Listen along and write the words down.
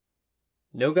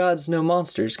No Gods, No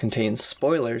Monsters contains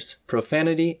spoilers,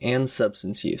 profanity, and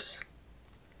substance use.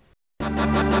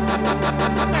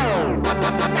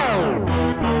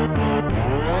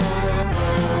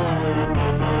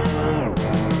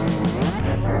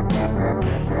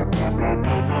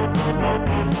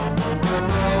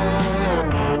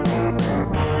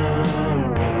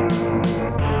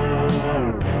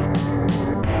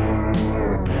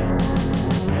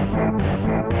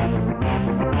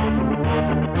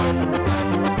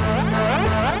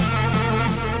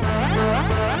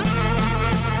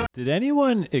 Did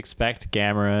anyone expect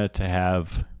Gamera to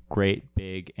have great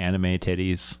big anime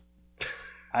titties?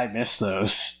 I miss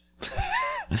those.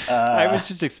 I was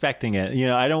just expecting it. You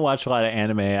know, I don't watch a lot of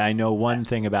anime. I know one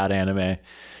thing about anime.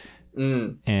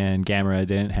 And Gamera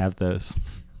didn't have those.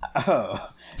 Oh,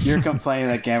 you're complaining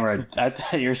that Gamera... I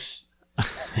thought you're...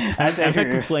 I'm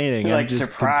not complaining. You're I'm like just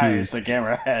surprised confused. that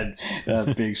Gamera had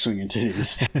big swinging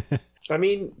titties. I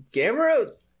mean, Gamera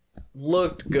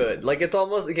looked good. Like, it's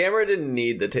almost... Gamera didn't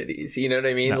need the titties, you know what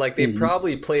I mean? No. Like, they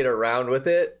probably played around with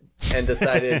it and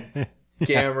decided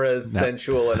Gamera's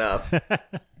sensual enough.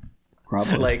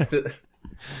 Probably. Like,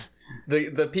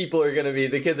 the people are going to be...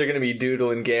 The kids are going to be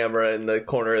doodling Gamera in the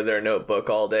corner of their notebook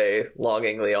all day,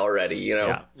 longingly already, you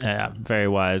know? Yeah, very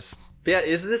wise. But yeah,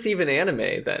 is this even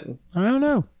anime, then? I don't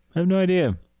know. I have no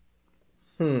idea.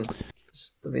 Let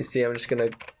me see. I'm just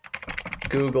going to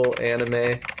Google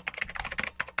anime.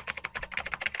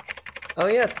 Oh,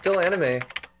 yeah, it's still anime.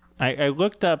 I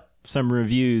looked up some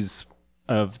reviews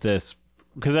of this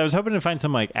because I was hoping to find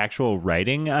some like actual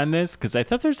writing on this because I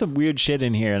thought there's some weird shit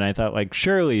in here and I thought like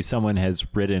surely someone has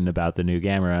written about the new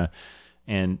Gamera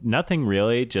and nothing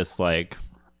really, just like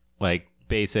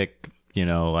basic, you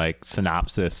know, like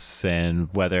synopsis and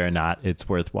whether or not it's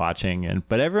worth watching.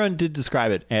 But everyone did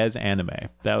describe it as anime.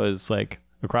 That was like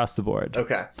across the board.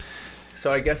 Okay. So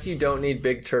I guess you don't need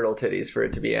big turtle titties for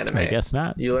it to be anime. I guess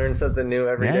not. You learn something new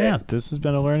every day. Yeah, this has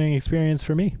been a learning experience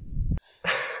for me.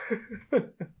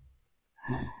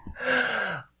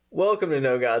 Welcome to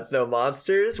No Gods, No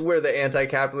Monsters. We're the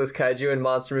anti-capitalist kaiju and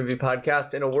monster movie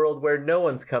podcast in a world where no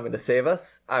one's coming to save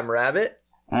us. I'm Rabbit.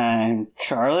 I'm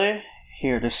Charlie,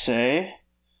 here to say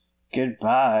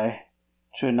goodbye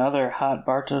to another hot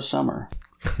Barto summer.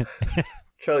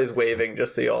 Charlie's waving,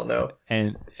 just so you all know.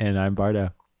 And I'm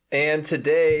Bardo. And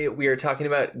today we are talking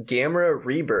about Gamera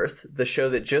Rebirth, the show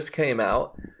that just came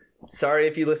out. Sorry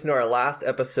if you listened to our last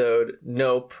episode.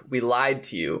 Nope, we lied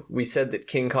to you. We said that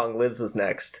King Kong Lives was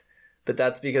next, but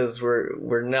that's because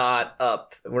we're not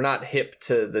hip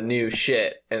to the new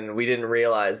shit, and we didn't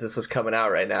realize this was coming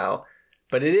out right now.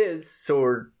 But it is, so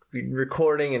we're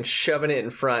recording and shoving it in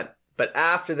front. But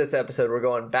after this episode, we're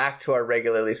going back to our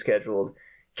regularly scheduled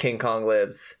King Kong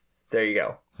Lives. There you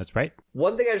go. That's right.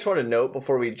 One thing I just want to note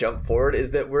before we jump forward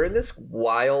is that we're in this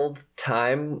wild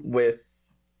time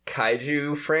with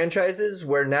kaiju franchises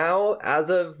where now,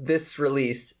 as of this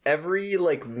release, every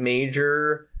like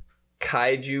major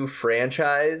kaiju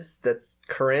franchise that's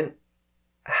current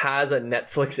has a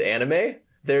Netflix anime.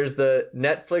 There's the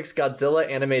Netflix Godzilla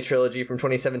anime trilogy from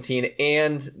 2017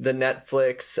 and the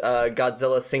Netflix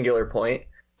Godzilla Singular Point.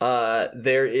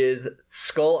 There is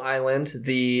Skull Island,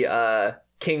 the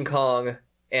King Kong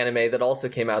anime that also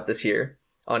came out this year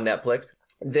on Netflix.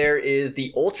 There is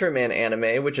the Ultraman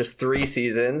anime, which is 3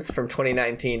 seasons from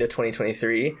 2019 to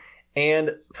 2023,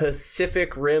 and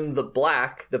Pacific Rim the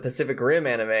Black, the Pacific Rim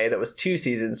anime that was 2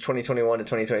 seasons, 2021 to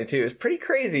 2022. It's pretty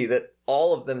crazy that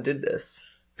all of them did this.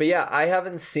 But yeah, I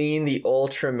haven't seen the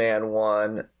Ultraman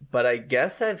one, but I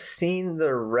guess I've seen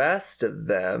the rest of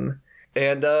them.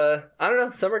 And I don't know,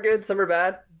 some are good, some are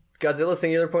bad. Godzilla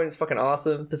Singular Point is fucking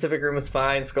awesome. Pacific Rim is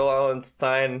fine. Skull Island's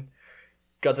fine.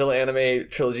 Godzilla anime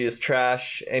trilogy is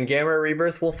trash. And Gamera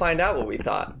Rebirth, we'll find out what we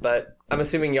thought. But I'm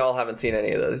assuming y'all haven't seen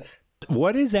any of those.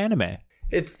 What is anime?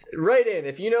 It's right in.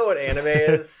 If you know what anime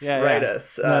is, write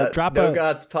us. Drop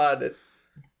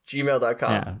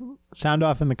nogodspod@gmail.com. Yeah. Sound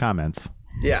off in the comments.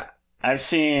 Yeah. I've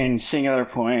seen Singular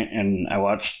Point, and I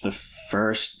watched the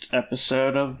first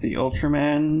episode of the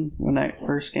Ultraman when that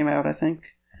first came out, I think.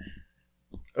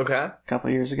 Okay. A couple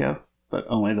of years ago, but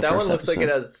only the that first one looks episode. like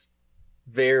it has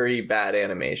very bad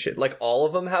animation. Like, all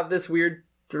of them have this weird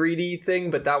 3D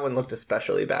thing, but that one looked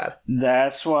especially bad.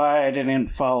 That's why I didn't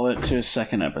follow it to a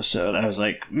second episode. I was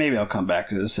like, maybe I'll come back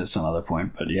to this at some other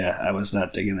point, but yeah, I was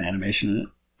not digging the animation in it.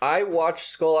 I watched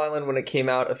Skull Island when it came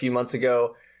out a few months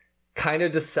ago, kind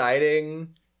of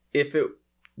deciding if it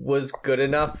was good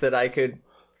enough that I could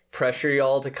pressure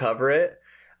y'all to cover it.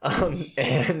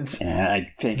 And yeah,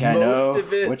 I think I know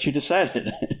what you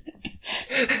decided.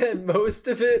 And most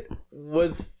of it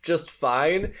was just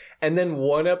fine. And then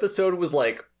one episode was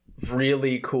like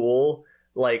really cool,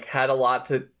 like had a lot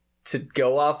to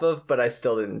go off of, but I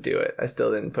still didn't do it. I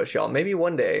still didn't push y'all. Maybe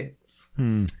one day.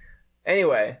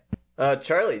 Anyway,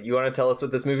 Charlie, you want to tell us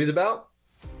what this movie's about?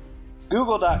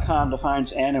 Google.com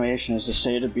defines animation as a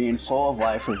state of being full of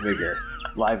life or vigor,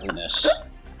 liveliness.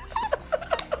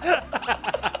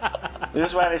 This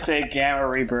is why they say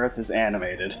Gamera Rebirth is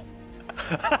animated.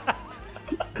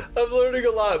 I'm learning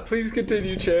a lot. Please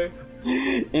continue, Che.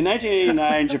 In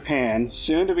 1989, Japan,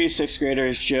 soon-to-be sixth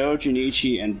graders Joe,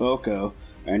 Junichi, and Boko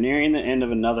are nearing the end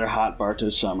of another hot Barto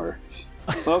summer.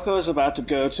 Boko is about to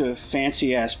go to a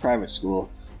fancy-ass private school,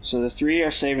 so the three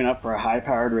are saving up for a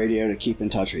high-powered radio to keep in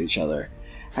touch with each other.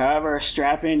 However, a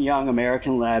strapping young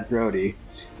American lad Brody,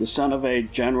 the son of a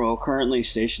general currently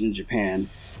stationed in Japan,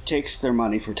 takes their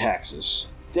money for taxes.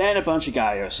 Then a bunch of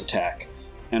Gaios attack.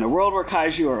 In a world where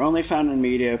kaiju are only found in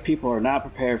media, people are not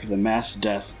prepared for the mass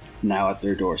death now at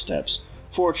their doorsteps.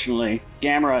 Fortunately,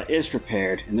 Gamera is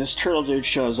prepared, and this turtle dude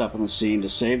shows up on the scene to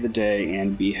save the day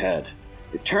and behead.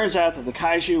 It turns out that the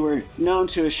kaiju were known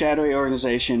to a shadowy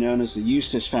organization known as the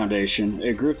Eustace Foundation,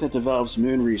 a group that develops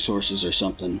moon resources or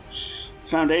something.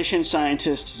 Foundation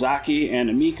scientists Zaki and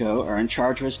Amiko are in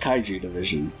charge of its kaiju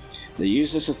division. They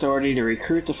use this authority to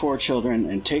recruit the four children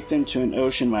and take them to an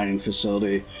ocean mining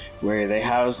facility where they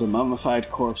house the mummified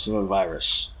corpse of a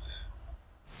virus.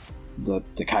 The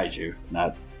kaiju,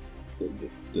 not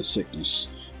the sickness.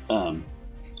 On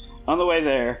the way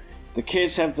there, the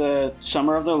kids have the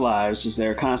summer of their lives as they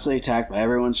are constantly attacked by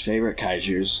everyone's favorite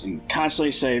kaijus and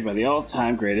constantly saved by the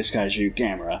all-time greatest kaiju,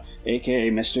 Gamera, aka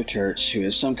Mr. Turts, who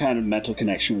has some kind of mental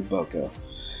connection with Boko.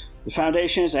 The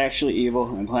Foundation is actually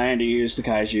evil and planning to use the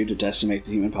kaiju to decimate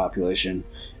the human population.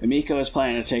 Amiko is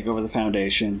planning to take over the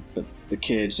Foundation, but the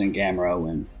kids and Gamera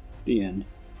win. The end.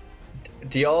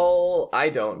 I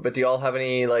don't, but do y'all have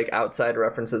any like outside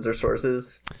references or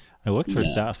sources? I looked for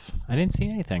stuff. I didn't see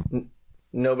anything.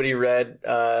 Nobody read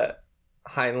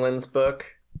Heinlein's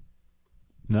book?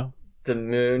 No. The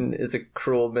Moon is a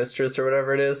Cruel Mistress or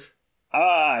whatever it is?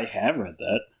 I have read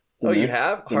that. You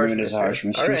have? Harsh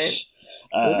Mistress. All right.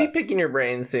 We'll be picking your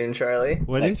brain soon, Charlie.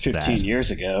 What is 15 that?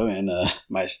 years ago in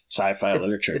my sci-fi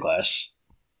literature class.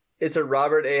 It's a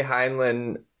Robert A.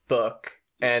 Heinlein book,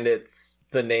 and it's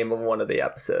the name of one of the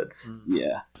episodes.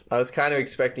 Yeah. I was kind of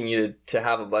expecting you to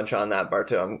have a bunch on that,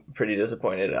 Barto. I'm pretty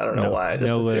disappointed. I don't know why. I just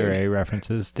no assumed. literary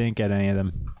references. Didn't get any of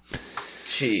them.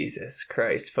 Jesus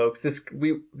Christ, folks. This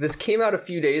came out a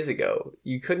few days ago.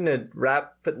 You couldn't have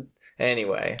wrapped... But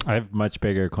anyway. I have much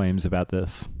bigger claims about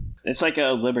this. It's like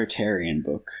a libertarian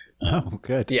book. Oh,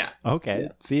 good. Yeah. Okay. Yeah.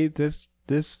 See, this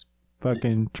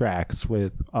fucking tracks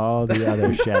with all the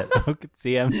other shit. Okay.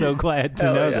 See, I'm so glad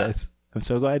to know this. I'm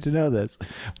so glad to know this.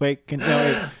 Wait.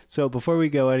 So before we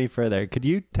go any further, could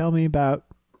you tell me about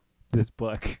this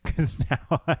book? Because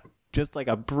now I'm just like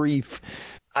a brief.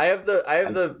 I have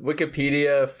the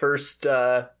Wikipedia first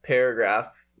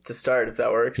paragraph to start, if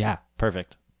that works. Yeah.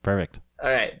 Perfect. All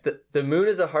right. The Moon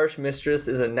is a Harsh Mistress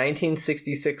is a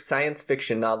 1966 science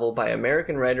fiction novel by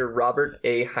American writer Robert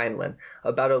A. Heinlein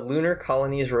about a lunar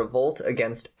colony's revolt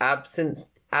against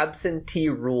absentee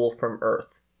rule from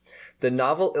Earth. The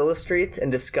novel illustrates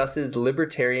and discusses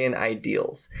libertarian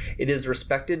ideals. It is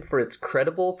respected for its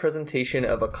credible presentation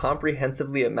of a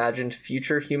comprehensively imagined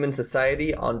future human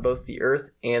society on both the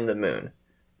Earth and the Moon.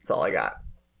 That's all I got.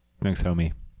 Thanks,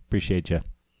 homie. Appreciate you.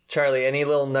 Charlie, any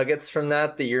little nuggets from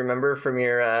that you remember from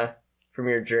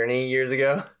your journey years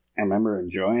ago? I remember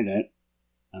enjoying it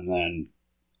and then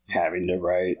having to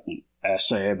write an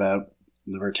essay about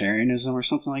libertarianism or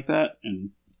something like that.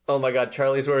 And oh my God,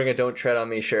 Charlie's wearing a Don't Tread on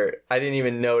Me shirt. I didn't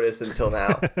even notice until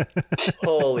now.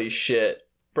 Holy shit.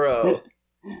 Bro.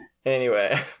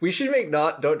 Anyway, we should make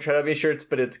not Don't Tread on Me shirts,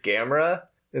 but it's Gamera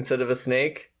instead of a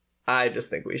snake. I just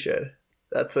think we should.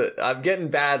 That's what I'm getting.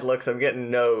 Bad looks. I'm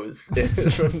getting no's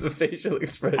from the facial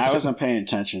expression. I wasn't paying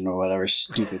attention to whatever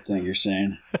stupid thing you're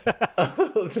saying.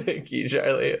 Oh, thank you,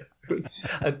 Charlie.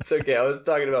 It's okay. I was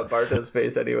talking about Barto's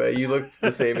face anyway. You looked the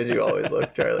same as you always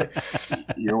look, Charlie.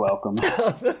 You're welcome.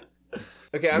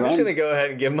 Okay, I'm just gonna go ahead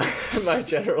and give my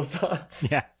general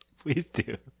thoughts. Yeah, please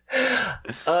do.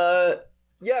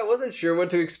 Yeah, I wasn't sure what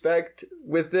to expect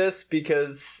with this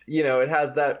because, it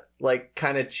has that like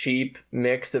kind of cheap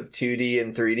mix of 2D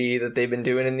and 3D that they've been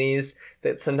doing in these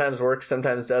that sometimes works,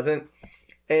 sometimes doesn't.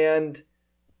 And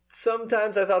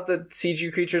sometimes I thought the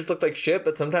CG creatures looked like shit,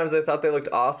 but sometimes I thought they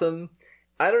looked awesome.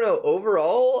 I don't know.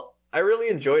 Overall, I really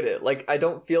enjoyed it. Like, I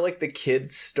don't feel like the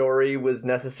kid's story was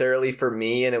necessarily for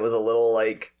me, and it was a little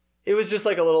like, it was just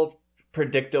like a little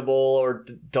predictable or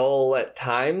dull at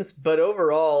times, but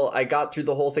overall I got through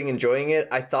the whole thing enjoying it.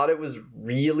 I thought it was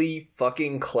really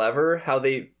fucking clever how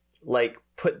they like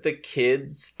put the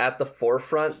kids at the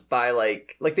forefront by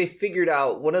like they figured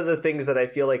out one of the things that I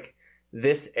feel like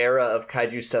this era of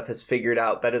kaiju stuff has figured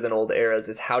out better than old eras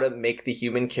is how to make the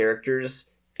human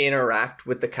characters interact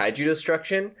with the kaiju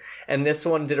destruction. And this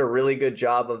one did a really good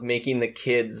job of making the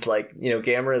kids like, you know,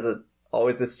 Gamera is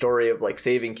always this story of like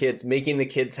saving kids, making the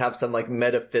kids have some like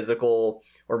metaphysical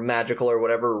or magical or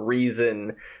whatever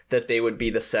reason that they would be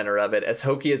the center of it. As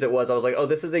hokey as it was, I was like, oh,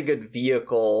 this is a good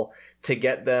vehicle to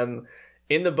get them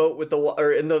in the boat with the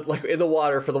or in the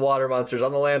water for the water monsters,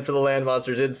 on the land for the land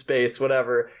monsters, in space,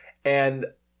 whatever. And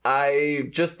I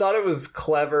just thought it was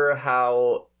clever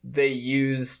how they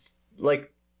used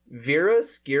like Vera,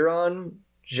 Skiron,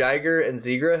 Jiger, and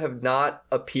Zigra have not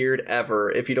appeared ever,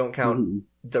 if you don't count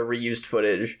the reused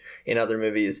footage in other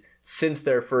movies, since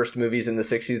their first movies in the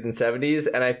 60s and 70s.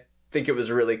 And I think it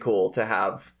was really cool to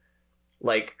have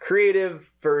like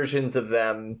creative versions of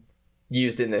them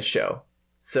used in this show.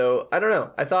 So I don't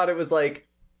know. I thought it was like,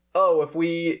 oh,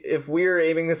 if we're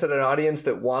aiming this at an audience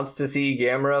that wants to see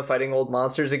Gamera fighting old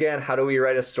monsters again, how do we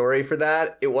write a story for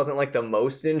that? It wasn't like the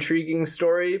most intriguing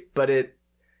story, but it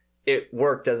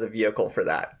worked as a vehicle for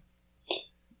that.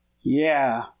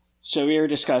 Yeah. So we were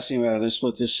discussing whether to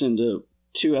split this into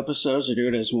 2 episodes or do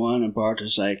it as one, and Bart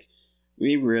was like,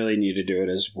 we really need to do it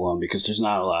as one because there's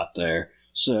not a lot there.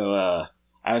 So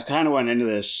I was kind of went into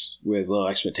this with low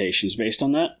expectations based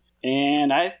on that,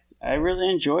 and I really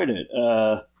enjoyed it.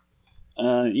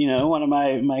 You know, one of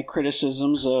my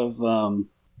criticisms of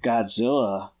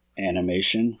Godzilla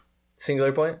animation.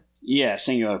 Singular point? Yeah,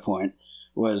 singular point.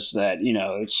 Was that, you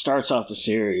know, it starts off the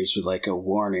series with like a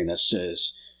warning that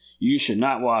says, you should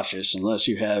not watch this unless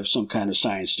you have some kind of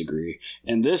science degree.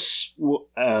 And this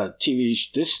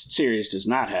this series does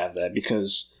not have that,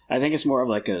 because I think it's more of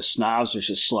like a snobs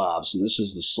versus slobs, and this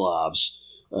is the slobs.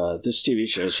 This TV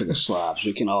show is for the slobs.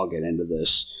 We can all get into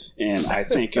this. And I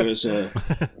think it was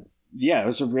it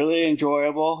was a really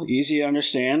enjoyable, easy to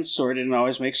understand. Story didn't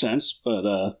always make sense,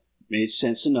 but made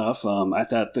sense enough. I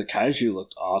thought the kaiju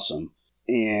looked awesome.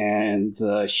 And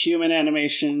the human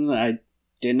animation, I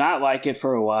did not like it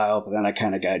for a while, but then I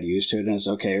kind of got used to it and was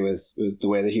okay with the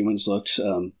way the humans looked.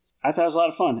 I thought it was a lot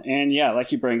of fun. And yeah,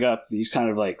 like you bring up, these kind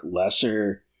of like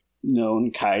lesser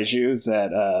known kaiju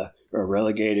that are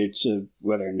relegated to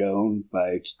what are known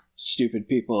by stupid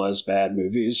people as bad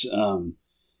movies.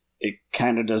 It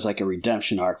kind of does like a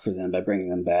redemption arc for them by bringing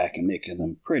them back and making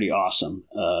them pretty awesome,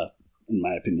 in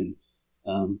my opinion.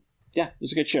 Yeah, it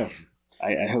was a good show.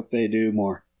 I hope they do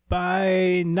more.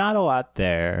 By not a lot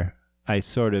there, I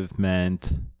sort of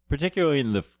meant, particularly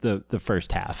in the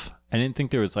first half, I didn't think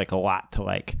there was like a lot to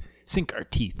like sink our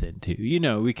teeth into. You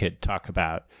know, we could talk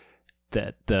about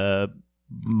that the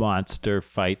monster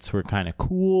fights were kind of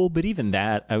cool, but even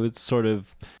that, I was sort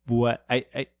of what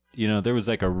I you know, there was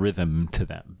like a rhythm to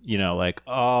them. You know, like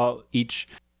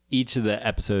each of the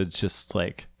episodes just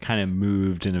like kind of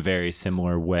moved in a very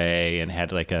similar way and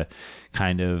had like a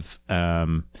kind of,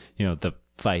 you know, the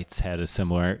fights had a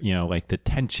similar, you know, like the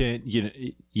tension,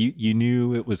 you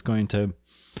knew it was going to,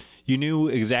 you knew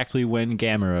exactly when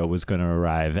Gamera was going to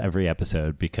arrive every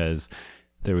episode because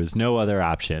there was no other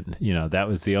option. You know, that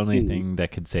was the only thing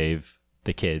that could save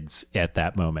the kids at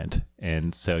that moment.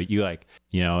 And so you like,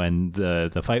 you know, and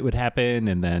the fight would happen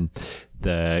and then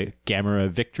the Gamera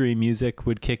victory music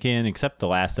would kick in, except the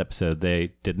last episode,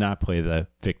 they did not play the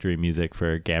victory music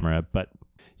for Gamera, but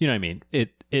you know what I mean?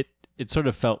 It sort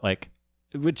of felt like,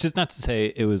 which is not to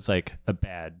say it was like a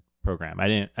bad program. I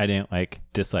didn't like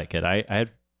dislike it. I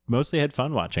had mostly had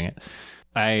fun watching it.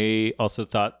 I also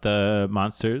thought the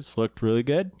monsters looked really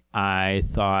good. I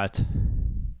thought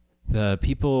the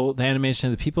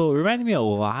animation of the people reminded me a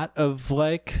lot of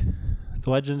like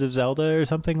The Legend of Zelda or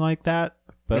something like that.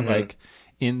 But like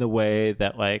in the way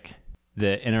that like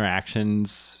the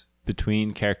interactions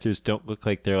between characters don't look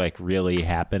like they're like really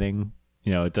happening.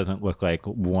 You know, it doesn't look like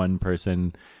one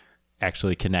person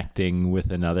actually connecting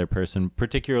with another person,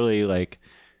 particularly like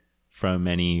from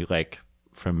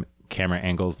camera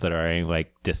angles that are any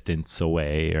like distance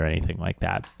away or anything like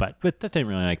that. But that didn't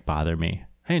really like bother me.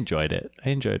 I enjoyed it. I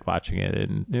enjoyed watching it,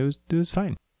 and it was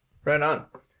fine. Right on.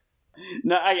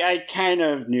 No, I kind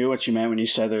of knew what you meant when you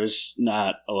said there's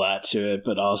not a lot to it,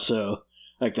 but also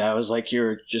like that was like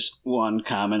your just one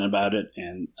comment about it,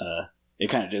 and it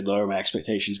kind of did lower my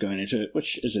expectations going into it,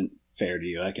 which isn't fair to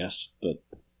you, I guess. But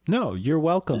no, you're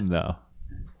welcome though.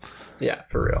 Yeah,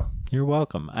 for real. You're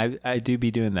welcome. I do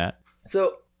be doing that.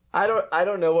 So I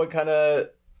don't know what kind of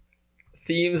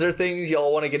themes or things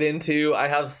y'all want to get into. I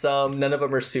have some. None of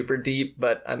them are super deep,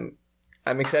 but I'm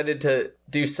I'm excited to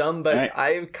do some, but right.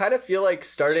 I kind of feel like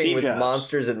starting Steve with Jobs.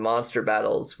 monsters and monster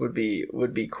battles would be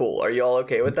cool. Are you all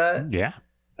okay with that? Yeah,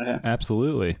 Okay.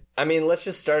 absolutely. I mean, let's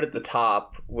just start at the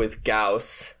top with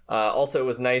Gauss. Also, it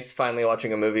was nice finally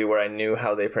watching a movie where I knew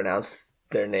how they pronounce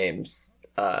their names.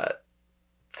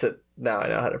 So now I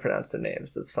know how to pronounce their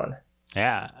names. That's fun.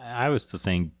 Yeah, I was still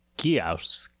saying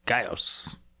Gauss.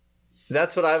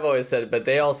 That's what I've always said, but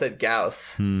they all said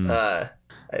Gauss.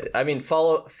 I mean,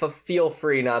 feel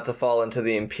free not to fall into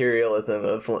the imperialism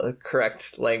of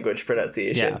correct language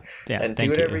pronunciation, and do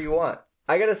whatever you want.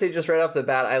 I gotta say, just right off the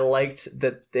bat, I liked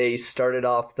that they started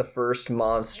off the first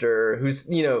monster, who's,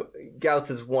 Gauss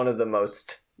is one of the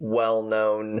most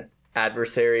well-known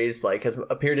adversaries, like has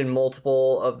appeared in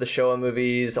multiple of the Showa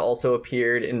movies, also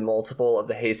appeared in multiple of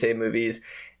the Heisei movies,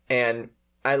 and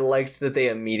I liked that they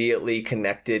immediately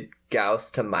connected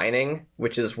Gauss to mining,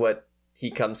 which is what he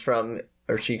comes from,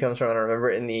 or she comes from, I don't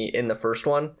remember, in the first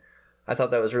one. I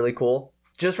thought that was really cool.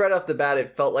 Just right off the bat,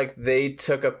 it felt like they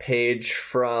took a page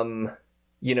from,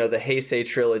 the Heisei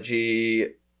trilogy,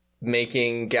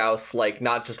 making Gauss like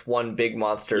not just one big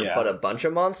monster, but a bunch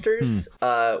of monsters,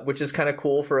 which is kind of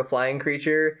cool for a flying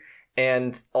creature.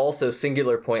 And also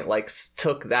Singular Point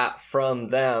took that from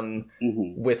them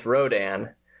with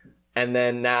Rodan. And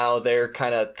then now they're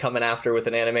kind of coming after with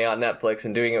an anime on Netflix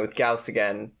and doing it with Gauss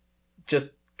again. Just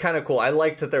kind of cool. I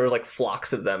liked that there was like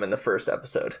flocks of them in the first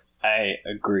episode. I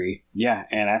agree. Yeah,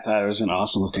 and I thought it was an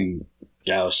awesome looking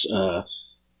Gauss.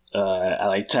 I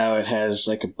liked how it has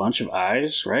like a bunch of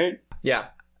eyes, right? Yeah.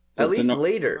 At least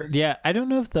later. Yeah, I don't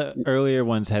know if the earlier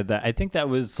ones had that. I think that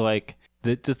was like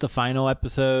just the final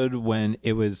episode when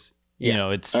it was,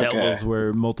 its cells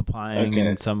were multiplying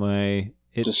in some way.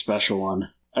 It's a special one.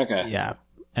 Okay. Yeah.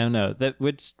 I don't know.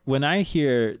 When I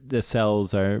hear the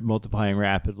cells are multiplying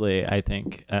rapidly, I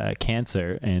think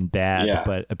cancer and bad,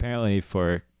 but apparently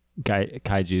for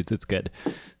kaijus, it's good.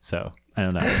 So, I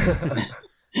don't know.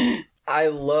 I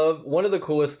love, one of the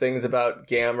coolest things about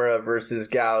Gamera versus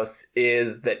Gauss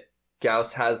is that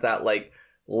Gauss has that like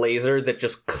laser that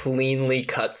just cleanly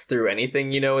cuts through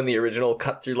anything, in the original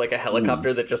cut through like a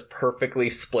helicopter that just perfectly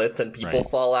splits and people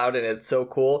fall out, and it's so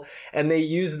cool. And they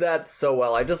use that so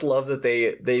well. I just love that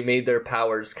they made their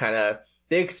powers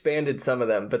they expanded some of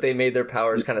them, but they made their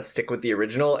powers kind of stick with the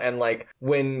original. And like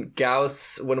when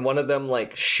one of them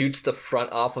like shoots the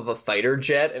front off of a fighter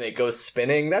jet and it goes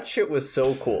spinning, that shit was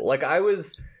so cool. Like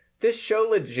this show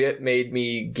legit made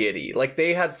me giddy. Like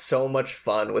they had so much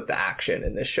fun with the action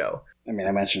in this show. I mean,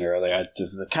 I mentioned earlier,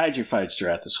 the kaiju fights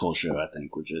throughout this whole show, I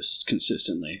think, were just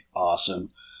consistently awesome.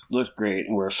 Looked great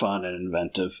and were fun and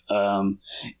inventive.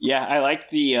 I like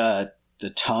the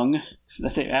tongue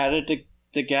that they added to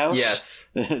Gauss. Yes.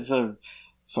 It's a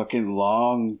fucking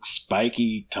long,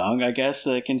 spiky tongue, I guess,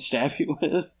 that it can stab you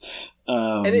with.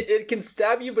 And it can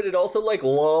stab you, but it also like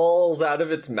lolls out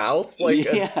of its mouth like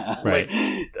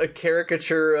a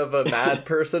caricature of a mad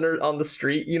person on the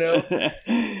street,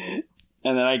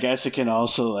 And then I guess it can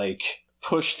also like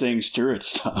push things through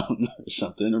its tongue or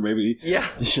something, or maybe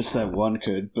it's just that one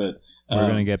could. But we're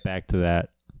gonna get back to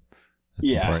that.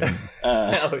 That's important.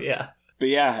 Hell yeah! But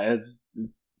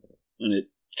when it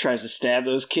tries to stab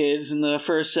those kids in the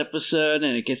first episode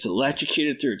and it gets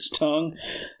electrocuted through its tongue,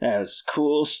 that was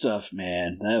cool stuff,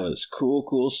 man. That was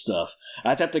cool stuff.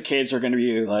 I thought the kids were gonna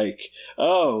be like,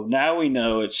 "Oh, now we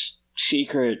know its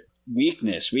secret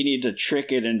weakness. We need to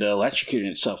trick it into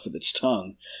electrocuting itself with its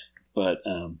tongue," but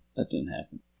that didn't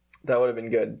happen. That would have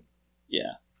been good.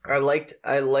 Yeah, I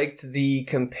liked the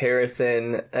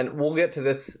comparison, and we'll get to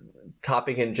this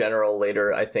topic in general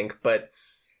later, I think, but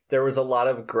there was a lot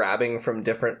of grabbing from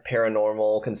different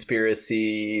paranormal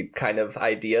conspiracy kind of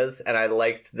ideas, and I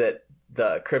liked that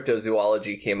the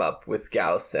cryptozoology came up with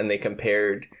Gauss, and they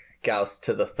compared Gauss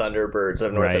to the Thunderbirds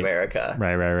of North America.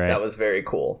 Right. That was very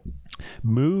cool.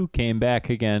 Moo came back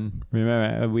again.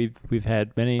 Remember, we've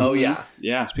had many. Oh yeah.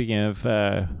 Speaking of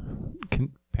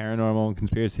paranormal and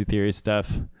conspiracy theory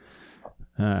stuff,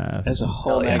 there's a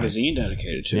whole magazine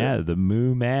dedicated to it. Yeah, the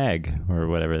Moo Mag or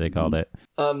whatever they called it.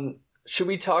 Should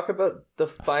we talk about the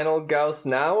final Gauss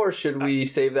now, or should we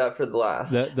save that for the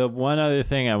last? The one other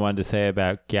thing I wanted to say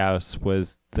about Gauss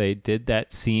was they did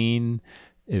that scene.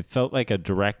 It felt like a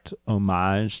direct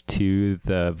homage to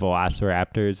the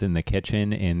velociraptors in the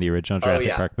kitchen in the original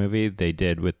Jurassic Park movie they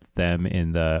did with them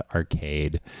in the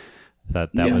arcade. That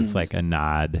was like a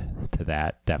nod to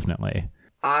that, definitely.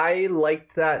 I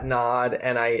liked that nod,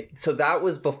 and so that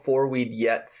was before we'd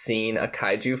yet seen a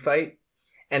kaiju fight.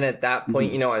 And at that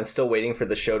point, I'm still waiting for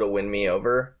the show to win me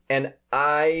over. And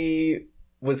I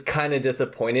was kind of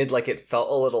disappointed. Like, it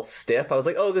felt a little stiff. I was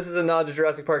like, oh, this is a nod to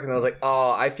Jurassic Park. And I was like,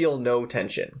 oh, I feel no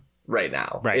tension right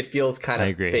now. Right. It feels kind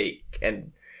of fake.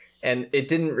 And it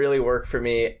didn't really work for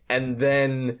me. And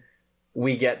then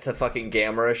we get to fucking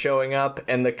Gamera showing up.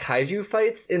 And the kaiju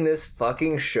fights in this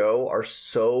fucking show are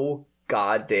so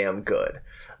goddamn good.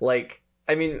 Like,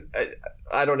 I mean,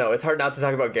 I don't know. It's hard not to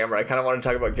talk about Gamera. I kind of want to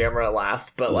talk about Gamera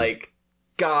last. But, like,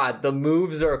 God, the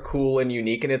moves are cool and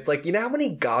unique, and it's like, you know how many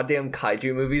goddamn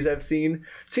kaiju movies I've seen?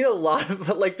 I've seen a lot of,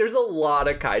 but like, there's a lot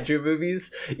of kaiju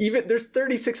movies. Even there's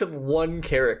 36 of one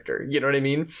character, you know what I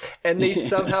mean? And they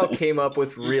somehow came up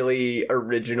with really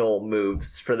original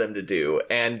moves for them to do,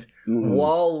 and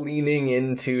while leaning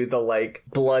into the like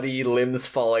bloody limbs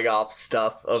falling off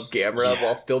stuff of Gamera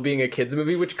while still being a kids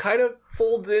movie, which kind of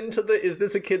folds into the is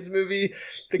this a kids movie?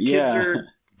 The kids are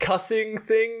cussing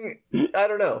thing. I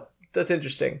don't know. That's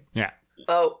interesting. Yeah.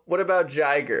 Oh, what about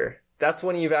Jiger? That's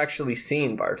one you've actually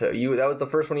seen, Barto. That was the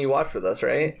first one you watched with us,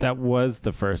 right? That was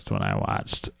the first one I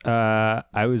watched.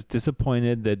 I was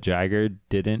disappointed that Jiger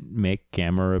didn't make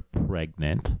Gamera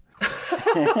pregnant.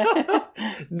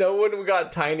 No one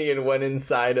got tiny and went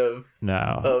inside of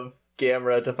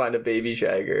Gamera to find a baby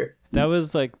Jiger. That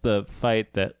was like the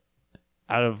fight that,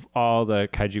 out of all the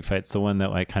kaiju fights, the one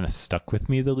that like kind of stuck with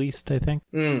me the least, I think.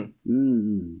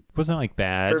 Wasn't like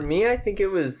bad. For me, I think it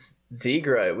was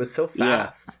Zigra. It was so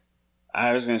fast. Yeah.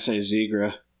 I was going to say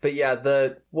Zigra. But yeah,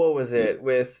 what was it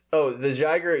with, the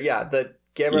Jiger, the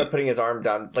Gamera putting his arm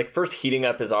down, like first heating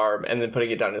up his arm and then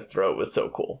putting it down his throat was so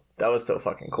cool. That was so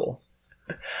fucking cool.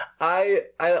 I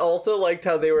also liked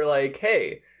how they were like,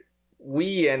 hey,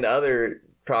 we and other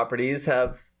properties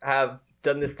have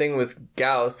done this thing with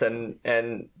Gauss and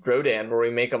Rodan where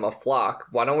we make them a flock.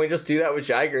 Why don't we just do that with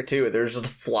Jiger too? There's just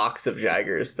flocks of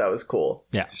Jigers. That was cool.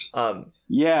 Yeah. Go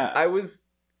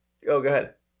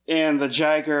ahead. And the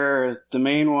Jiger, the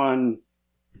main one,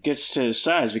 gets to his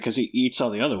size because he eats all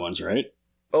the other ones, right?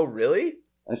 Oh, really?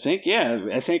 I think, yeah.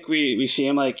 I think we see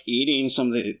him like eating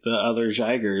some of the other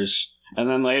Jigers. And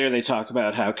then later they talk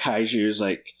about how kaiju is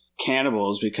like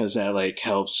cannibals because that like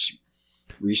helps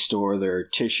restore their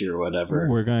tissue or whatever.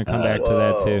 We're going to come back to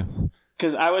that too.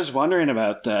 Because I was wondering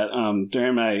about that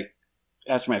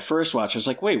after my first watch. I was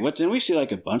like, wait, what? Didn't we see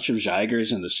like a bunch of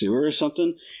Jigers in the sewer or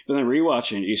something? But then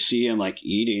rewatching, you see him like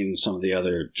eating some of the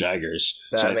other Jigers.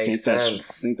 That makes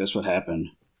sense. I think that's what happened.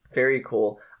 Very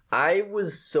cool. I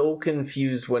was so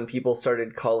confused when people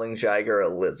started calling Jiger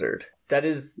a lizard. That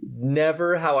is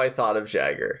never how I thought of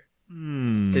Jiger.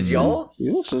 Did y'all? He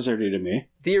looks lizardy to me.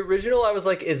 The original, I was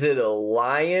like, is it a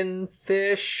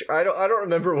lionfish? I don't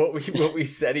remember what we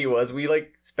said he was. We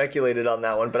like speculated on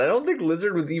that one, but I don't think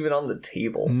lizard was even on the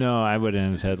table. No, I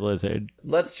wouldn't have said lizard.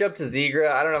 Let's jump to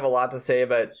Zigra. I don't have a lot to say,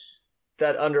 but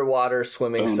that underwater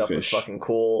swimming stuff was fucking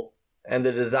cool, and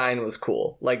the design was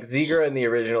cool. Like Zigra in the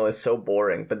original is so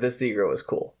boring, but this Zigra was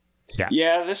cool.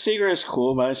 Yeah, this Zigra is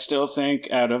cool, but I still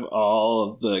think out of all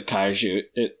of the kaiju,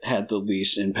 it had the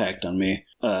least impact on me.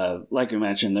 Like you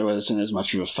mentioned, there wasn't as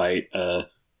much of a fight,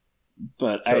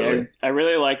 but totally. I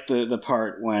really like the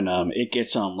part when it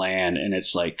gets on land and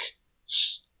it's like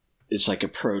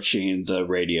approaching the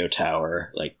radio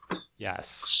tower, like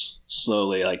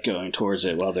slowly like going towards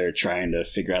it while they're trying to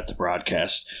figure out the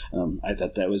broadcast. I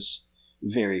thought that was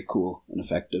very cool and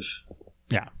effective.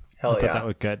 Yeah, I thought that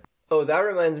was good. Oh, that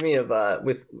reminds me of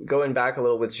with going back a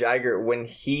little with Jiger when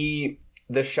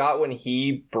the shot when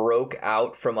he broke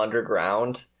out from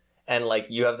underground and like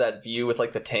you have that view with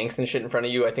like the tanks and shit in front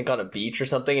of you, I think on a beach or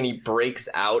something, and he breaks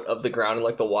out of the ground and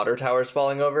like the water tower's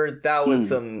falling over. That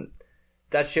was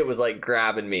that shit was like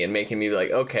grabbing me and making me be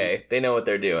like, okay, they know what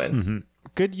they're doing. Mm-hmm.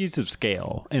 Good use of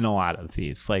scale in a lot of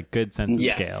these, like good sense of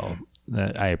scale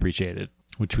that I appreciated,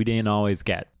 which we didn't always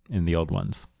get in the old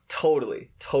ones. Totally.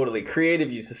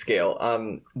 Creative use of scale.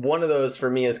 One of those for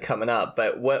me is coming up,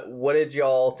 but what did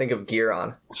y'all think of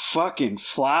Gearon? Fucking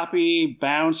floppy,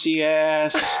 bouncy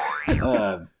ass.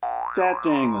 That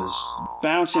thing was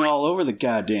bouncing all over the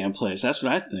goddamn place. That's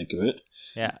what I think of it.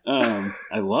 Yeah.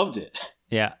 I loved it.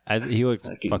 Yeah, he looked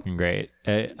fucking great.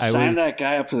 Sign that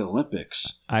guy up for the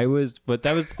Olympics. But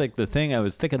that was like the thing I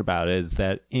was thinking about is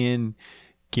that in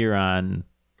Gearon,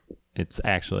 it's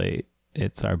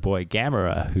our boy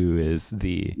Gamera who is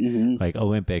the like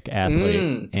Olympic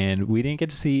athlete, and we didn't get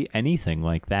to see anything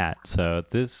like that. So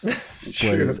this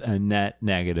was a net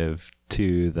negative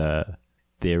to the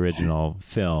original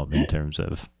film in terms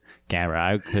of Gamera.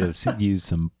 I could have used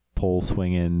some pole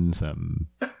swinging, some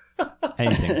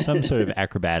anything, some sort of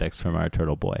acrobatics from our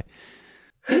turtle boy.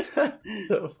 That's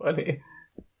so funny.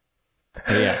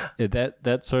 Yeah,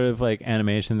 that sort of like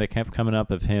animation that kept coming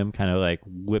up of him kind of like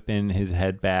whipping his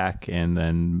head back and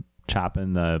then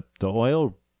chopping the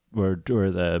oil or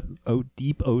the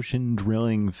deep ocean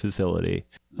drilling facility.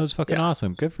 That was fucking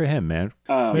awesome. Good for him, man.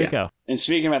 Way to go. And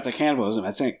speaking about the cannibalism,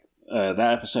 I think that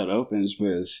episode opens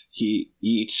with he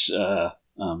eats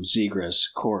Zegra's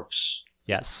corpse.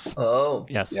 Yes. Oh.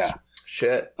 Yes. Yeah.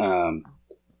 Shit.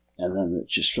 And then it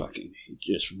just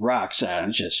rocks out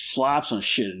and just flops on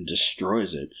shit and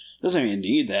destroys it. Doesn't even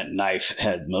need that knife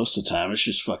head most of the time. It's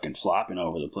just fucking flopping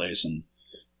over the place and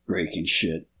breaking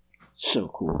shit. So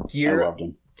cool. I loved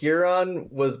him.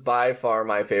 Giron was by far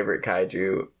my favorite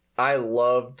kaiju. I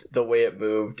loved the way it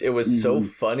moved. It was so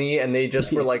funny, and they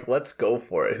just were like, let's go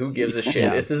for it. Who gives a shit?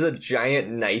 Yeah. This is a giant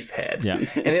knife head. Yeah.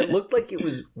 And it looked like it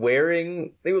was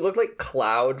it would look like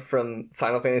Cloud from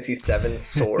Final Fantasy VII's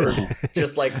sword,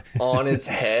 just like on his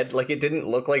head. Like it didn't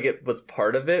look like it was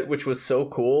part of it, which was so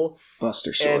cool.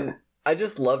 Buster sword. And I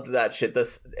just loved that shit.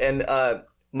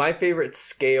 My favorite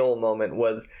scale moment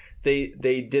was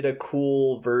they did a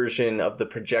cool version of the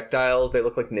projectiles. They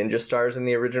look like ninja stars in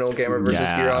the original Gamera versus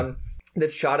Giron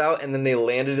that shot out, and then they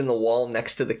landed in the wall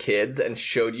next to the kids and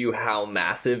showed you how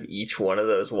massive each one of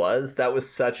those was. That was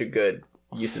such a good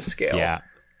use of scale.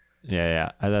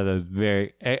 Yeah. I thought that was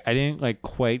very... I didn't like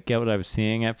quite get what I was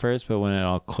seeing at first, but when it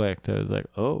all clicked, I was like,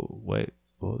 oh, wait.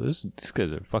 Well, these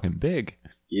guys are fucking big.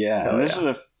 Yeah, This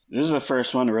is the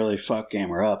first one to really fuck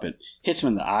Gamera up. It hits him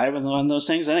in the eye with one of those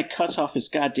things, and it cuts off his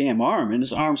goddamn arm, and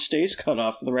his arm stays cut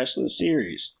off for the rest of the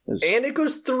series. And it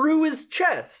goes through his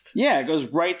chest. Yeah, it goes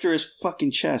right through his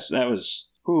fucking chest. That was...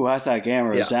 Ooh, I thought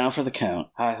Gamera was down for the count.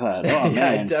 I thought, oh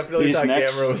man. I definitely thought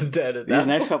Gamera was dead at that These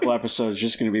next couple episodes are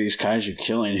just going to be these kaiju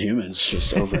killing humans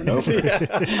just over and over.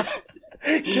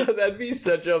 God, that'd be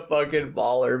such a fucking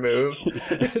baller move.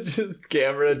 Just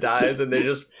Gamera dies and they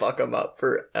just fuck him up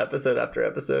for episode after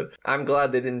episode. I'm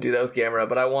glad they didn't do that with Gamera,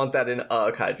 but I want that in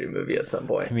a kaiju movie at some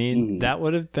point. I mean, that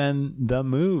would have been the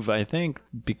move, I think,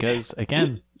 because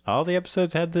again, all the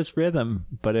episodes had this rhythm,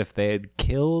 but if they had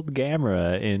killed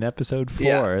Gamera in episode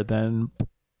 4, then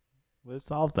we'll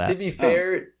solve that. To be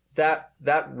fair,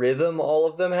 that rhythm all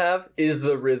of them have is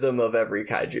the rhythm of every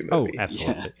kaiju movie. Oh,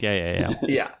 absolutely. Yeah.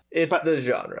 Yeah, it's the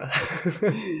genre.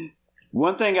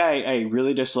 One thing I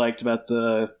really disliked about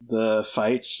the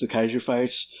fights, the kaiju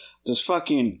fights, those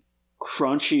fucking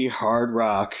crunchy hard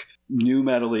rock new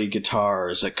metal-y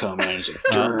guitars that come in. It's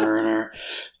like,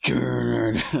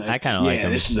 I kind of like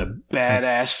them. This is a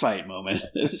badass fight moment.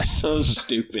 It's so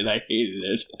stupid. I hated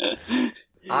it.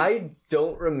 I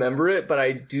don't remember it, but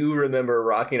I do remember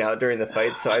rocking out during the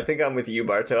fight, so I think I'm with you,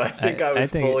 Barto. I think I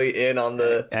was fully in on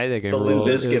the Limp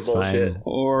Bizkit bullshit.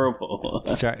 Horrible.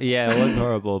 Yeah, it was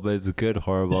horrible, but it's good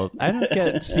horrible. I don't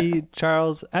get it. See,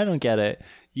 Charles, I don't get it.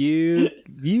 You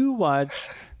watch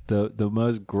the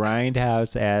most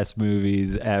grindhouse ass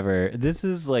movies ever. This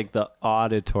is like the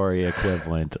auditory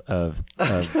equivalent of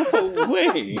No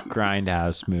way.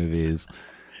 grindhouse movies.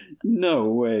 No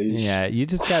ways. Yeah, you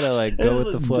just gotta like go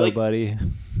with the flow, like, buddy.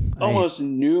 Almost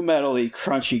new metal-y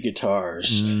crunchy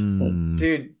guitars.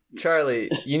 Dude, Charlie,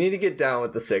 you need to get down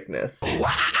with the sickness.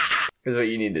 Is what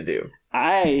you need to do.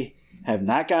 I have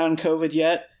not gotten COVID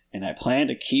yet, and I plan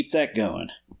to keep that going.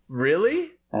 Really?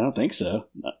 I don't think so.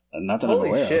 Not that Holy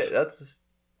I'm aware shit, of.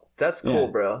 that's cool,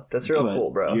 bro. That's real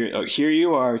cool, bro. Here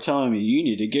you are telling me you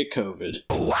need to get COVID.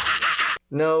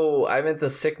 No, I meant the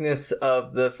sickness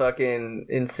of the fucking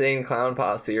Insane Clown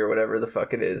Posse or whatever the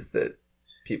fuck it is that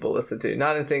people listen to.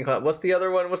 Not Insane Clown. What's the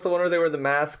other one? What's the one where they wear the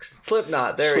masks?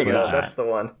 Slipknot. There we go. That's the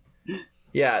one.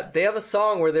 Yeah, they have a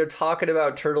song where they're talking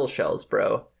about turtle shells,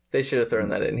 bro. They should have thrown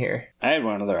that in here. I had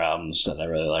one of their albums that I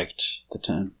really liked at the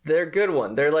time. They're a good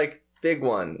one. They're like big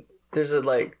one. There's a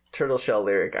like turtle shell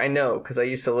lyric. I know because I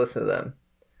used to listen to them.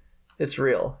 It's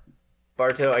real.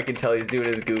 Barto, I can tell he's doing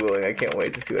his Googling. I can't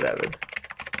wait to see what happens.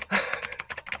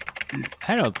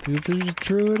 I don't think this is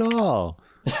true at all.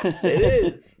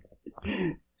 It is.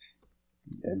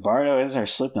 Bardo is our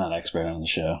Slipknot expert on the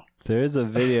show. There is a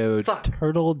video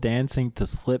turtle dancing to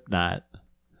Slipknot.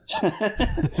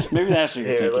 Maybe that's what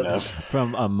you're thinking of.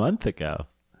 From a month ago.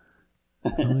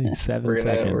 It's only 7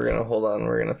 seconds. We're gonna hold on.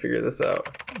 We're gonna figure this out.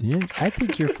 Yeah, I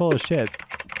think you're full of shit.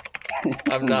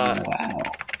 I'm not. Wow.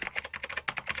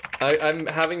 I'm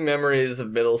having memories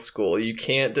of middle school. You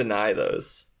can't deny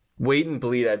those. Wait and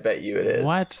Bleed, I bet you it is.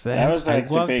 What? That was like I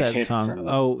the love big that hit song. from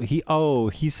them.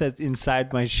 He says,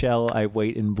 "Inside my shell, I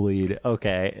wait and bleed."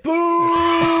 Okay. Boom!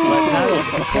 But no,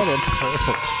 it's not a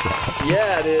total shell.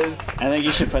 Yeah, it is. I think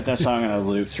you should put that song on a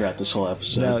loop throughout this whole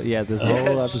episode. No, yeah, this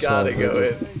whole episode. Gotta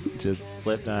go just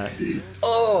Slipknot.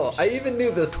 Oh, I even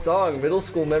knew the song, Middle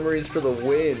School Memories for the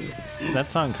Win. That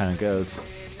song kind of goes.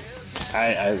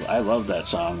 I love that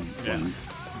song. I'm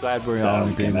glad we're all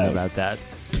in agreement about that.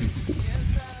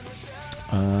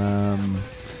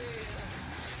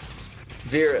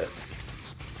 Virus.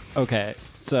 Okay,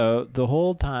 so the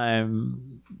whole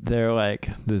time they're like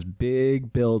this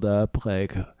big build up,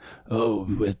 like, oh,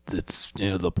 it's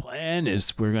the plan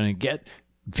is we're gonna get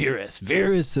Virus.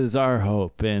 Virus is our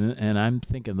hope, and I'm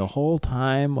thinking the whole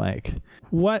time, like,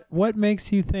 what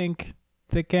makes you think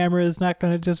the Gamera is not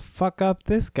gonna just fuck up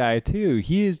this guy too?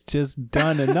 He's just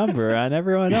done a number on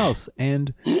everyone else,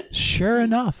 and sure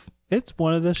enough, it's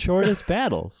one of the shortest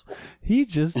battles. He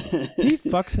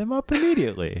fucks him up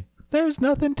immediately. There's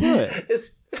nothing to it.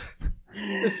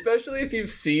 Especially if you've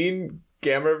seen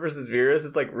Gamera versus Virus,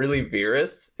 it's like really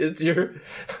Virus. It's your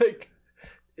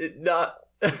not.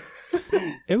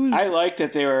 It was. I like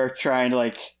that they were trying to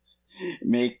like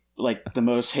make like the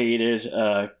most hated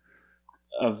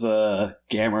of the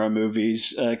Gamera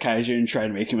movies, kaiju, and try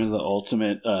to make him into the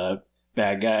ultimate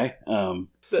bad guy.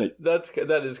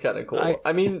 That is kind of cool.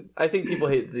 I mean, I think people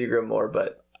hate Zigra more,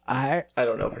 but I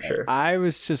don't know for sure.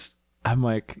 I'm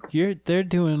like, they're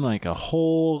doing like a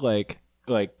whole like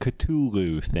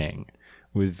Cthulhu thing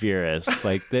with Virus.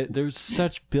 Like there's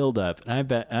such build up,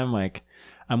 and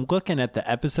I'm looking at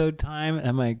the episode time, and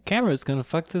I'm like, Gamera's gonna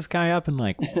fuck this guy up in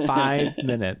like 5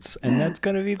 minutes, and that's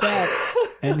gonna be that.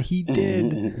 And he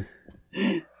did.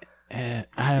 And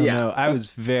I don't know. I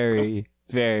was very,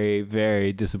 very,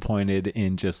 very disappointed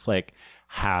in just like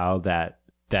how that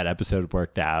episode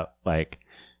worked out. Like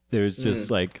there was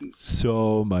just like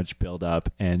so much build up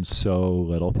and so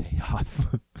little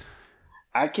payoff.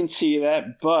 I can see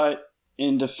that, but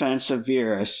in defense of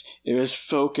Virus, it was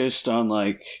focused on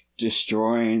like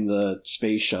destroying the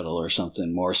space shuttle or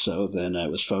something more so than it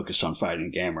was focused on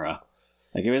fighting Gamera.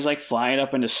 Like it was like flying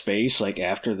up into space like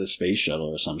after the space shuttle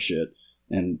or some shit,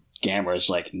 and Gamera's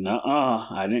like, "Nuh-uh,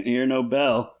 I didn't hear no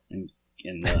bell." And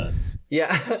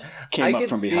yeah, I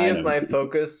could see if my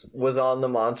focus was on the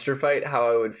monster fight, how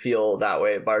I would feel that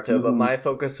way, Barto. But my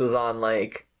focus was on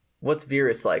like, what's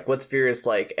Virus like? What's Virus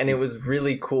like? And it was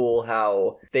really cool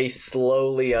how they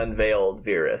slowly unveiled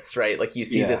Virus, right? Like you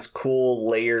see this cool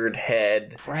layered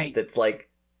head, right? That's like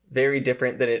very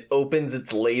different. Then it opens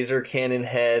its laser cannon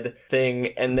head thing,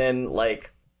 and then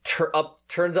like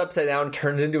turns upside down,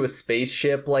 turns into a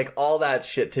spaceship. Like all that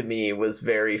shit to me was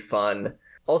very fun.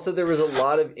 Also, there was a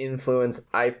lot of influence,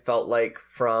 I felt like,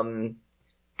 from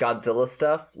Godzilla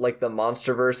stuff, like the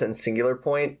Monsterverse and Singular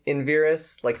Point in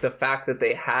Virus. Like the fact that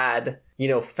they had,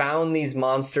 found these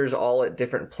monsters all at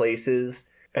different places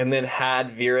and then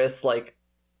had Virus like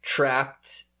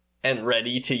trapped and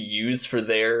ready to use for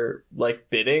their like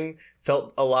bidding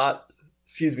felt a lot,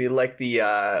 like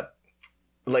the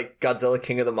like Godzilla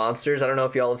King of the Monsters. I don't know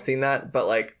if y'all have seen that, but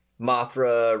like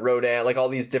Mothra, Rodan, like all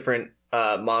these different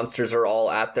monsters are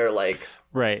all at their like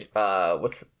right.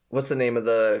 What's the name of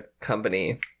the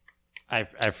company?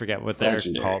 I forget what they're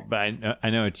called, but I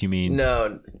know what you mean.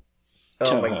 No.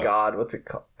 Oh my god, what's it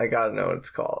called? I gotta know what it's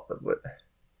called.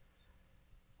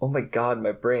 Oh my god,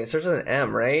 my brain. It starts with an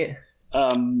M, right?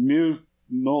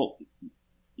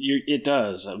 It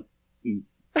does.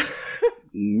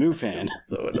 Mufan.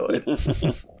 So annoyed.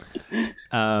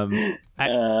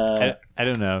 I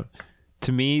don't know.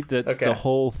 To me, the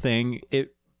whole thing,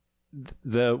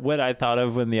 what I thought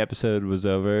of when the episode was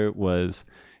over was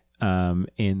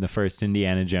in the first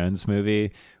Indiana Jones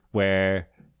movie, where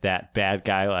that bad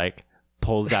guy like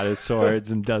pulls out his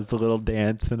swords and does the little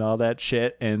dance and all that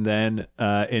shit, and then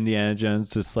Indiana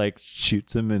Jones just like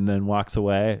shoots him and then walks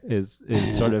away. Is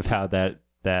sort of how that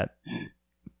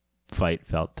fight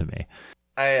felt to me.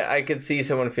 I could see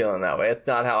someone feeling that way. It's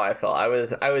not how I felt. I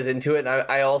was into it, and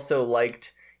I also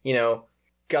liked,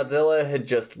 Godzilla had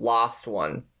just lost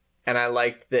one, and I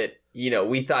liked that,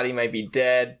 we thought he might be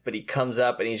dead, but he comes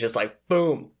up and he's just like,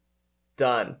 boom,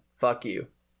 done. Fuck you.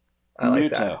 I like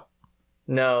Muto. that.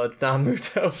 No, it's not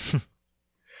Muto.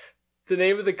 The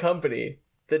name of the company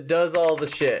that does all the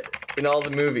shit in all the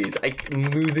movies. I'm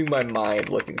losing my mind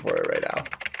looking for it right now.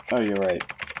 Oh, you're right.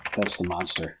 That's the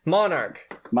monster. Monarch,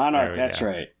 that's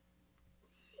right.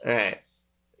 All right.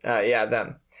 Yeah,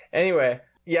 them. Anyway,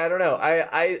 yeah, I don't know.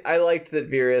 I liked that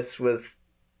Virus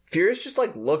just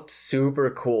like looked super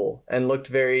cool and looked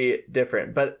very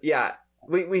different. But yeah,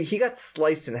 he got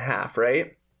sliced in half,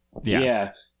 right?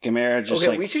 Yeah. Gamera just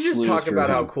we should just talk about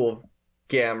how cool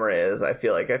Gamera is. I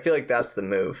feel like that's the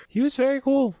move. He was very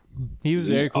cool. He was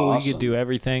very cool. Awesome. He could do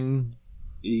everything.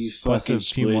 He Plus a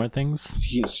few more things.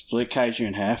 He can split kaiju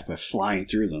in half by flying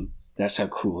through them. That's how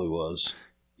cool he was.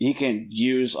 He can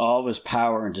use all of his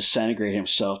power and disintegrate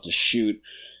himself to shoot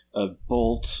a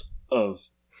bolt of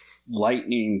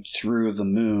lightning through the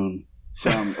moon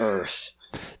from Earth.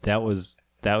 That was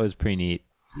pretty neat.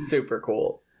 Super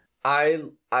cool. I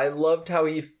loved how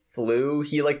he flew.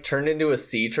 He like turned into a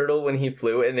sea turtle when he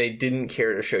flew, and they didn't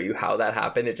care to show you how that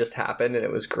happened. It just happened, and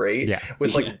it was great. Yeah.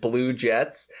 With like blue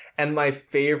jets. And my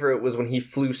favorite was when he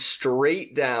flew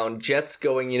straight down, jets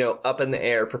going, up in the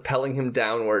air, propelling him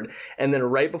downward. And then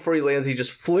right before he lands, he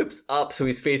just flips up, so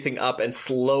he's facing up and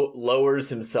lowers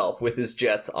himself with his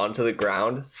jets onto the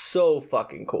ground. So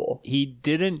fucking cool. He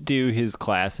didn't do his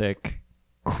classic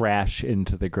crash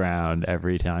into the ground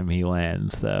every time he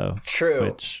lands, though. True.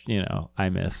 Which, I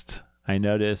missed. I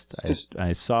noticed.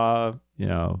 I saw,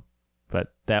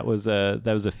 but that was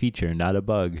a feature, not a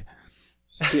bug.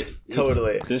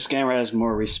 Totally. This Gamera has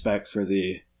more respect for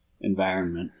the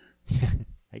environment.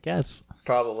 I guess.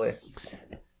 Probably.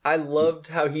 I loved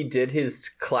how he did his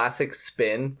classic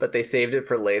spin, but they saved it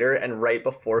for later, and right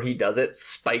before he does it,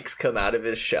 spikes come out of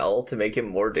his shell to make him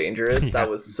more dangerous. That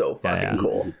was so fucking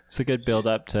cool. It's a good build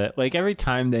up to, like, every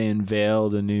time they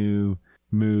unveiled a new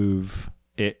move,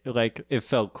 it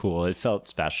felt cool. It felt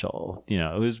special.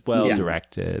 It was well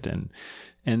directed,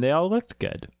 and they all looked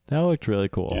good. They all looked really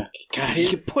cool. Yeah. God, he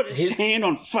could put his hand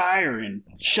on fire and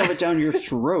shove it down your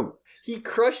throat. He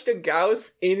crushed a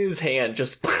Gauss in his hand,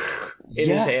 just in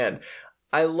his hand.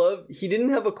 He didn't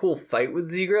have a cool fight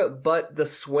with Zigra, but the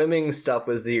swimming stuff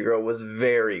with Zigra was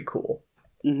very cool.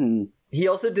 Mm-hmm. He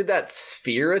also did that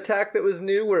sphere attack that was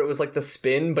new, where it was like the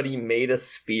spin, but he made a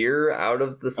sphere out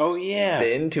of the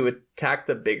spin to attack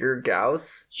the bigger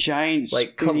Gauss. Giant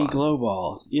spinny glow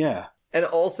ball. Yeah. And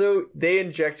also, they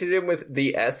injected him with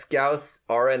the S-Gauss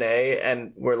RNA,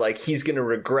 and were like, he's gonna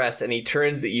regress, and he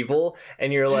turns evil,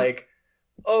 and you're like,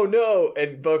 oh no,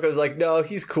 and Boko's like, no,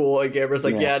 he's cool, and Gamera's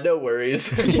like, yeah, no worries.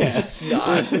 He's just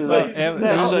not. That's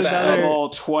a whole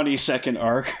 20-second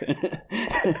arc.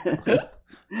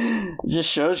 It just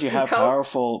shows you how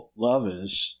powerful love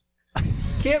is.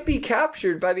 Can't be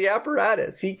captured by the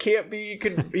apparatus. He can't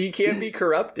be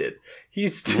corrupted.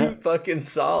 He's too fucking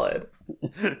solid.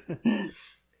 Did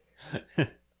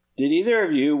either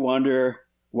of you wonder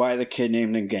why the kid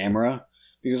named him Gamera?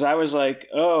 Because I was like,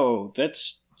 oh,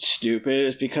 that's stupid.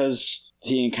 It's because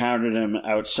he encountered him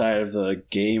outside of the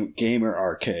gamer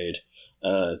arcade.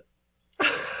 And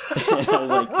I was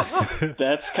like,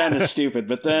 that's kind of stupid.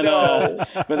 But then,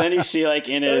 you see, like,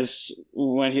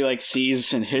 when he like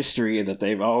sees in history that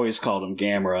they've always called him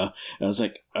Gamera, I was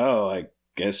like, oh, I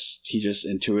guess he just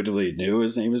intuitively knew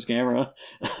his name was Gamera.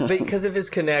 Because of his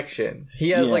connection. He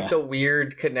has like the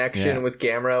weird connection with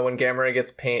Gamera. When Gamera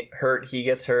gets hurt, he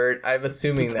gets hurt. I'm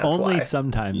assuming that's only why.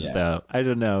 Sometimes though. I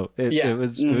don't know. It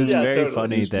was very totally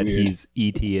funny that he's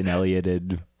E.T. and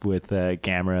Ellioted with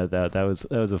Gamera. That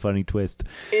was a funny twist.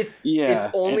 It's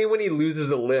only when he loses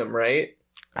a limb, right?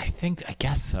 I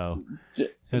guess so.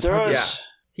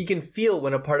 He can feel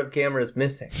when a part of Gamera is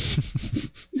missing.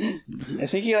 I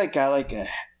think he got like a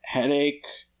headache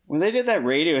when they did that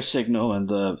radio signal in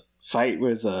the fight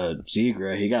with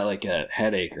Zigra. He got like a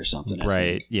headache or something.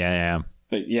 Right? Yeah.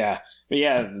 But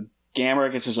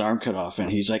Gamera gets his arm cut off, and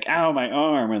he's like, "Ow, my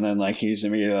arm!" And then like he's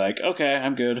immediately like, "Okay,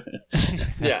 I'm good."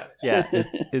 Yeah.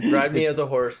 Ride me as a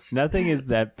horse. Nothing is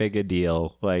that big a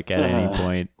deal, like at any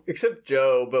point, except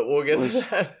Joe. But we'll get to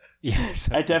that. Yeah,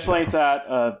 I definitely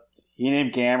thought he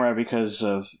named Gamera because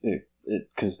of it.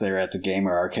 Because they were at the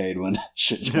gamer arcade when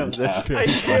shit went down. I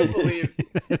can't believe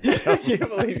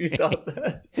you thought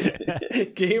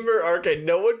that. Gamer arcade.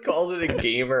 No one calls it a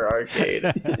gamer arcade.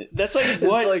 That's like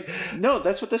what? No,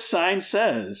 that's what the sign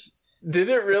says. Did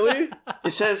it really?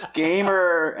 It says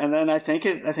gamer, and then I think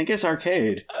it's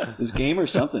arcade. It's gamer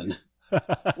something.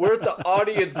 We're at the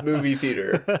audience movie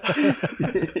theater.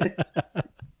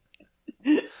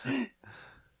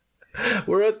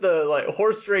 We're at the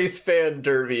horse race fan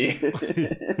derby.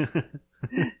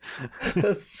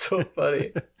 That's so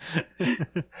funny.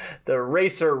 The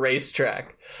racer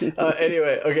racetrack.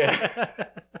 Anyway, okay.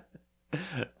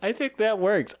 I think that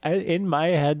works. In my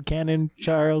head canon,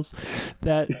 Charles,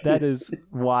 that is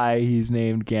why he's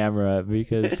named Gamera,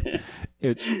 because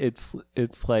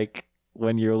it's like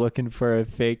when you're looking for a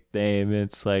fake name,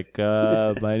 it's like,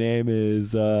 my name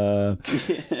is, look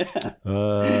at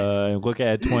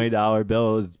a $20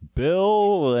 bill, it's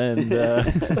Bill, and...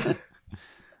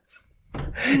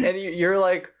 and you're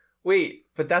like, wait,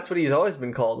 but that's what he's always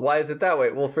been called. Why is it that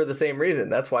way? Well, for the same reason.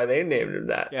 That's why they named him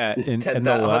that. Yeah,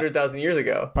 100,000 years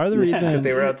ago. Part of the reason because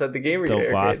they were outside the game the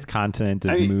arcade. lost continent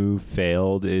of Mu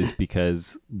failed is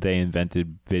because they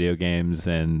invented video games,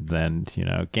 and then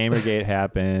Gamergate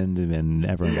happened, and then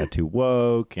everyone got too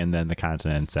woke, and then the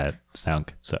continent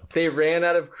sunk. So they ran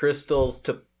out of crystals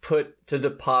to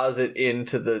deposit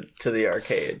into the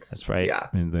arcades. That's right. Yeah,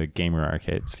 in the gamer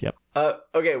arcades. Yep.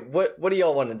 Okay, what do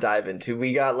y'all want to dive into?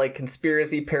 We got like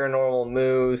conspiracy, paranormal,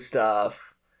 Moo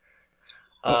stuff.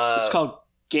 It's called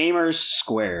Gamers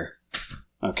Square.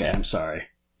 Okay, I'm sorry.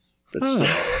 But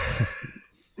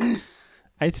still.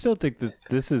 I still think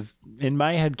this is, in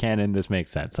my head canon, this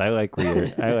makes sense. I like where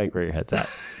your head's at.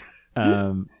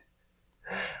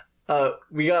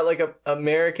 We got like a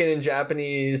American and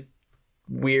Japanese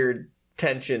weird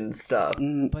tension stuff.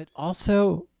 But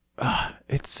also,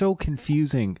 it's so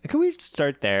confusing. Can we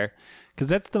start there? Because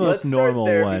that's the most normal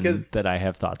one that I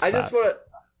have thoughts about.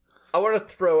 I want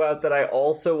to throw out that I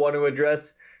also want to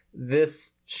address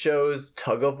this show's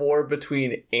tug of war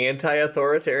between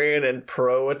anti-authoritarian and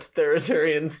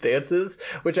pro-authoritarian stances,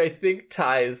 which I think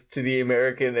ties to the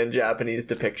American and Japanese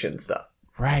depiction stuff.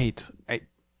 Right.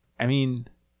 I mean,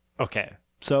 okay.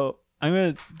 So I'm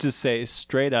going to just say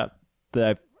straight up that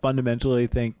I fundamentally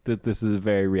think that this is a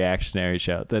very reactionary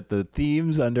show, that the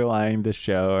themes underlying the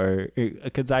show are,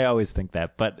 because I always think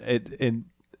that, but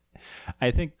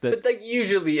I think that... But like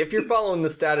usually, if you're following the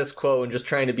status quo and just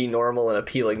trying to be normal and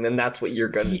appealing, then that's what you're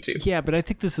going to do. Yeah, but I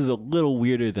think this is a little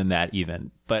weirder than that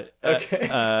even. But okay.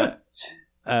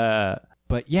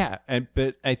 But yeah,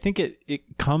 but I think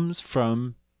it comes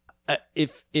from...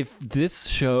 if this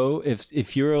show,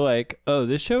 if you're like, oh,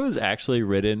 this show is actually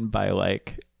written by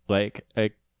like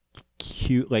a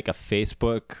cute, like a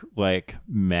Facebook like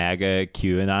MAGA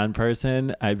QAnon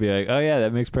person, I'd be like, oh yeah,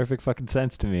 that makes perfect fucking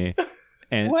sense to me.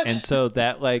 And so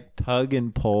that like tug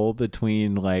and pull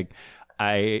between like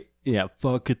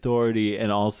fuck authority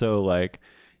and also like,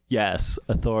 yes,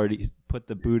 authority, put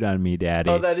the boot on me, daddy.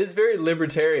 Oh, that is very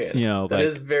libertarian. That like,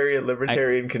 is very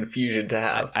libertarian confusion to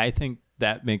have. I think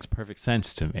that makes perfect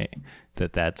sense to me.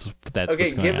 That's okay.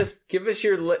 What's going on. Give us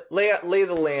your lay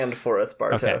the land for us,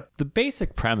 Barto. Okay. The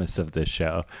basic premise of this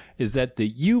show is that the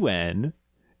UN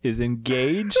is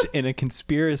engaged in a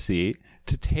conspiracy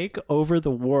to take over the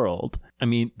world. I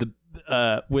mean,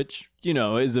 which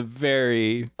is a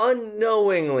very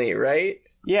unknowingly, right?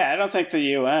 Yeah, I don't think the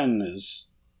UN is.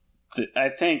 I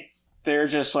think they're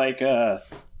just like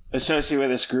associated with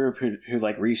this group who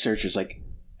like researches like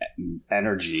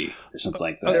energy or something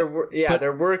like that.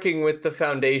 They're working with the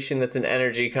foundation that's an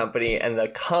energy company, and the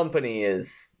company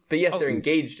is. But yes, they're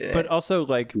engaged in it. But also,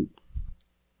 like,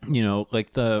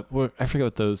 like I forget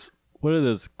what those. What are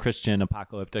those Christian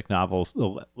apocalyptic novels?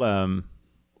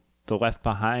 The Left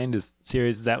Behind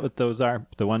series. Is that what those are?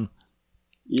 The one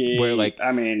where like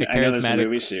I know there's a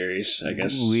movie series, I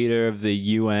guess. Leader of the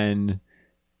UN,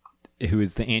 who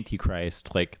is the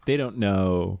Antichrist. Like they don't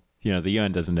know. The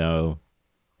UN doesn't know.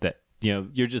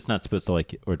 You're just not supposed to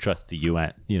like or trust the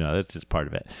UN. That's just part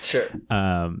of it. Sure.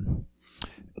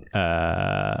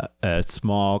 A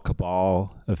small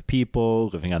cabal of people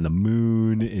living on the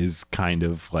moon is kind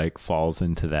of like falls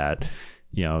into that,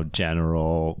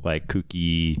 general like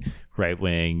kooky right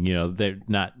wing. They're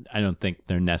not. I don't think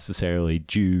they're necessarily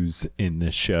Jews in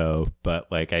this show,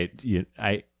 but like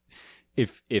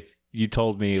if you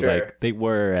told me like they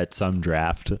were at some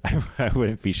draft, I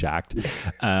wouldn't be shocked.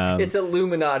 It's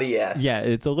Illuminati-esque. Yeah,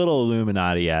 it's a little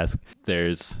Illuminati-esque.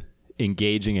 There's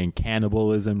engaging in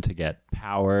cannibalism to get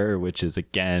power, which is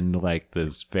again like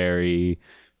this very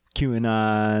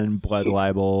QAnon blood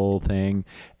libel thing.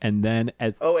 And then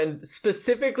and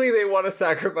specifically they want to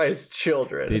sacrifice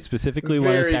children. They specifically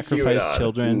want to sacrifice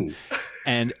children.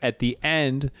 And at the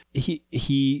end,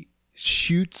 he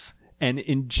shoots and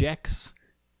injects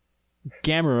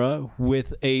Gamera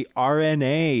with a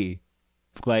RNA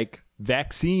like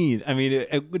vaccine. I mean,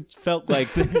 it felt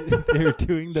like they were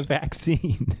doing the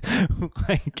vaccine,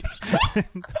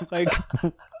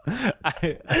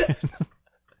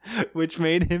 which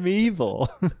made him evil.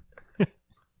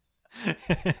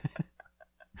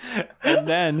 and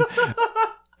then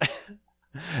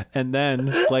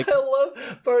like I love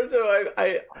Barto.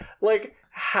 I like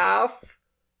half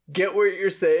get what you're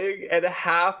saying, and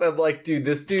half I'm like, dude,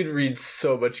 this dude reads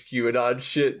so much QAnon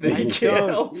shit that he can't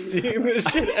help seeing this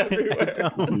shit everywhere.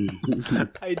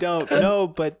 I don't know,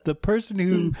 but the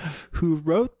person who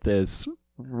wrote this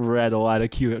read a lot of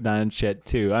QAnon shit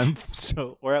too.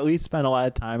 Or at least spent a lot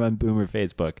of time on Boomer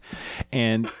Facebook,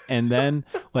 and then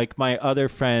like my other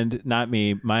friend, not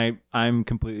me, I'm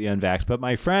completely unvaxxed, but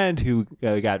my friend who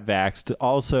got vaxxed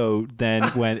also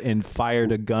then went and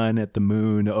fired a gun at the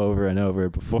moon over and over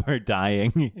before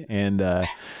dying, and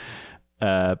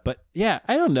but yeah,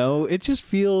 I don't know. It just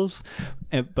feels,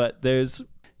 but there's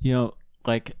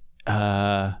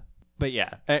but yeah,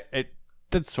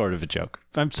 that's sort of a joke.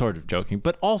 I'm sort of joking,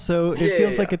 but also it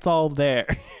feels like it's all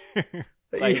there.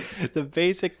 Like the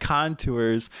basic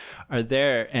contours are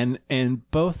there, and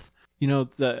both,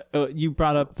 you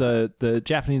brought up the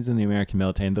Japanese and the American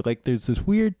military, and there's this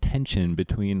weird tension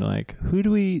between like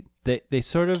they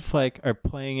sort of like are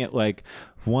playing it like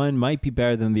one might be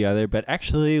better than the other, but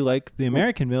actually like the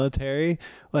American military,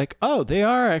 like, oh, they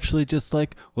are actually just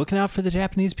like looking out for the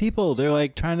Japanese people. They're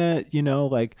like trying to,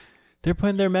 like they're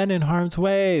putting their men in harm's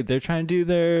way. They're trying to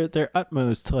do their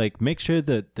utmost to like make sure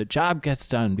that the job gets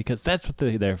done, because that's what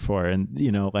they're there for. And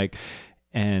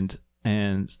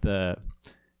and the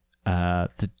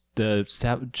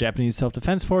Japanese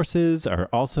self-defense forces are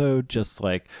also just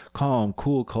like calm,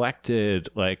 cool, collected,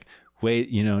 like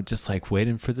just like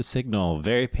waiting for the signal,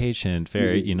 very patient,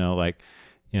 very the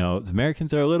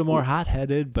Americans are a little more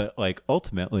hot-headed, but like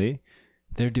ultimately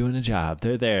they're doing a job.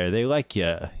 They're there. They like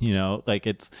you, like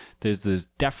there's this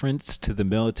deference to the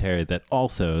military that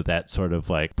also that sort of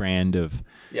like brand of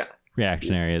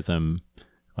reactionaryism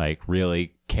like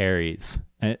really carries.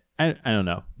 I don't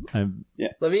know.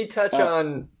 Let me touch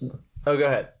on. Oh, go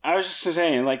ahead. I was just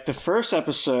saying, like the first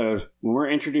episode when we're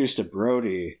introduced to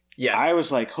Brody, I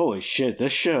was like, holy shit,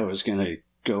 this show is gonna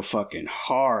go fucking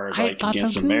hard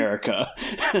against America.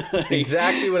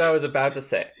 Exactly what I was about to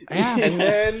say. Yeah. And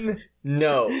then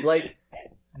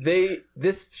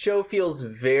this show feels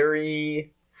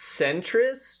very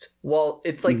centrist, while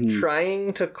it's like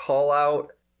trying to call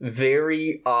out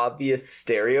very obvious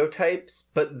stereotypes,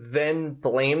 but then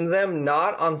blame them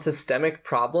not on systemic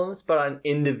problems, but on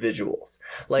individuals.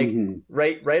 Like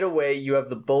right away, you have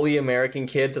the bully American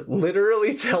kids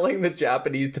literally telling the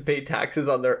Japanese to pay taxes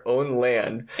on their own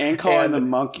land and calling them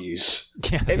monkeys.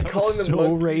 Yeah, and calling them so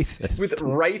monkeys racist with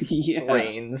rice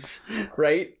brains,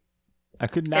 right? I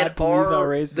could not believe how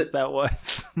racist that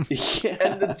was.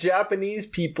 And the Japanese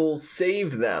people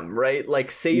save them, right? Like,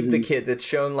 save the kids. It's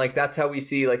shown, like, that's how we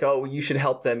see, like, oh, you should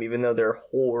help them even though they're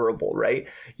horrible, right?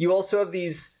 You also have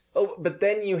these... Oh, but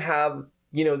then you have,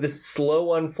 this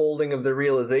slow unfolding of the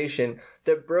realization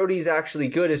that Brody's actually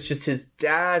good. It's just his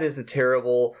dad is a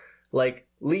terrible, like,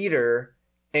 leader.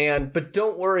 But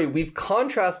don't worry, we've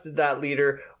contrasted that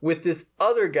leader with this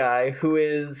other guy who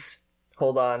is...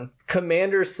 Hold on.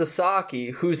 Commander Sasaki,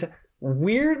 who's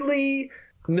weirdly,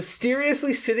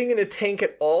 mysteriously sitting in a tank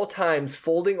at all times,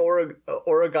 folding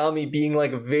origami, being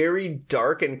like very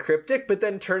dark and cryptic, but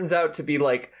then turns out to be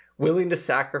like willing to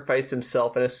sacrifice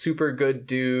himself and a super good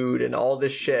dude and all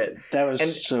this shit. That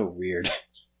was so weird.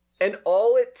 And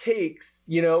all it takes,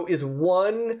 is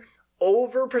one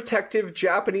overprotective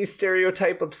Japanese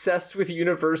stereotype obsessed with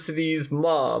universities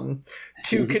mom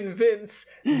to convince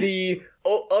the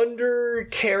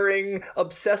under-caring,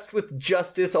 obsessed with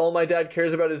justice, all my dad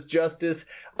cares about is justice,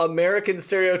 American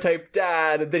stereotype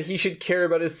dad that he should care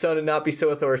about his son and not be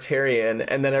so authoritarian,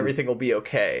 and then everything will be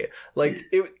okay. Like,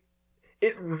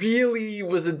 it really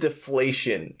was a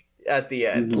deflation at the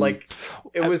end. Like,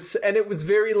 it was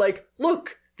very like,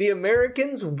 look, the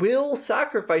Americans will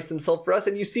sacrifice themselves for us,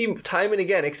 and you see time and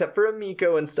again, except for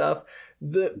Amiko and stuff,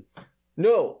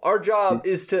 no, our job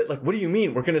is to, like, what do you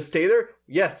mean? We're going to stay there?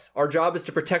 Yes, our job is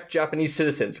to protect Japanese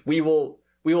citizens. We will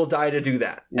die to do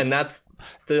that. And that's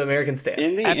the American stance.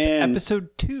 In the end,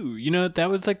 episode 2, that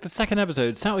was like the second episode.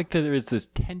 It's not like there was this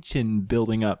tension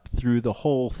building up through the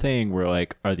whole thing where,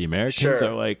 like, are the Americans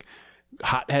are like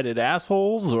hot-headed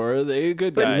assholes, or are they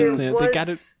good guys?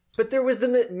 But there was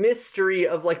the mystery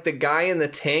of, like, the guy in the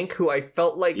tank who I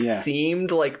felt like seemed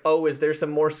like, oh, is there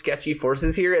some more sketchy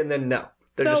forces here? And then no.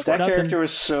 That character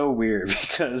was so weird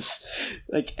because,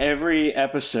 like, every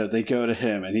episode they go to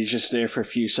him and he's just there for a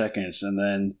few seconds, and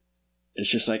then it's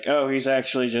just like, oh, he's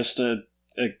actually just a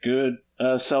good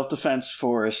self-defense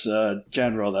force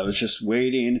general that was just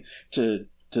waiting to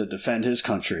defend his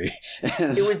country.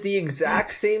 It was the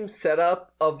exact same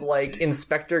setup of, like,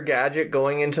 Inspector Gadget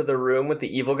going into the room with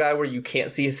the evil guy where you can't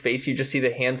see his face, you just see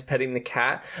the hands petting the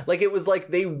cat. Like, it was like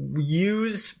they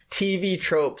used TV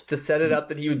tropes to set it up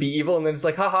that he would be evil, and then it's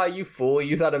like, haha, you fool,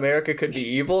 you thought America could be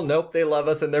evil? Nope, they love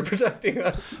us and they're protecting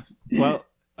us. Well,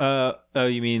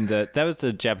 you mean that was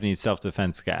the Japanese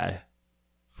self-defense guy?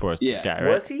 Forces guy,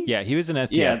 right? Was he? Yeah, he was an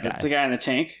SDF guy. The guy in the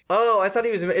tank. Oh, I thought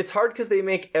he was. It's hard because they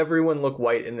make everyone look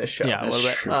white in this show. Yeah,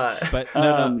 but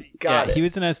got it. He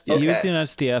was an Okay. He was an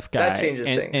SDF guy. That changes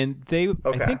things. And they,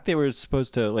 I think they were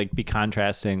supposed to like be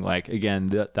contrasting, like again,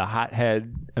 the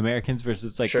hothead Americans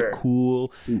versus like the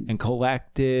cool and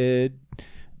collected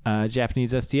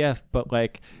Japanese SDF. But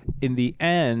like in the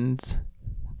end,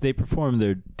 they performed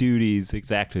their duties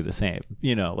exactly the same.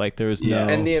 You know, like there was no.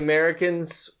 And the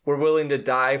Americans were willing to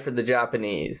die for the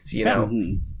Japanese. You know.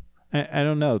 Mm-hmm. I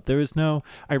don't know. There was no.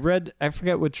 I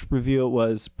forget which review it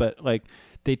was, but like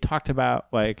they talked about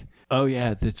like, oh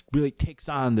yeah, this really takes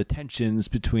on the tensions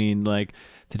between like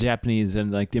the Japanese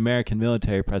and like the American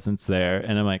military presence there,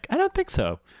 and I'm like, I don't think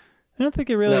so. I don't think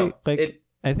it really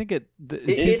I think it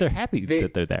seems they're happy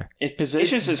that they're there. It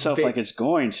positions itself like it's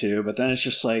going to, but then it's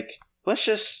just like, let's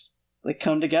just like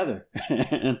come together,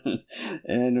 and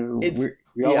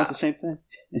we all want the same thing.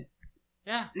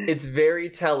 Yeah, it's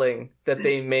very telling that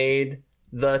they made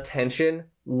the tension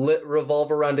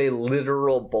revolve around a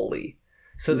literal bully.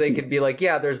 So they could be like,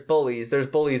 yeah, there's bullies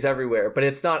everywhere, but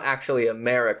it's not actually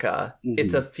America. Mm-hmm.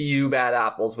 It's a few bad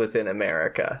apples within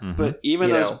America. Mm-hmm. But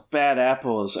even those bad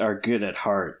apples are good at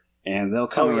heart, and they'll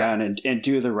come around and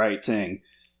do the right thing.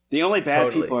 The only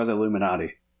bad people are the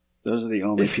Illuminati. Those are the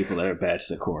only people that are bad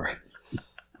to the core.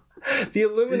 The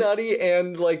Illuminati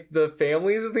and like the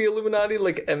families of the Illuminati,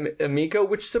 like Emiko,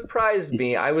 which surprised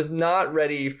me. I was not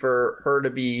ready for her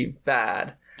to be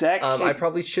bad. I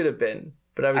probably should have been,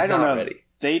 but I was not ready.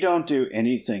 They don't do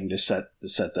anything to set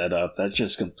that up. That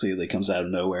just completely comes out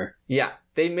of nowhere. Yeah,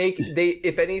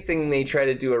 if anything, they try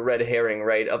to do a red herring,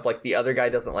 right? Of like the other guy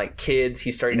doesn't like kids.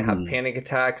 He's starting to have panic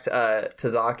attacks,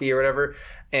 Tazaki or whatever,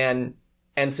 and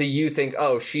so you think,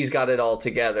 oh, she's got it all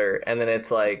together, and then it's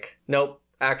like, nope.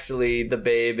 Actually, the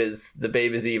babe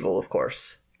is evil, of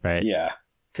course. Right. Yeah.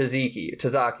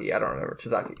 Tazaki. I don't remember.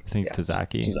 Tazaki. I think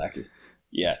Tazaki.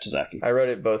 Yeah, Tazaki. I wrote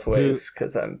it both ways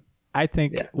because I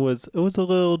think it was a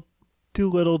little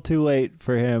too late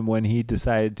for him when he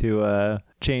decided to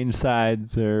change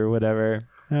sides or whatever.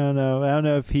 I don't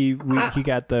know if he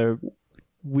got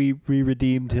we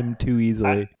redeemed him too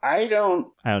easily. I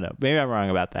don't know. Maybe I'm wrong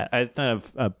about that. It's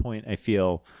not a point I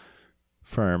feel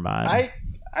firm on.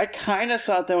 I kind of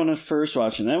thought that when I was first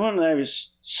watching it. Then when I was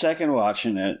second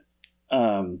watching it,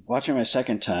 watching my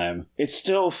second time, it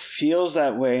still feels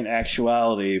that way in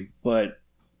actuality, but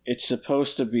it's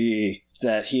supposed to be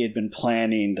that he had been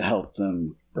planning to help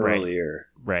them earlier.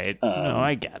 Right. No,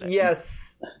 I get it.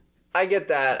 Yes, I get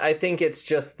that. I think it's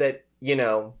just that,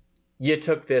 you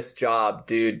took this job,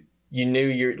 dude. You knew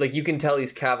you can tell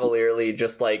he's cavalierly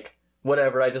just like,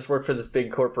 whatever, I just work for this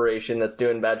big corporation that's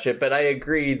doing bad shit. But I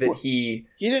agree that he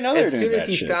didn't know they were doing as soon as bad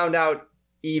he shit. found out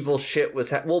evil shit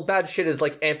was bad shit is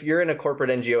like if you're in a corporate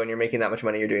NGO and you're making that much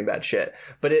money, you're doing bad shit.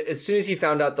 But as soon as he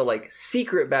found out the like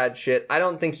secret bad shit, I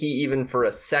don't think he even for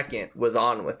a second was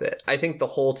on with it. I think the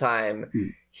whole time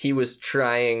he was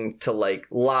trying to like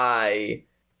lie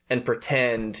and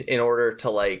pretend in order to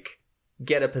like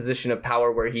get a position of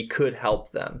power where he could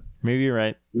help them. Maybe you're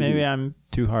right. Maybe I'm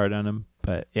too hard on him.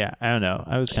 But yeah, I don't know.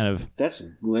 I was kind of... That's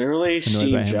literally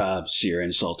Steve Jobs you're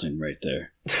insulting right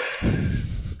there.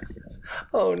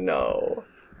 Oh, no.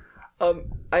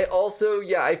 I also,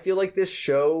 I feel like this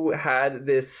show had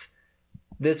this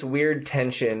weird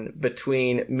tension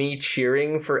between me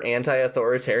cheering for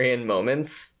anti-authoritarian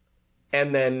moments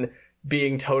and then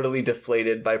being totally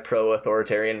deflated by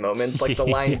pro-authoritarian moments. Like the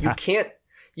line,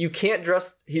 You can't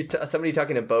trust, somebody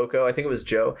talking to Boko, I think it was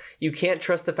Joe, you can't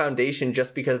trust the Foundation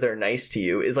just because they're nice to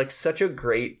you is like such a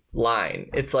great line.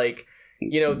 It's like,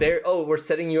 we're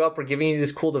setting you up, we're giving you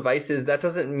these cool devices. That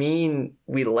doesn't mean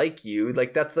we like you.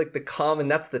 Like that's like the common,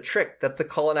 that's the trick. That's the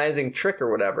colonizing trick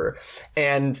or whatever.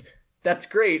 And that's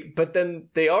great, but then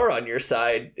they are on your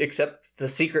side, except the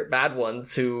secret bad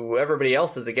ones who everybody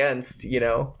else is against,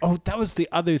 Oh, that was the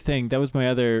other thing. That was my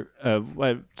other,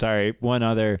 one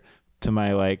other... to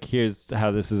my like, here's how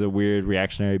this is a weird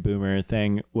reactionary boomer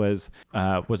thing was,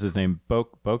 what's his name?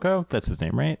 Boko? That's his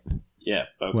name, right? Yeah,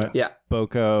 Boko.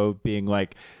 Boko being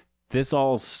like, this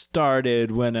all started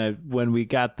when we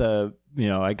got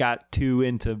I got too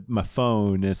into my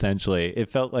phone, essentially. It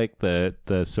felt like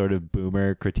the sort of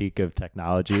boomer critique of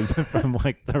technology from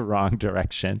like the wrong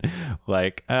direction.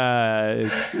 Like,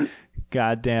 goddamn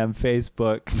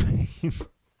Facebook.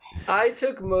 I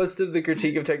took most of the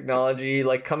critique of technology,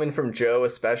 like coming from Joe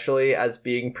especially, as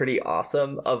being pretty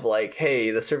awesome of like, hey,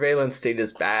 the surveillance state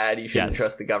is bad. You shouldn't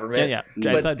trust the government. Yeah.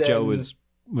 I thought Joe was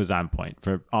on point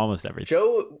for almost everything.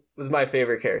 Joe was my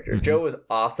favorite character. Mm-hmm. Joe was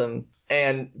awesome.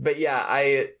 But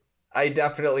I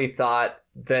definitely thought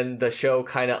then the show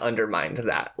kind of undermined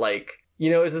that. Like, you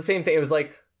know, it was the same thing. It was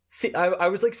like, see, I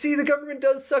was like, see, the government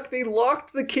does suck. They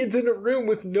locked the kids in a room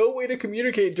with no way to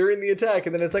communicate during the attack.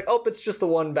 And then it's like, oh, it's just the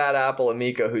one bad apple,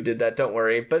 Amiko, who did that. Don't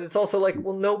worry. But it's also like,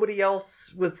 well, nobody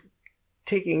else was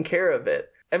taking care of it.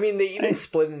 I mean, they even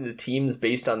split into teams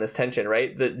based on this tension,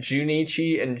 right? That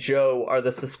Junichi and Joe are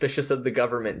the suspicious of the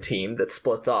government team that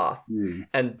splits off.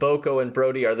 And Boko and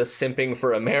Brody are the simping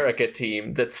for America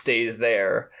team that stays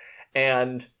there.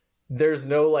 And there's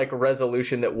no, like,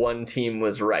 resolution that one team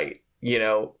was right, you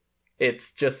know?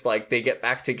 It's just like they get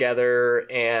back together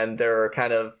and they're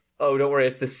kind of, oh, don't worry,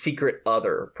 it's the secret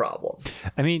other problem.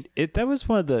 I mean, that was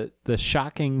one of the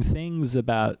shocking things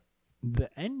about the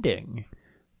ending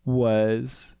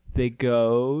was they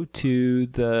go to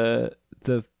the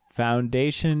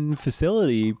Foundation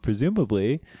facility,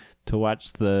 presumably, to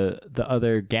watch the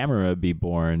other Gamera be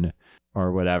born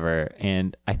or whatever.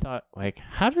 And I thought, like,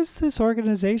 how does this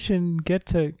organization get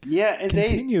to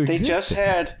continue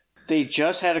existing? They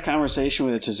just had a conversation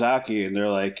with Tazaki, and they're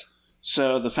like,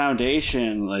 so the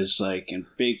Foundation is like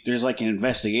there's like an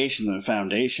investigation of the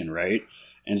Foundation, right?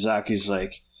 And Zaki's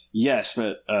like, yes,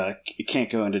 but it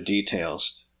can't go into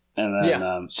details. And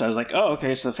then so I was like, oh,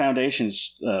 okay, so the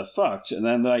Foundation's fucked. And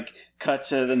then like cut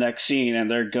to the next scene,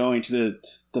 and they're going to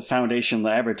the Foundation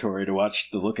laboratory to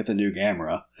look at the new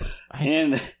Gamera.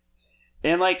 And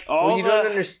like all well, you don't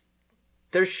understand.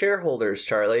 They're shareholders,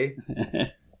 Charlie.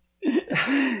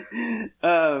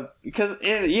 Because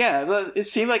it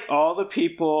seemed like all the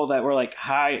people that were like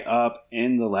high up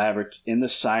in the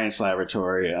science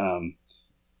laboratory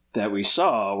that we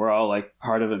saw were all like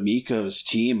part of Amiko's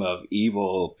team of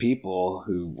evil people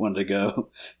who wanted to go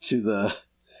to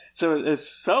so it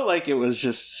felt like it was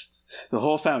just the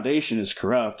whole Foundation is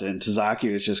corrupt, and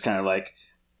Tazaki was just kind of like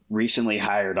recently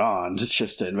hired on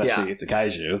just to investigate the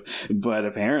kaiju, but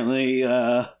apparently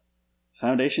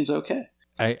Foundation's okay.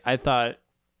 I thought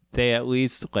they at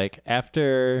least, like,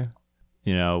 after,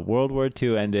 you know, World War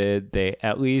II ended, they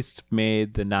at least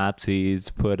made the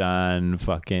Nazis put on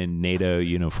fucking NATO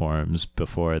uniforms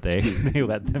before they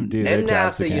let them do their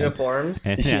jobs again. And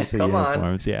NASA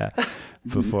uniforms, yeah.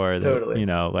 Before, totally. You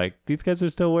know, like, these guys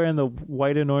are still wearing the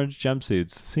white and orange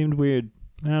jumpsuits. Seemed weird.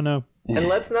 I don't know. And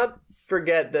let's not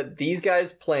forget that these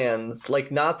guys' plans,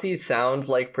 like, Nazis sounds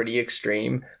like pretty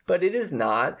extreme, but it is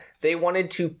not. They wanted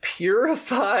to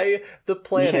purify the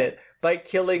planet by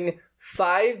killing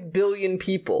 5 billion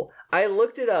people. I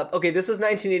looked it up. Okay, this was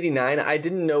 1989. I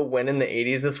didn't know when in the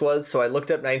 80s this was, so I looked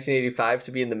up 1985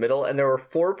 to be in the middle, and there were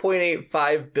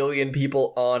 4.85 billion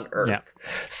people on Earth.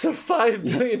 Yeah. So 5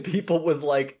 billion people was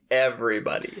like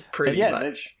everybody, pretty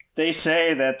much. They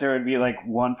say that there would be like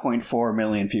 1.4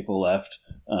 million people left.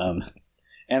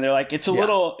 And they're like, it's a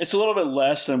little bit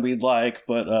less than we'd like,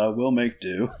 but we'll make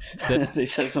do. They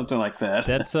said something like that.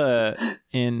 That's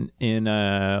in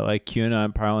like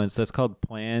QAnon parlance, that's called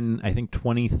Plan. I think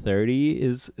 2030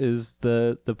 is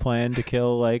the plan to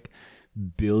kill like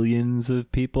billions of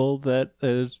people that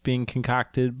is being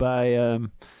concocted by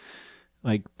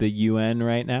like the UN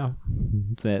right now.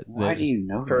 Why do you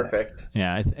know Perfect. That?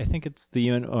 Yeah, I think it's the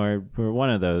UN or one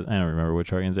of those. I don't remember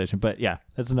which organization, but yeah,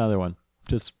 that's another one.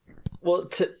 Just. Well,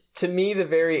 to me, the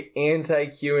very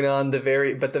anti-QAnon,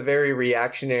 the very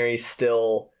reactionary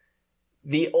still,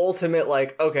 the ultimate,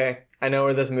 like, okay, I know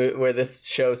where this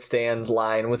show stands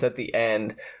line was at the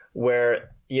end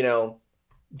where, you know,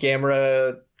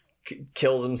 Gamera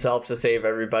kills himself to save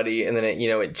everybody, and then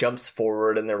it jumps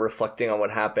forward and they're reflecting on what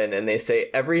happened, and they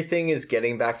say everything is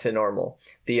getting back to normal.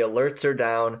 The alerts are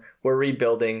down, we're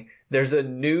rebuilding, there's a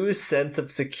new sense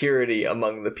of security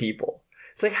among the people.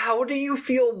 It's like, how do you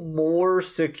feel more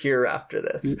secure after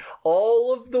this?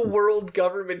 All of the world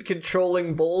government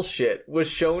controlling bullshit was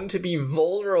shown to be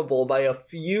vulnerable by a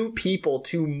few people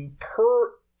to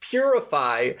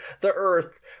purify the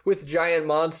earth with giant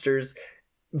monsters,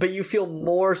 but you feel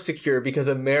more secure because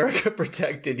America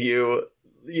protected you.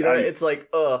 You know, it's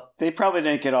like, They probably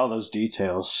didn't get all those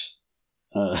details.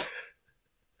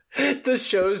 The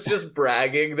show's just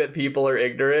bragging that people are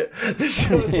ignorant. The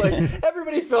show's like,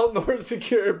 everybody felt more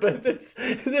secure, but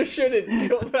there shouldn't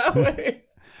feel that way.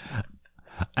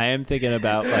 I am thinking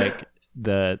about like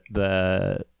the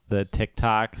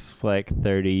TikToks like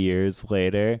 30 years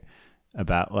later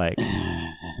about like,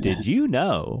 did you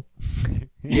know?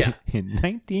 Yeah. In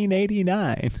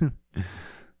 1989,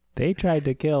 they tried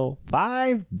to kill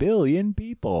 5 billion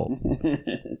people.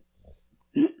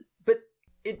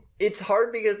 It's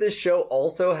hard because this show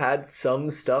also had some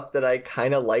stuff that I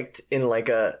kind of liked in like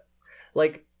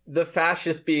the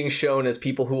fascists being shown as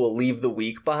people who will leave the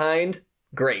weak behind.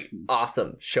 great,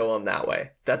 awesome, show them that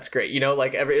way. That's great. You know,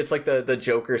 like it's like the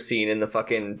Joker scene in the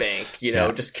fucking bank, you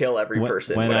know, just kill every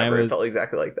person, whatever. It felt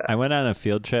exactly like that. I went on a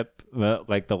field trip,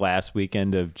 like the last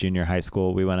weekend of junior high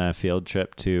school. We went on a field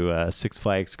trip to Six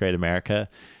Flags Great America,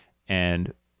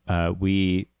 and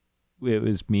it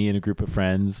was me and a group of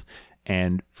friends,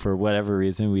 and for whatever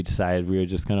reason, we decided we were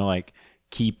just going to like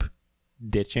keep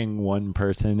ditching one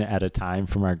person at a time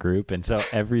from our group, and so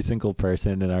every single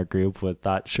person in our group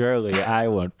thought, surely I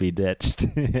won't be ditched.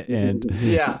 And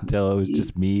until it was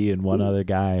just me and one other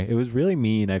guy. It was really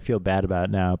mean. I feel bad about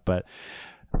it now, but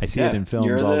I see it in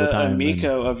films all the time. You're the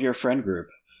amico of your friend group.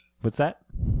 What's that?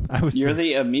 You're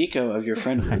the amico of your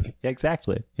friend group.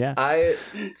 Exactly. Yeah.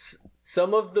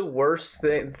 Some of the worst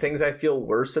things I feel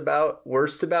worst about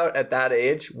at that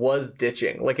age was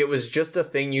ditching. Like, it was just a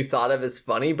thing you thought of as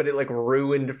funny, but it like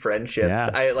ruined friendships.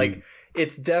 Yeah.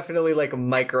 It's definitely like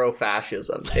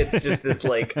micro-fascism. It's just this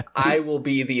like, I will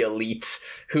be the elite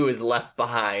who is left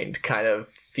behind kind of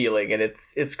feeling. And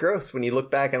it's gross when you look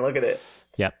back and look at it.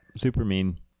 Yep. Super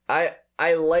mean. I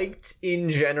liked in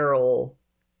general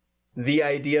the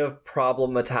idea of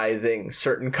problematizing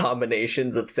certain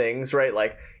combinations of things, right?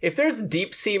 Like, if there's a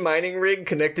deep sea mining rig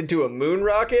connected to a moon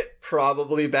rocket,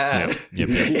 probably bad. Yep.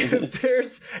 If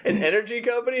there's an energy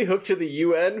company hooked to the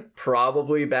UN,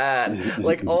 probably bad.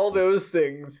 Like, all those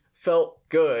things felt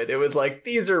good. It was like,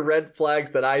 these are red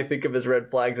flags that I think of as red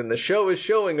flags, and the show is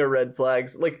showing are red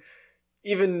flags. Like,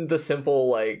 even the simple,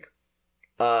 like,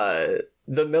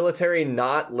 the military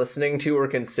not listening to or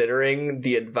considering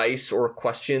the advice or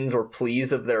questions or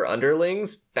pleas of their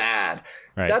underlings, bad.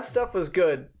 Right. That stuff was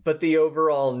good, but the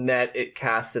overall net it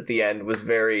cast at the end was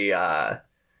very, I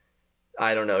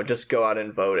don't know, just go out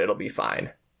and vote, it'll be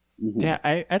fine. Yeah,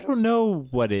 I don't know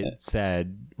what it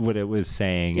said, what it was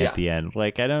saying at the end.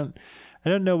 Like, I don't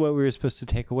know what we were supposed to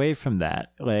take away from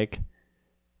that. Like,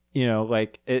 you know,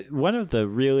 like, one of the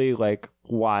really, like,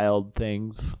 wild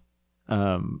things,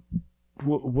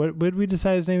 what did we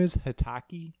decide his name is?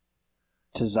 Hitaki?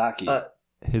 Tazaki.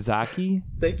 Hizaki?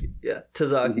 Thank you. Yeah,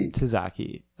 Tazaki.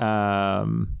 Tazaki.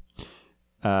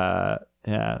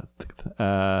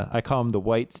 I call him the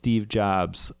white Steve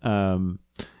Jobs. The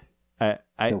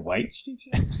white Steve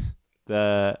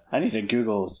Jobs? I need to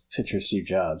Google picture of Steve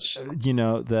Jobs. You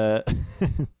know, at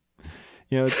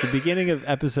the beginning of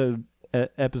episode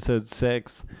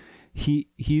 6,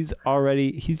 he's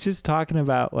just talking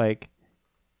about like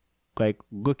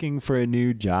looking for a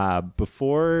new job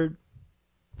before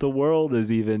the world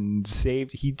is even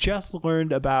saved. He just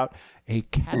learned about a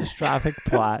catastrophic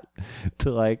plot to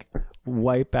like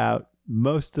wipe out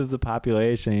most of the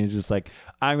population. He's just like,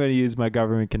 I'm going to use my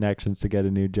government connections to get a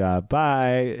new job.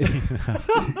 Bye.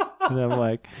 And I'm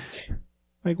like,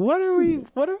 what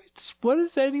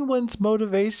is anyone's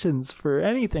motivations for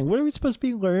anything? What are we supposed to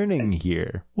be learning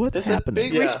here? What's happening?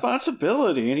 It's a big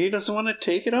responsibility, and he doesn't want to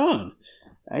take it on.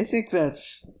 I think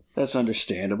that's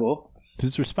understandable.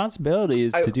 His responsibility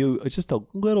is to do just a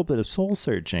little bit of soul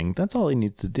searching. That's all he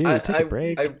needs to do. Take a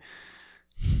break.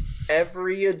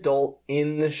 Every adult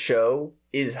in the show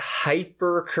is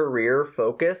hyper career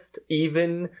focused.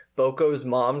 Even Boko's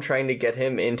mom trying to get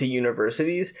him into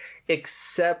universities,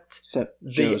 except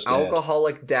the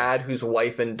alcoholic dad whose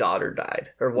wife and daughter died,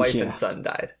 or wife and son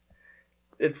died.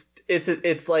 It's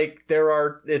like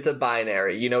it's a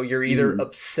binary. You know, you're either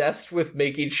obsessed with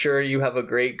making sure you have a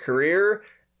great career,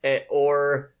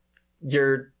 or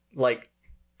you're like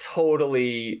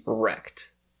totally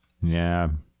wrecked. Yeah.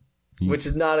 Which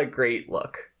is not a great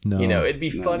look. No. You know, it'd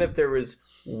be fun if there was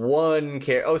one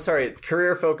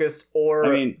career focused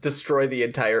or destroy the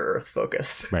entire Earth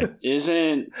focused. Right.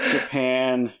 Isn't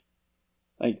Japan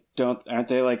aren't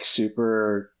they like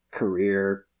super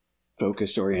career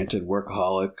focused oriented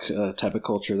workaholic type of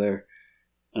culture there?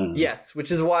 Yes, which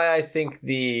is why I think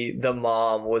the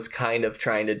mom was kind of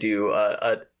trying to do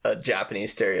a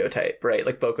Japanese stereotype, right?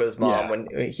 Like Boko's mom,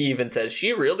 when he even says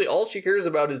all she cares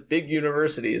about is big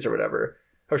universities or whatever.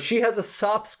 Or she has a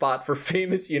soft spot for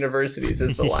famous universities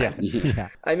is the line. Yeah.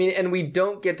 I mean, and we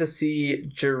don't get to see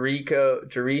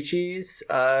Junichi's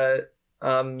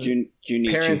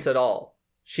parents at all.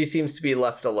 She seems to be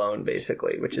left alone,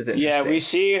 basically, which is interesting. Yeah, we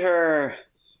see her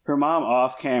mom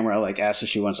off camera, like, asks if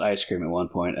she wants ice cream at one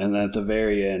point, and then at the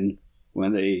very end,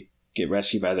 when they get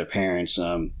rescued by their parents,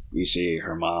 we see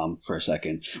her mom for a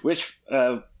second, which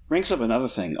brings up another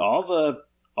thing. All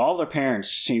their parents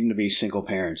seem to be single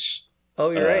parents. Oh,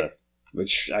 you're right.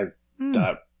 Which I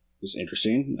thought was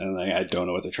interesting, and I don't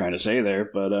know what they're trying to say there,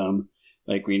 but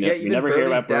we never hear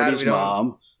about Brody's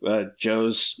mom.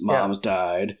 Joe's mom's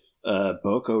died.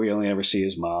 Boko, we only ever see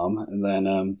his mom, and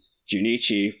then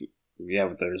Junichi. Yeah,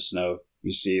 but there's no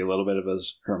You see a little bit of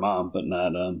her mom, but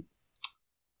not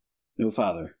no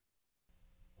father.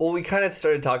 Well, we kind of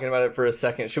started talking about it for a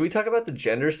second. Should we talk about the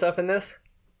gender stuff in this?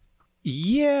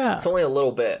 Yeah. It's only a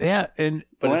little bit. Yeah,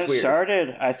 but when it's it weird.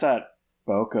 started, I thought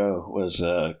Boko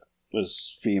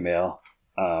was female,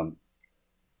 and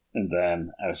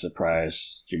then I was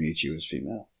surprised Junichi was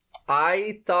female.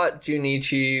 I thought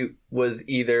Junichi was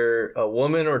either a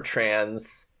woman or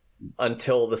trans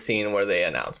until the scene where they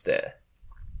announced it.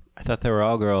 I thought they were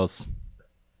all girls.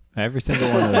 Every single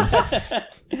one of them.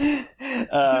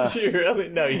 Did you really?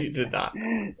 No, you did not.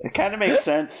 It kind of makes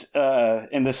sense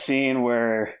in the scene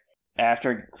where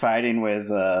after fighting with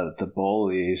the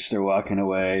bullies, they're walking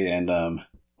away and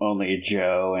only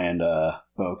Joe and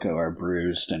Boko are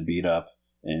bruised and beat up,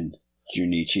 and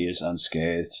Junichi is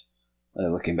unscathed.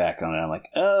 Looking back on it, I'm like,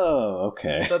 oh,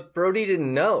 okay. But Brody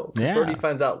didn't know. Yeah. Brody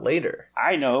finds out later.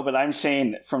 I know, but I'm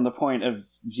saying from the point of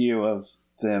view of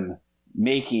them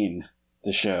making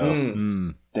the show,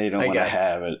 they don't want to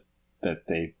have it that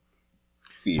they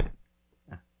beat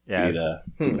a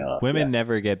female up. Women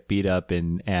never get beat up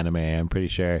in anime, I'm pretty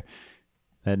sure.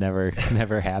 That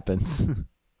never happens.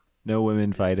 No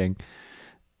women fighting.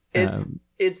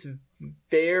 It's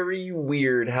very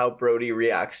weird how Brody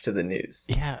reacts to the news.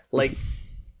 Yeah. Like,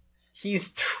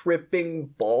 he's tripping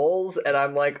balls, and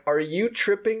I'm like, are you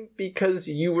tripping because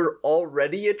you were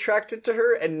already attracted to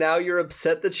her, and now you're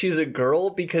upset that she's a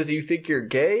girl because you think you're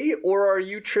gay? Or are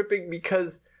you tripping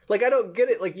because, like, I don't get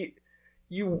it. Like,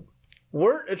 you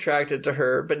weren't attracted to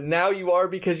her, but now you are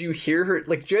because you hear her.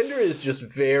 Like, gender is just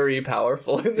very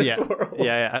powerful in this world.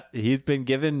 Yeah, he's been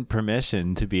given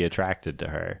permission to be attracted to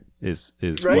her, is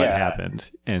Right? what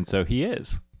happened. And so he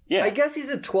is. Yeah. I guess he's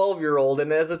a 12-year-old,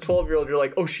 and as a 12-year-old, you're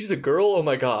like, oh, she's a girl? Oh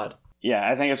my god. Yeah,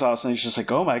 I think it's awesome. He's just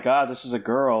like, oh my god, this is a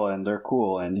girl, and they're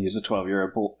cool, and he's a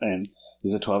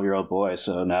 12-year-old boy,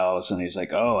 so now all of a sudden he's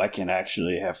like, oh, I can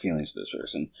actually have feelings for this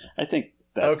person. I think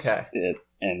that's it.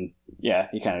 And yeah,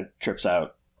 he kind of trips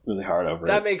out really hard over it.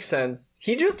 That makes sense.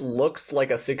 He just looks like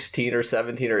a 16 or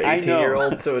 17 or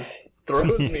 18-year-old, so it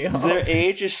throws me off. Their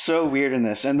age is so weird in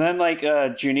this. And then, like,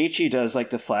 Junichi does,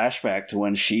 like, the flashback to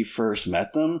when she first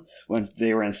met them, when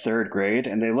they were in 3rd grade,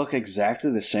 and they look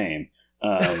exactly the same.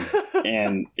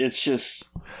 And it's just...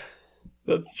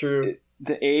 That's true.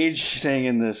 The age thing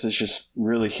in this is just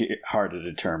really hard to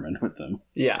determine with them.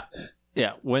 Yeah.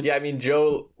 Yeah. I mean,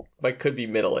 Joe could be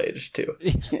middle-aged, too.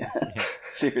 Yeah.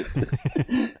 Seriously.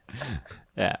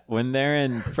 Yeah. When they're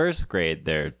in 1st grade,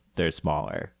 they're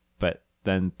smaller. But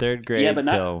then 3rd grade, yeah, but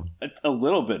not a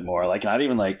little bit more. Like, not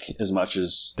even, like, as much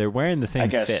as... They're wearing the same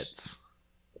fits.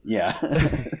 Yeah.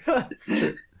 That's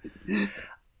true.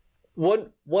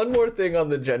 One more thing on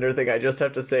the gender thing I just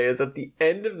have to say is at the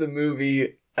end of the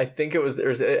movie, I think it was,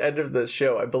 there's the end of the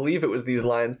show, I believe it was these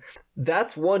lines,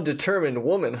 "That's one determined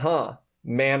woman, huh?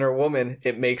 Man or woman,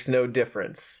 it makes no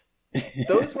difference."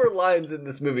 Those were lines in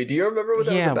this movie. Do you remember what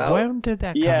that was about? Yeah, when did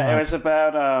that come Yeah, up? it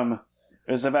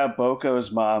was about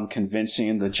Boko's mom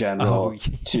convincing the general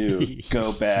to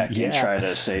go back and try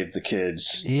to save the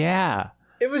kids. Yeah.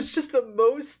 It was just the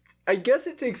most, I guess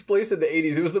it takes place in the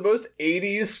 80s. It was the most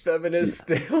 80s feminist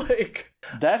thing. Like,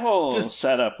 that whole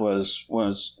setup was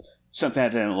something I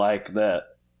didn't like. That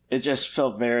it just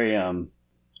felt very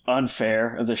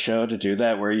unfair of the show to do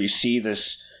that, where you see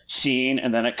this scene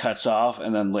and then it cuts off,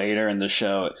 and then later in the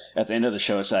show, at the end of the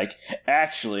show, it's like,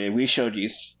 actually, we showed you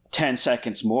 10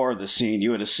 seconds more of the scene, you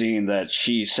would have seen that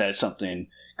she said something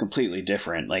completely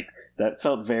different. Like, that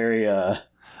felt very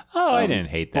I didn't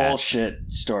hate that. bullshit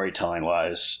storytelling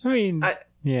wise. I mean,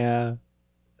 yeah.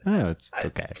 Oh, it's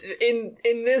okay. In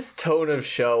this tone of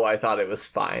show, I thought it was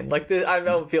fine. Like, I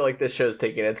don't feel like this show's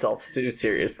taking itself too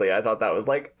seriously. I thought that was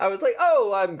like, I was like,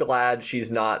 oh, I'm glad she's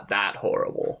not that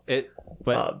horrible.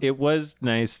 But it was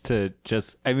nice to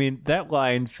just, I mean, that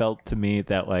line felt to me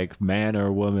that, like, man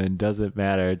or woman doesn't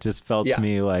matter. It just felt to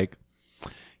me like,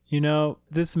 you know,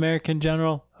 this American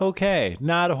general, okay,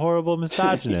 not a horrible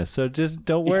misogynist, so just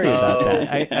don't worry about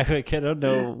that. I don't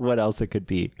know what else it could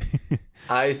be.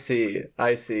 I see.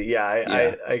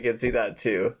 Yeah, I can see that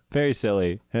too. Very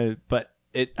silly. But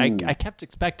I kept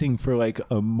expecting for, like,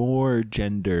 a more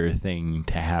gender thing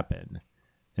to happen.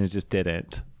 And it just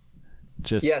didn't.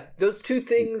 Yes, those two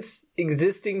things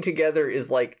existing together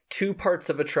is like two parts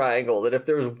of a triangle, that if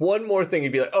there was one more thing,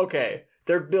 you'd be like, okay,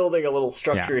 they're building a little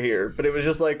structure here. But it was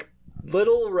just like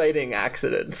little writing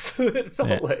accidents. It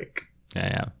felt like.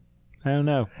 Yeah. I don't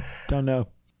know.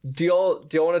 Do y'all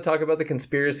want to talk about the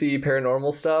conspiracy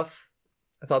paranormal stuff?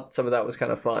 I thought some of that was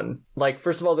kind of fun. Like,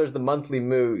 first of all, there's the monthly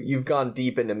Moo. You've gone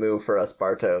deep into Moo for us,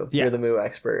 Barto. Yeah. You're the Moo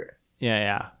expert.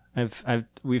 Yeah.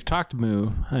 we've talked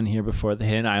Moo on here before, the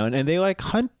Hidden Island, and they like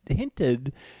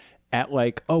hinted at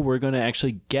like, oh, we're going to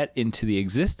actually get into the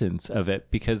existence of it,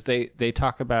 because they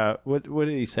talk about what did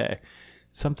he say?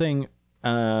 Something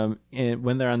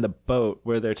when they're on the boat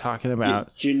where they're talking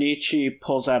about Junichi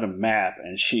pulls out a map,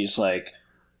 and she's like,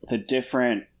 the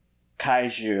different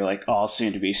kaiju like all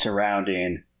seem to be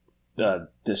surrounding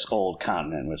this old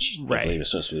continent, which I believe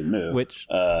is supposed to be Moo.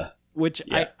 Which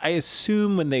yeah. I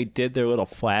assume when they did their little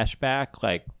flashback,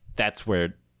 like that's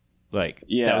where, like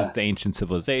that was the ancient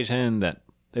civilization, that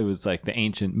it was like the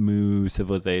ancient Moo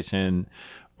civilization,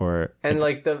 and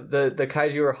like the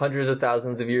kaiju are hundreds of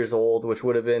thousands of years old, which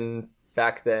would have been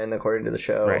back then according to the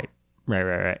show.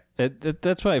 Right.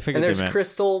 That's what I figured. And there's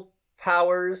crystal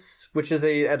powers, which is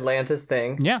a Atlantis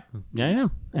thing. Yeah,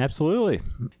 absolutely.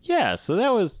 Yeah, so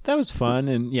that was fun,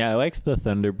 and yeah, I liked the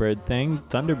Thunderbird thing.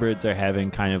 Thunderbirds are having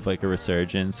kind of like a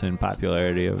resurgence in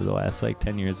popularity over the last like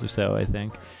 10 years or so, I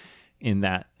think. In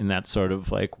that sort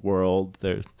of like world,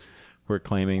 we're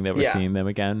claiming that we're seeing them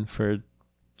again for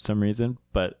some reason.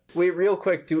 But wait, real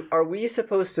quick, are we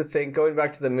supposed to think, going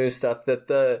back to the Moo stuff, that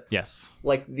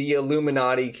the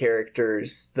Illuminati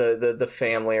characters, the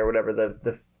family or whatever,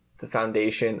 the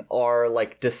Foundation, are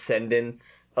like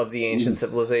descendants of the ancient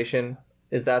civilization?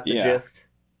 Is that the gist?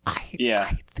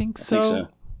 I think so.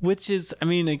 Which is, I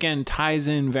mean, again, ties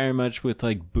in very much with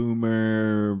like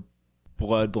boomer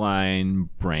bloodline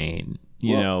brain.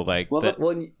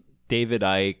 David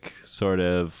Icke sort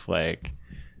of like,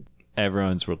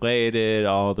 everyone's related,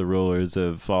 all the rulers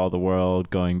of all the world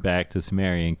going back to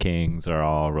Sumerian kings are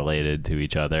all related to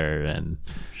each other. And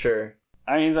sure.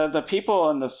 I mean, the people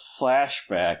in the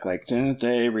flashback, like, didn't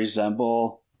they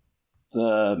resemble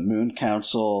the Moon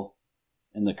Council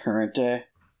in the current day?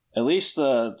 At least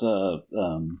the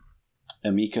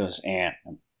Amiko's aunt,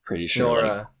 I'm pretty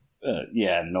sure.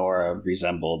 Nora. Nora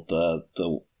resembled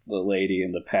the lady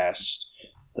in the past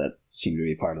that seemed to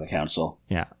be part of the council.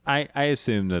 Yeah, I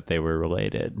assumed that they were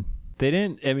related. They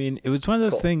didn't. I mean, it was one of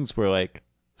those things where, like,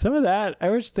 some of that I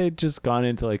wish they'd just gone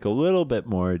into like a little bit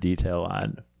more detail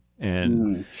on.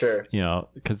 And sure,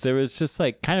 because there was just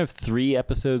like kind of 3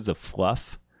 episodes of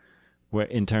fluff, where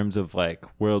in terms of like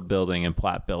world building and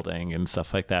plot building and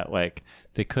stuff like that. Like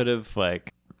they could have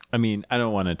like, I mean, I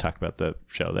don't want to talk about the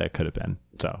show that could have been,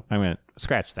 so I'm gonna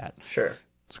scratch that. Sure.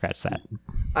 Scratch that.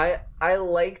 I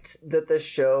liked that the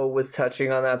show was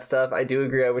touching on that stuff. I do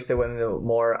agree. I wish they went into it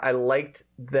more. I liked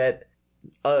that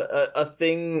a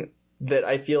thing that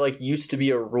I feel like used to be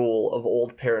a rule of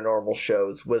old paranormal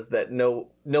shows was that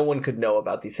no one could know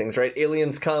about these things, right?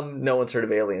 Aliens come, no one's heard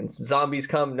of aliens. Zombies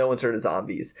come, no one's heard of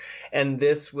zombies. And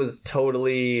this was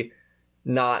totally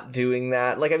not doing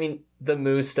that. Like, I mean, the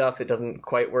Moo stuff, it doesn't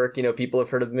quite work. People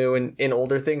have heard of Moo in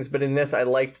older things, but in this, I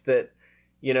liked that,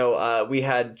 we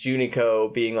had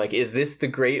Juniko being like, is this the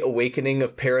great awakening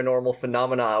of paranormal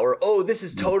phenomena? Or, oh, this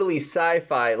is totally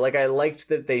sci-fi. Like, I liked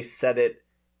that they said it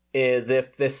as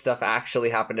if this stuff actually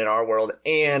happened in our world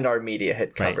and our media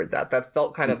had covered that. That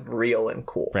felt kind of real and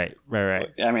cool. Right.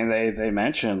 I mean, they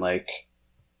mentioned, like,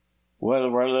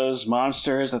 what were those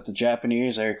monsters that the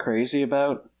Japanese are crazy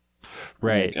about?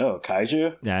 Right. Like, oh,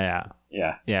 kaiju? Yeah,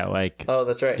 like... Oh,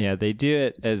 that's right. Yeah, they do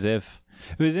it as if...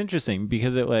 It was interesting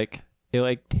because it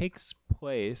takes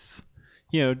place,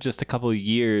 just a couple of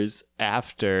years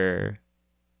after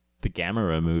the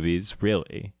Gamera movies,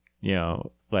 really. The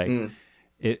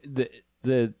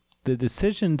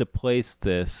decision to place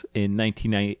this in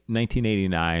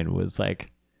 1989 was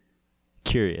like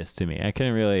curious to me. I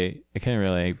couldn't really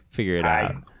figure it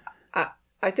out.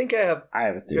 I think I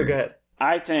have a theory. Go ahead.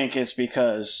 I think it's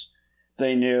because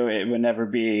they knew it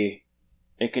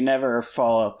could never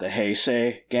follow up the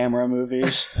Heisei Gamera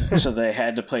movies, so they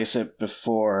had to place it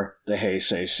before the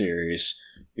Heisei series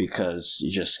because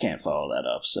you just can't follow that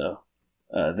up. So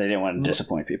they didn't want to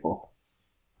disappoint people.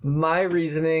 My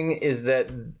reasoning is that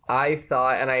I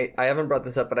thought, and I haven't brought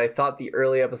this up, but I thought the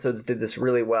early episodes did this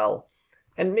really well,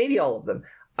 and maybe all of them.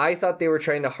 I thought they were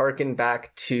trying to harken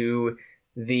back to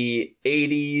the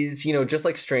 80s, just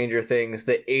like Stranger Things,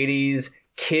 the 80s,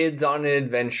 kids on an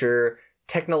adventure,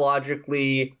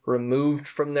 technologically removed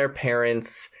from their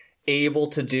parents, able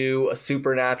to do a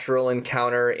supernatural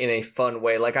encounter in a fun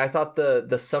way. Like, I thought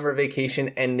the summer vacation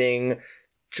ending,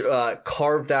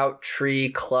 carved out tree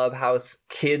clubhouse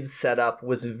kids setup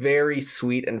was very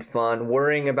sweet and fun.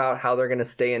 Worrying about how they're going to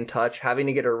stay in touch, having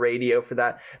to get a radio for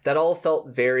that all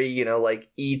felt very, like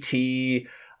E.T.,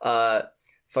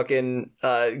 fucking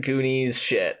Goonies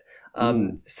shit.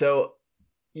 So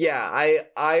Yeah,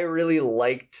 I really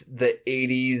liked the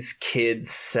 80s kids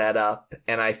setup,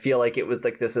 and I feel like it was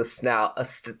like this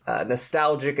a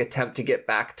nostalgic attempt to get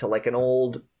back to like an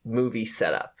old movie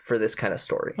setup for this kind of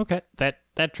story. Okay,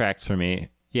 that tracks for me.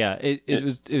 Yeah,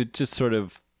 it just sort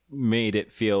of made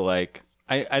it feel like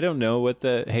I don't know what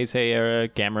the Heisei era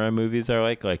Gamera movies are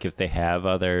like if they have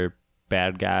other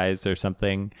bad guys or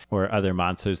something, or other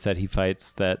monsters that he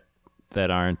fights that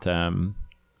aren't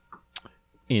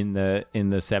in the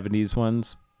 70s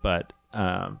ones, but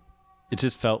it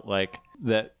just felt like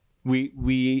that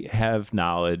we have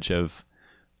knowledge of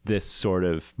this sort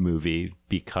of movie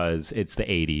because it's the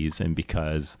 80s and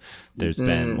because there's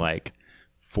been like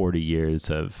 40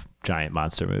 years of giant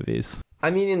monster movies. I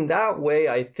mean, in that way,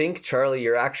 I think, Charlie,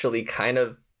 you're actually kind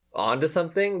of onto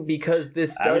something, because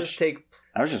this does take...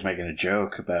 I was just making a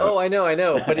joke about... Oh, I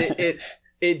know, but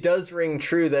it does ring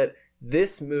true that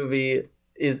this movie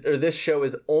this show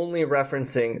is only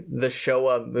referencing the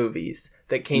Showa movies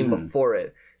that came before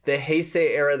it. The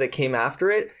Heisei era that came after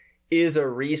it is a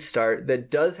restart that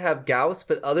does have Gauss,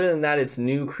 but other than that, it's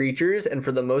new creatures, and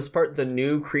for the most part, the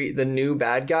new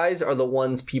bad guys are the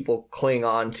ones people cling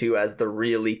on to as the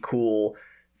really cool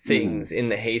things in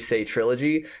the Heisei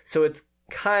trilogy. So it's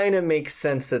kind of makes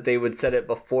sense that they would set it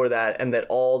before that, and that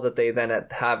all that they then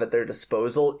have at their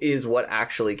disposal is what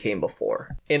actually came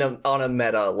before on a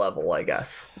meta level, I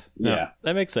guess. Yeah,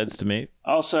 that makes sense to me.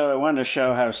 Also, I wanted to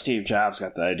show how Steve Jobs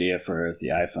got the idea for the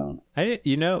iPhone.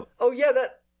 Oh yeah,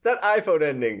 that iPhone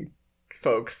ending,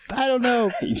 folks. I don't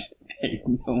know. I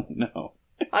don't know.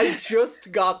 I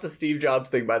just got the Steve Jobs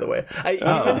thing, by the way. I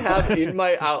even have in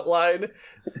my outline,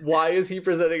 why is he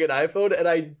presenting an iPhone? And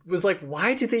I was like,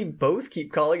 why do they both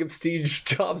keep calling him Steve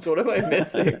Jobs? What am I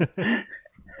missing?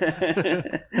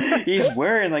 He's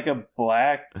wearing like a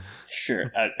black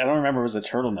shirt. I don't remember if it was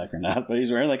a turtleneck or not, but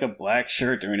he's wearing like a black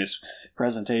shirt during his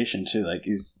presentation too. Like,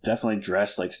 he's definitely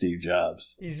dressed like Steve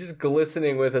Jobs. He's just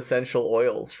glistening with essential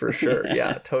oils for sure.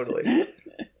 Yeah, totally.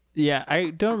 Yeah,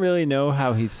 I don't really know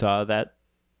how he saw that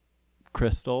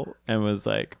crystal and was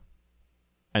like,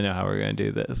 I know how we're going to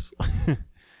do this.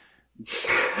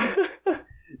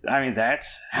 I mean,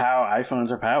 that's how iPhones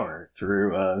are powered,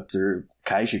 through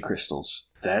kaiju crystals.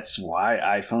 That's why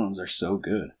iPhones are so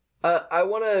good. I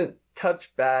want to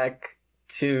touch back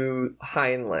to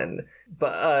Heinlein,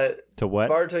 but to what?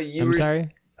 Barto, sorry?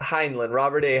 Heinlein,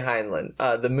 Robert A. Heinlein.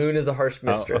 The Moon is a Harsh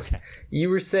Mistress. Oh, okay. You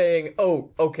were saying,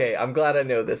 oh, okay, I'm glad I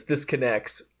know this. This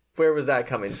connects. Where was that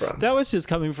coming from? That was just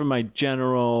coming from my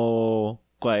general,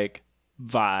 like,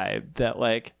 vibe that,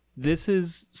 like, this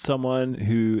is someone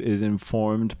who is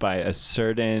informed by a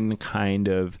certain kind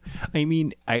of, I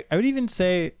mean, I would even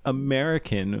say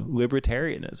American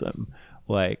libertarianism,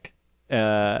 like,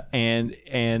 and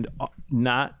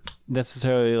not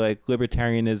necessarily like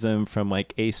libertarianism from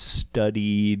like a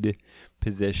studied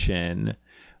position,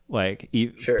 like,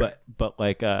 sure. but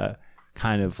like a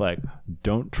kind of like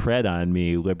don't tread on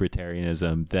me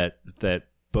libertarianism that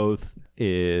both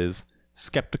is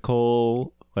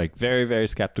skeptical, like very, very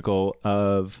skeptical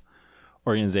of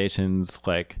organizations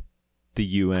like the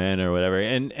UN or whatever.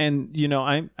 And you know,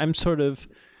 I'm sort of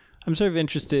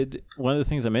interested. One of the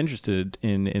things I'm interested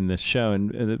in this show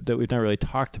and that we've not really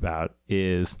talked about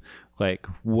is like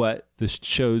what the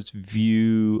show's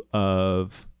view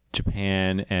of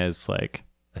Japan as like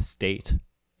a state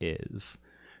is.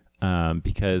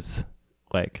 Because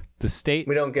like the state,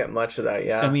 we don't get much of that.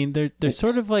 Yeah. I mean, they're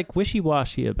sort of like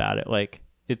wishy-washy about it. Like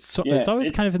it's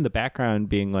always kind of in the background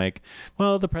being like,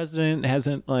 well, the president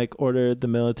hasn't like ordered the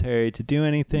military to do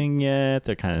anything yet.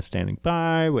 They're kind of standing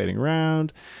by, waiting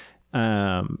around.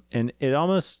 And it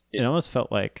almost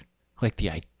felt like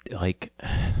I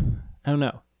don't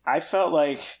know. I felt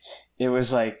like it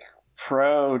was like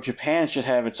Japan should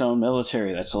have its own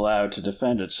military that's allowed to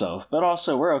defend itself, but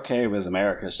also we're okay with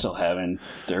America still having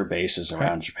their bases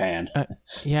around Japan.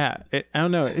 Yeah, I don't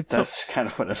know. That's kind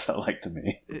of what it felt like to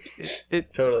me.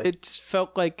 It totally. It just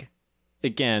felt like,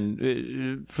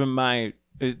 again, from my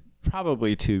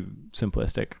probably too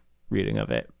simplistic reading of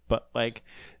it, but like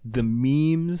the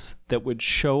memes that would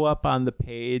show up on the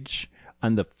page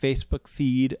on the Facebook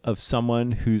feed of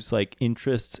someone whose like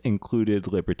interests included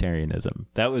libertarianism.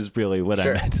 That was really what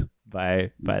I meant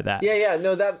by that. Yeah,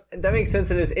 no, that makes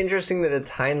sense, and it's interesting that it's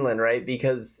Heinlein, right?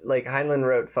 Because like Heinlein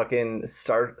wrote fucking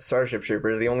Starship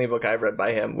Troopers, the only book I've read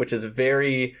by him, which is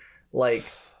very like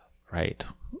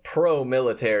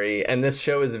pro-military, and this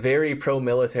show is very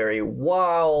pro-military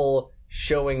while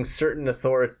showing certain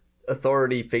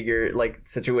authority figure like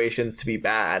situations to be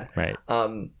bad. Right.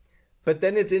 But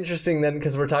then it's interesting then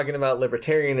because we're talking about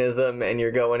libertarianism and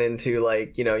you're going into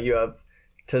like, you know, you have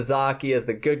Tazaki as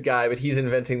the good guy, but he's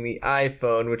inventing the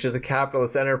iPhone, which is a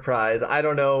capitalist enterprise. I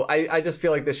don't know. I just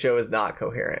feel like this show is not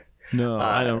coherent. No,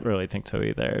 I don't really think so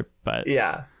either. But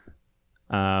yeah.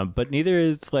 But neither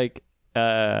is like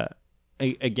again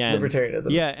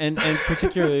libertarianism. Yeah, and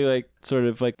particularly like sort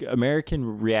of like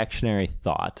American reactionary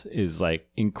thought is like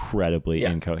incredibly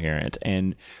incoherent,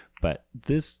 but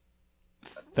this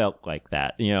felt like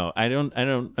that.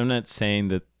 I'm not saying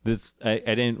that this I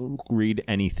didn't read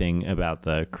anything about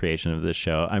the creation of this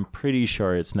show. I'm pretty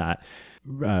sure it's not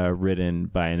written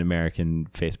by an American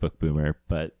Facebook boomer,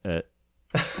 but but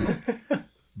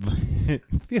it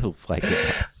feels like it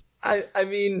is. I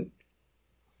mean,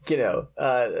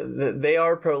 they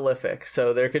are prolific,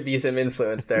 so there could be some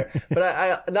influence there. But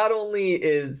I not only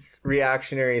is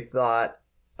reactionary thought,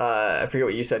 I forget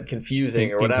what you said,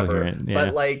 confusing or whatever,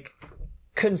 but like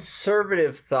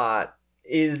conservative thought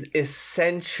is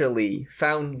essentially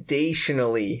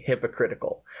foundationally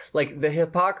hypocritical. Like the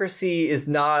hypocrisy is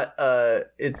not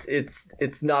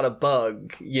it's not a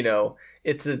bug,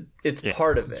 it's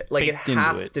part of it. Like it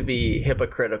has to be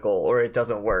hypocritical or it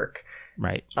doesn't work.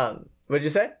 Right. What'd you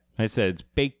say? I said it's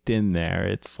baked in there.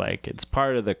 It's like it's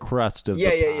part of the crust of the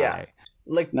pie. Yeah.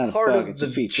 Like not part of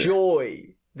the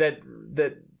joy that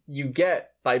you get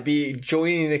by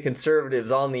joining the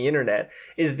conservatives on the internet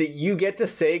is that you get to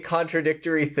say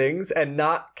contradictory things and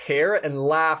not care and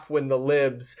laugh when the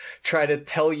libs try to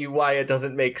tell you why it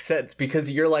doesn't make sense, because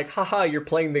you're like, haha, you're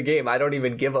playing the game. I don't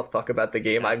even give a fuck about the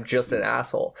game. I'm just an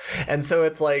asshole. And so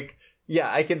it's like,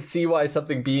 yeah, I can see why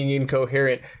something being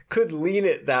incoherent could lean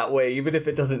it that way, even if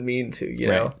it doesn't mean to, you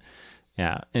know?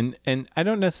 Yeah. And I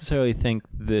don't necessarily think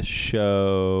this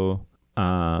show,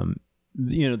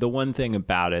 the one thing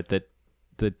about it that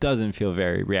doesn't feel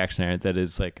very reactionary, that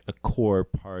is like a core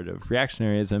part of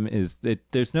reactionaryism, is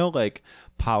that there's no like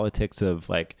politics of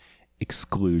like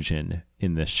exclusion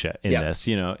in this show. This,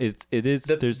 it is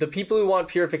the people who want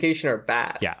purification are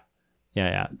bad.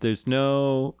 Yeah. There's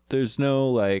no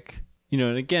like,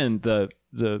 and again, the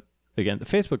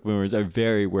Facebook boomers are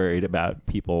very worried about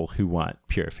people who want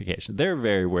purification. They're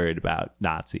very worried about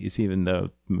Nazis, even though,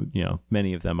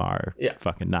 many of them are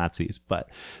fucking Nazis, but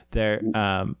they're,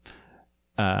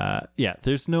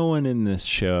 there's no one in this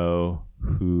show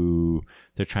who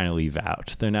they're trying to leave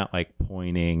out. They're not like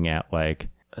pointing at like,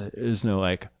 there's no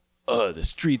like, oh, the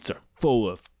streets are full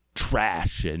of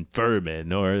trash and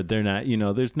vermin, or they're not,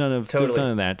 there's none of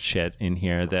that shit in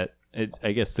here that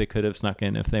I guess they could have snuck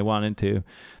in if they wanted to.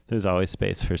 There's always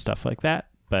space for stuff like that.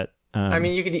 But I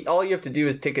mean, all you have to do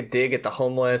is take a dig at the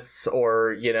homeless,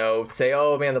 or, say,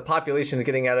 oh man, the population is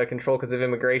getting out of control because of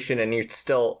immigration, and you're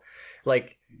still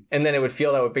like, and then it would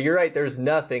feel that way. But you're right, there's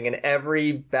nothing, and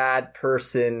every bad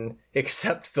person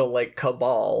except the like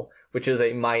cabal, which is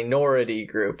a minority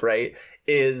group, right,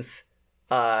 is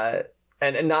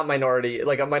and not minority,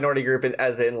 like a minority group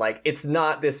as in like, it's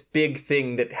not this big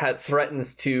thing that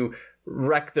threatens to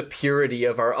wreck the purity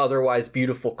of our otherwise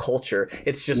beautiful culture.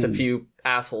 It's just a few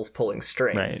assholes pulling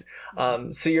strings.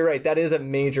 Right. So you're right, that is a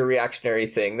major reactionary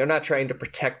thing. They're not trying to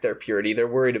protect their purity. They're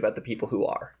worried about the people who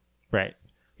are. Right.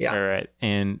 Yeah. All right.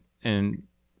 And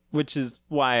which is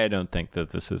why I don't think that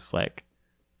this is like,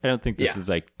 I don't think this is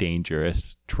like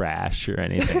dangerous trash or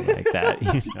anything like that.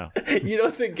 You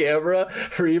don't think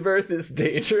Gamera Rebirth is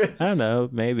dangerous? I don't know.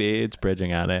 Maybe it's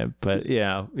bridging on it, but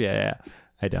yeah.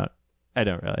 I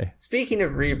don't really. Speaking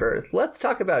of Rebirth, let's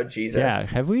talk about Jesus. Yeah.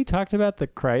 Have we talked about the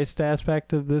Christ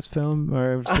aspect of this film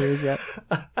or series yet?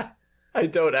 I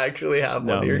don't actually have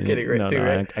one. You're kidding, right? No,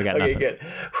 right? I got nothing. Good.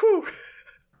 Whew.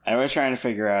 I was trying to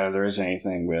figure out if there was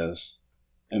anything with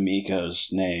Emiko's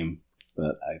name,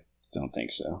 but I don't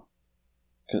think so.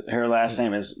 Her last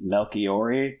name is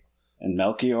Melchiori, and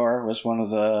Melchior was one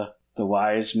of the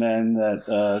wise men that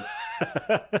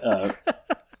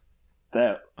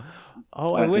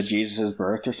went to Jesus'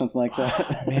 birth or something like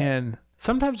that. Man,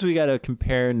 sometimes we got to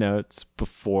compare notes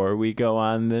before we go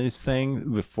on this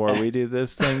thing, before we do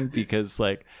this thing, because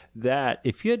like that,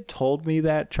 if you had told me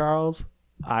that, Charles,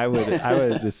 I would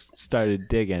have just started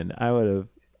digging. I would have.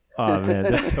 Oh man,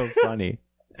 that's so funny.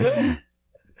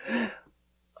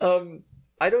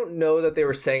 I don't know that they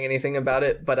were saying anything about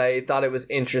it, but I thought it was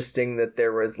interesting that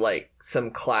there was like some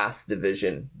class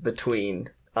division between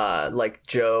like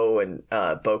Joe and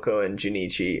Boko and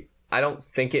Junichi. I don't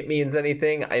think it means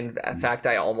anything. In fact,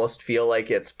 I almost feel like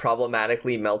it's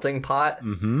problematically melting pot,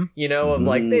 of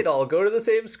like they'd all go to the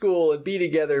same school and be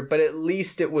together, but at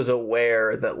least it was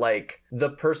aware that like the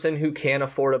person who can't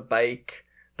afford a bike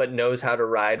but knows how to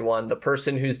ride one, the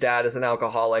person whose dad is an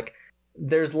alcoholic,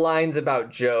 there's lines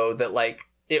about Joe that like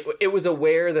it was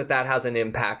aware that has an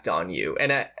impact on you.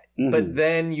 And But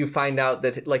then you find out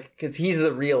that, like, because he's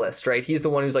the realist, right? He's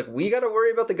the one who's like, we got to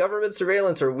worry about the government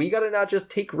surveillance, or we got to not just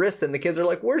take risks. And the kids are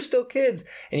like, we're still kids.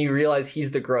 And you realize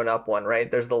he's the grown up one, right?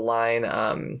 There's the line,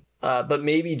 but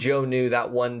maybe Joe knew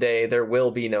that one day there will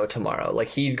be no tomorrow. Like,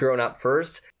 he'd grown up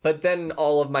first. But then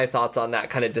all of my thoughts on that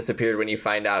kind of disappeared when you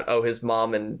find out, oh, his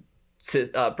mom and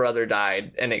brother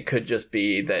died. And it could just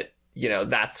be that, you know,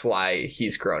 that's why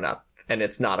he's grown up. And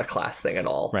it's not a class thing at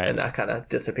all. Right. And that kind of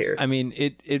disappeared. I mean,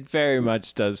 it very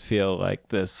much does feel like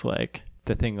this, like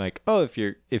the thing, like, oh, if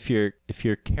your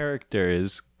character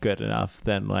is good enough,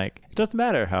 then like it doesn't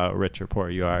matter how rich or poor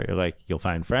you are. You're like, you'll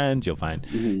find friends, you'll find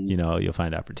you'll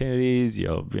find opportunities,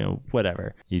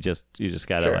 whatever. You just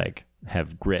gotta like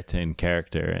have grit and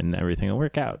character, and everything will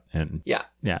work out. And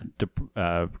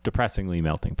depressingly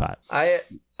melting pot. I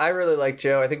really like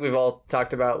Joe. I think we've all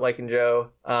talked about liking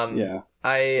Joe.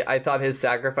 I thought his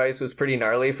sacrifice was pretty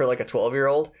gnarly for like a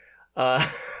 12-year-old.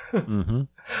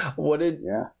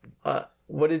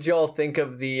 What did y'all think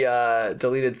of the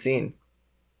deleted scene?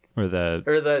 The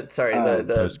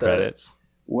post credits.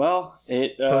 Well,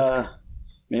 it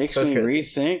makes me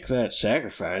rethink that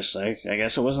sacrifice. Like, I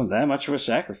guess it wasn't that much of a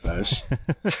sacrifice.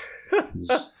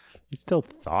 He still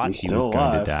thought he was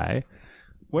going to die.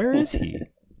 Where is he?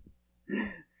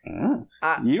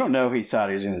 You don't know he thought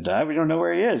he was going to die. We don't know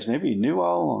where he is. Maybe he knew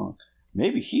all along.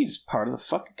 Maybe he's part of the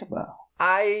fucking cabal.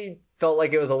 I felt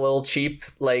like it was a little cheap.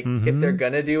 Like, if they're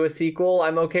going to do a sequel,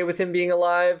 I'm okay with him being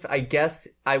alive. I guess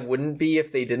I wouldn't be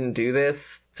if they didn't do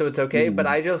this. So it's okay. But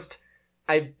I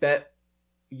bet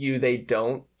you they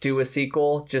don't do a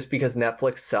sequel just because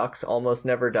Netflix sucks, almost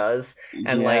never does.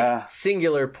 And like,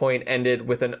 Singular Point ended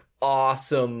with an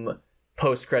awesome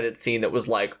post-credit scene that was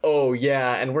like, oh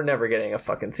yeah, and we're never getting a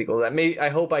fucking sequel to that. I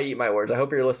hope I eat my words. I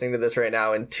hope you're listening to this right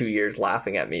now in 2 years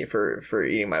laughing at me for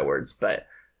eating my words, but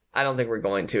I don't think we're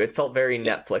going to. It felt very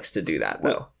Netflix to do that,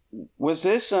 though. Was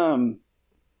this I mean,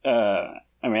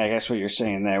 I guess what you're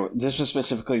saying there, this was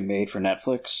specifically made for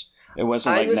Netflix? It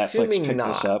wasn't like Netflix picked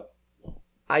this up?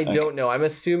 I don't know. I'm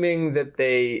assuming that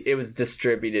it was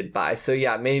distributed by. So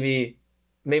yeah, maybe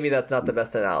that's not the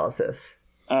best analysis.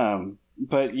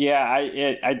 But yeah,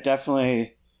 I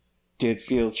definitely did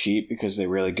feel cheap because they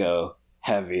really go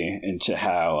heavy into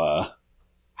how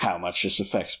much this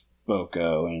affects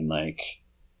Boko, and like,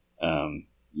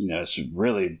 it's a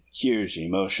really huge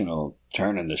emotional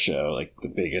turn in the show, like the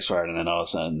biggest part, and then all of a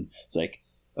sudden it's like,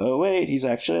 oh wait, he's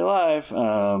actually alive.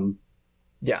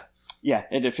 Yeah,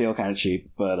 it did feel kind of cheap,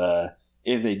 but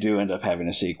if they do end up having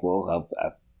a sequel,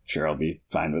 I'm sure I'll be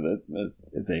fine with it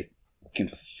if they can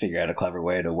figure out a clever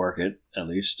way to work it, at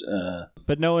least.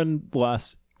 But no one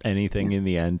lost anything in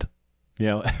the end.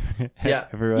 Everything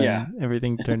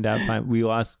turned out fine. We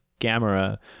lost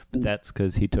Gamera, but that's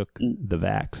because he took the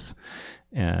vax.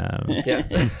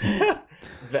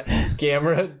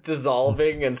 Gamera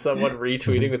dissolving and someone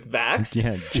retweeting with vax.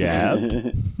 Yeah,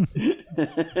 jab.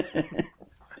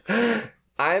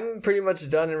 I'm pretty much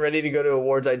done and ready to go to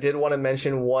awards. I did want to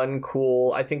mention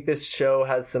I think this show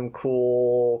has some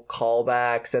cool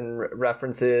callbacks and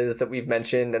references that we've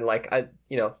mentioned, and like,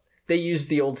 they used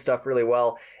the old stuff really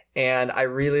well. And I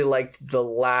really liked the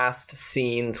last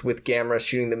scenes with Gamera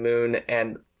shooting the moon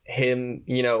and him,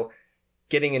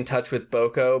 getting in touch with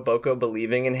Boko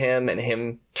believing in him, and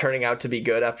him turning out to be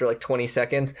good after like 20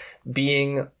 seconds,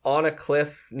 being on a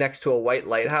cliff next to a white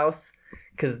lighthouse.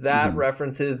 Because that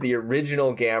references the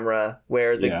original Gamera,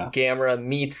 where the Gamera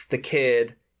meets the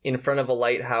kid in front of a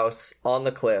lighthouse on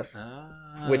the cliff,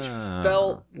 which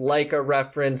felt like a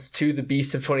reference to the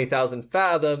Beast of 20,000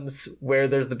 Fathoms, where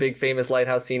there's the big famous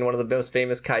lighthouse scene, one of the most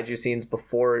famous kaiju scenes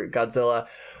before Godzilla,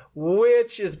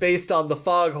 which is based on the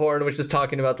foghorn, which is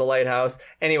talking about the lighthouse.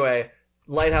 Anyway,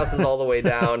 lighthouses all the way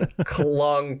down,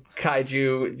 clung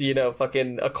kaiju,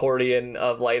 fucking accordion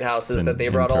of lighthouses that they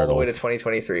brought all the way to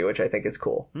 2023, which I think is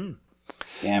cool.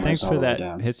 Thanks for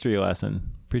that history lesson.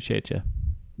 Appreciate you.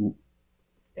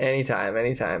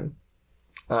 Anytime.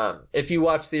 If you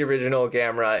watch the original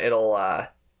Gamera,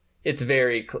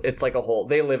 it's like a whole,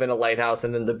 they live in a lighthouse,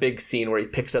 and then the big scene where he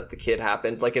picks up the kid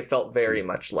happens. Like, it felt very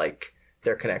much like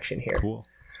their connection here. Cool.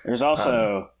 There's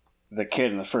also the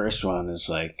kid in the first one is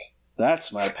like,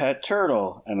 that's my pet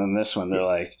turtle. And then this one, they're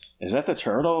like, is that the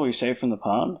turtle we saved from the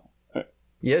pond?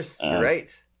 Yes, you're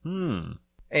right.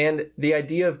 And the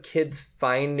idea of kids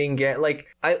finding,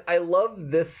 I love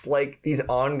this, like, these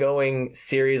ongoing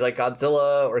series like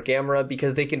Godzilla or Gamera,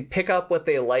 because they can pick up what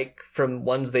they like from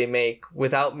ones they make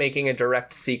without making a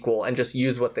direct sequel and just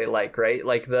use what they like, right?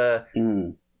 Like the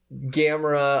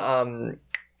Gamera,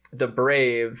 the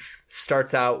Brave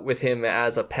starts out with him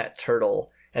as a pet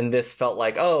turtle. and this felt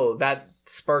like, oh, that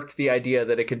sparked the idea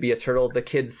that it could be a turtle the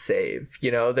kids save.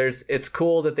 You know, it's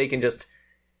cool that they can just,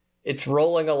 it's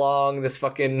rolling along this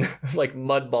fucking like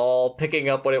mud ball, picking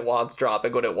up what it wants,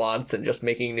 dropping what it wants, and just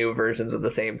making new versions of the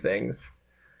same things.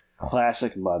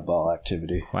 Classic mud ball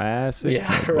activity. Classic. Yeah,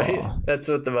 mud right. ball. That's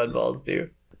what the mud balls do.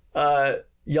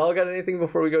 Y'all got anything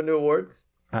before we go into awards?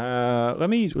 Let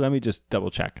me just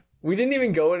double check. We didn't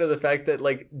even go into the fact that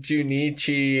like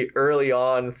Junichi early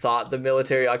on thought the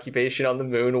military occupation on the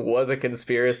moon was a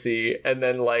conspiracy, and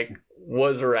then like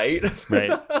was right.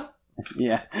 Right.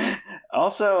 Yeah.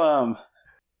 Also,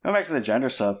 going back to the gender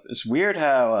stuff, it's weird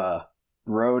how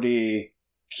Brody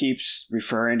keeps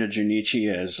referring to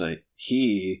Junichi as like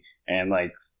he, and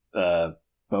like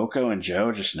Boko and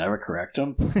Joe just never correct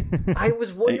him. I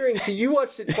was wondering, so you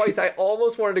watched it twice. I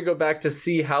almost wanted to go back to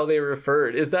see how they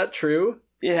referred. Is that true?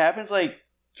 It happens like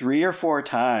 3 or 4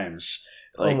 times.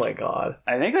 Like, oh my god.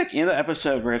 I think like in the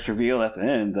episode where it's revealed at the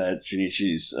end that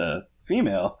Junichi's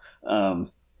female,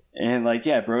 and like,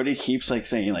 yeah, Brody keeps like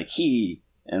saying like he,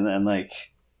 and then like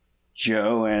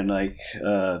Joe and like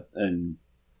and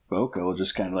Boko will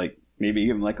just kind of like maybe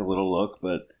give him like a little look,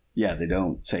 but yeah, they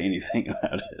don't say anything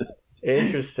about it.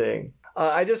 Interesting.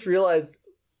 I just realized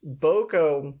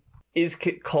Boko is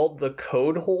called the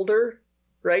code holder,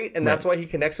 right? And that's why he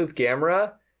connects with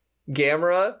Gamera.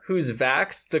 Gamera, who's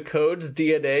vaxxed the code's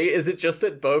DNA. Is it just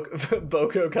that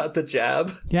Boko got the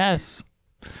jab? Yes.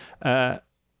 I'm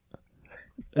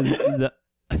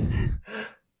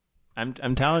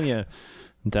telling you,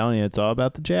 it's all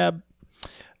about the jab.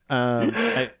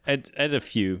 I had a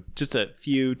few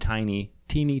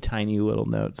teeny tiny little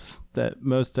notes that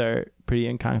most are pretty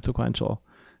inconsequential.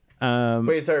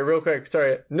 Wait, sorry, real quick.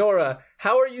 Sorry. Nora,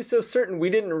 how are you so certain we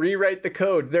didn't rewrite the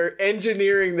code? They're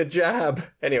engineering the jab.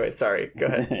 Anyway, sorry. Go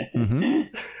ahead.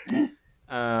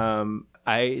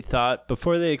 I thought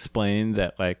before they explained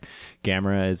that like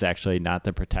Gamera is actually not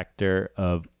the protector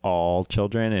of all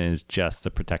children and is just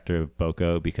the protector of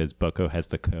Boko because Boko has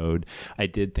the code. I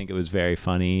did think it was very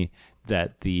funny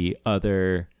that the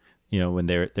other, you know, when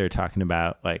they're talking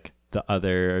about like the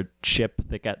other ship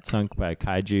that got sunk by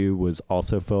kaiju was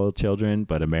also full of children,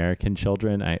 but American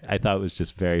children. I thought it was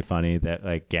just very funny that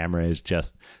like Gamera is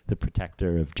just the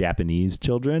protector of Japanese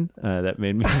children. That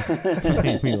made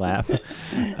me laugh.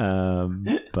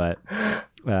 But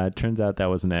turns out that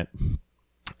wasn't it.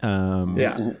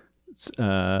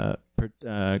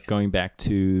 Going back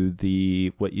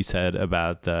to what you said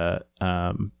about the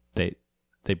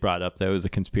they brought up that it was a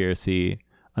conspiracy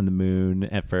on the moon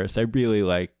at first. I really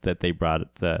liked that they brought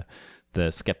up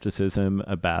the skepticism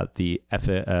about the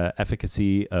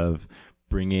efficacy of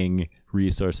bringing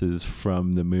resources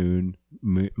from the moon,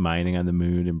 mining on the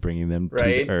moon and bringing them to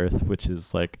the Earth, which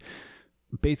is like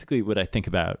basically what I think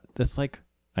about. That's like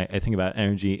I think about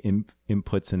energy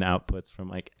inputs and outputs from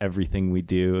like everything we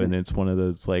do, and it's one of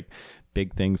those like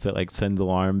big things that like sends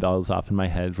alarm bells off in my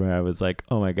head where I was like,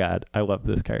 oh my god, I love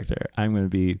this character. I'm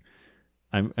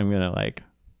gonna like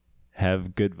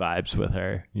have good vibes with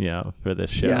her, you know, for this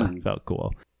show. Yeah. It felt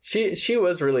cool. She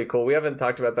was really cool. We haven't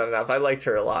talked about that enough. I liked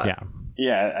her a lot.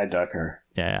 Yeah, I dug her.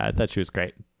 Yeah, I thought she was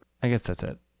great. I guess that's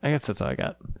it. I guess that's all I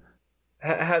got.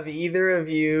 Have either of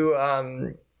you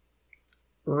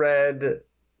read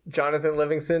Jonathan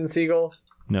Livingston Seagull?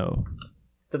 No.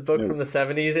 The book from the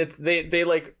 70s. It's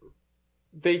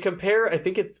they compare, I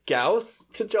think it's Gauss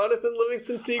to Jonathan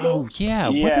Livingston Seagull. Oh yeah,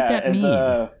 what did that mean?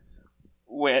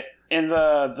 In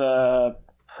the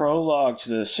prologue to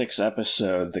the 6th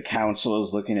episode, the council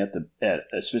is looking at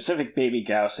a specific baby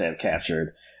Gauss they have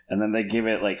captured, and then they give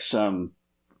it like some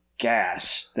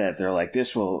gas that they're like,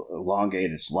 this will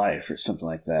elongate its life or something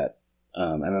like that.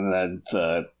 And then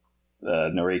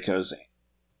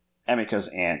Emiko's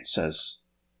aunt says,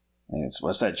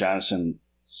 what's that Jonathan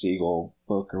Seagull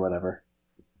book or whatever?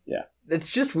 Yeah.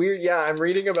 It's just weird. Yeah, I'm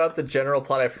reading about the general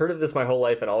plot. I've heard of this my whole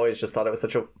life and always just thought it was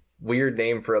such a weird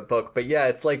name for a book. But yeah,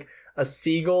 it's like a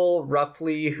seagull,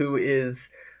 roughly, who is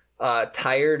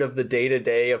tired of the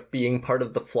day-to-day of being part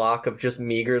of the flock, of just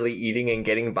meagerly eating and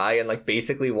getting by, and like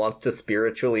basically wants to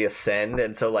spiritually ascend.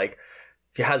 And so like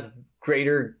has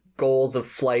greater goals of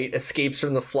flight, escapes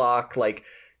from the flock, like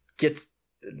gets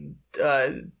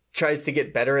tries to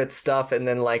get better at stuff, and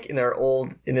then like in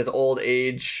his old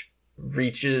age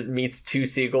meets 2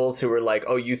 seagulls who are like,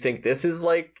 oh, you think this is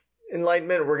like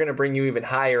enlightenment? We're gonna bring you even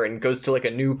higher, and goes to like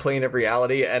a new plane of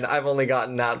reality. And I've only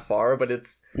gotten that far, but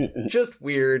it's just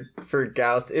weird for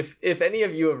Gauss. If any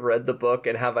of you have read the book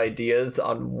and have ideas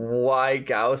on why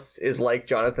Gauss is like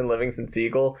Jonathan Livingston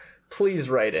Seagull, please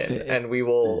write in and we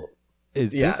will.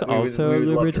 Is this also a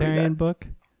libertarian book?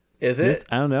 Is it?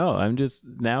 I don't know. I'm just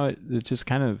now. It's just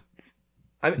kind of.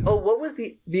 What was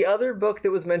the other book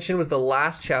that was mentioned? Was the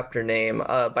last chapter name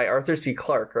by Arthur C.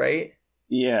 Clarke, right?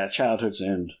 Yeah, Childhood's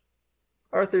End.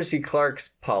 Arthur C. Clarke's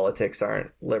politics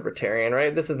aren't libertarian,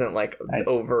 right? This isn't like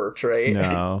overt, right?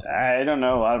 No, I don't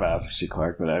know a lot about Arthur C.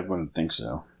 Clarke, but I wouldn't think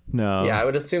so. no. Yeah, I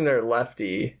would assume they're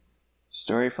lefty.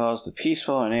 Story follows the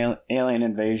peaceful and alien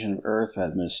invasion of Earth by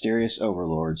the mysterious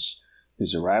overlords,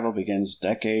 whose arrival begins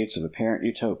decades of apparent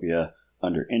utopia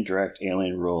under indirect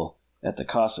alien rule at the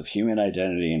cost of human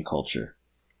identity and culture.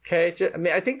 Okay, I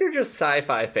mean, I think they're just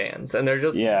sci-fi fans, and they're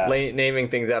just naming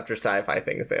things after sci-fi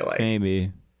things they like.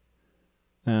 Maybe.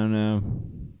 I don't know.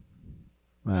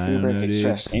 Kubrick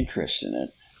expressed interest in it.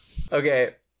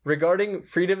 Okay, regarding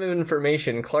freedom of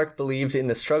information, Clarke believed in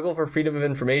the struggle for freedom of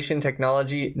information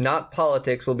technology, not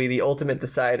politics, will be the ultimate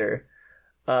decider.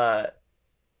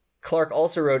 Clarke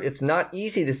also wrote, "It's not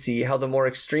easy to see how the more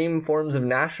extreme forms of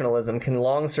nationalism can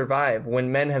long survive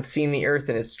when men have seen the Earth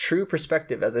in its true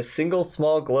perspective as a single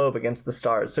small globe against the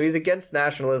stars." So he's against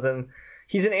nationalism.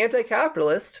 He's an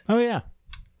anti-capitalist. Oh, yeah.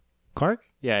 Clarke?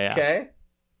 Yeah. Okay.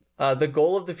 The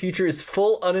goal of the future is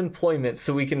full unemployment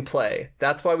so we can play.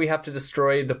 That's why we have to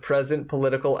destroy the present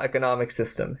political economic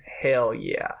system. Hell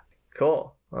yeah.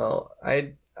 Cool. Well,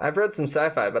 I've read some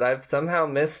sci-fi, but I've somehow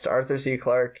missed Arthur C.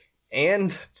 Clarke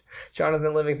and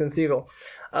Jonathan Livingston Seagull.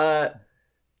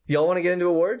 Y'all want to get into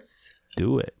awards?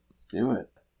 Do it. Do it.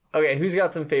 Okay, who's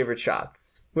got some favorite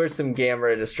shots? Where's some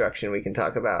Gamera destruction we can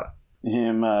talk about?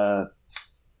 Him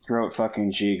throat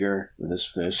fucking Jiger with his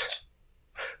fist.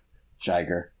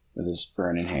 Jiger with his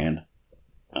burning hand.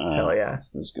 Hell yeah.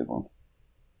 That was a good one.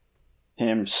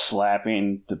 Him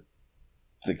slapping the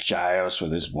Gios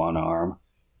with his one arm.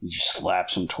 He just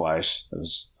slaps him twice. That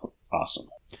was awesome.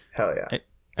 Hell yeah.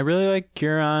 I really like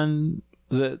Huron.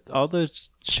 All the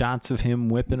shots of him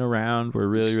whipping around were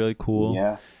really, really cool.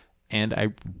 Yeah. And I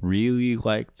really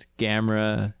liked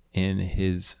Gamera in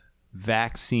his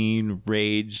vaccine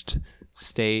raged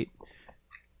state,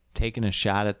 taking a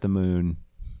shot at the moon.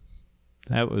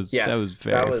 That was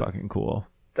very fucking cool.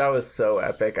 That was so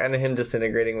epic. And him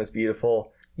disintegrating was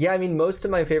beautiful. Yeah, I mean, most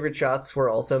of my favorite shots were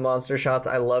also monster shots.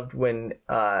 I loved when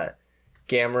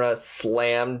Gamera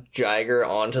slammed Jiger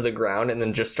onto the ground and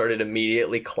then just started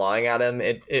immediately clawing at him.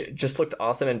 It just looked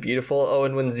awesome and beautiful. Oh,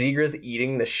 and when Zigra's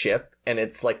eating the ship and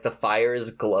it's like the fire is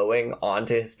glowing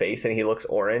onto his face and he looks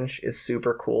orange is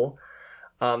super cool.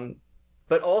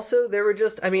 But also there were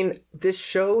just, I mean, this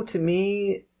show to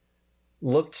me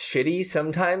looked shitty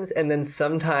sometimes, and then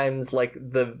sometimes like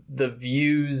the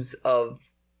views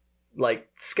of like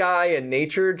sky and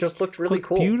nature just looked really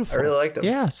cool. Beautiful. I really liked them.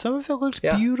 Yeah, some of it looked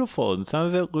beautiful, and some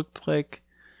of it looked like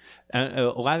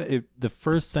a lot. The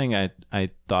first thing I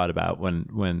thought about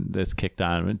when this kicked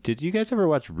on. Did you guys ever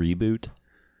watch Reboot?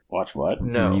 Watch what?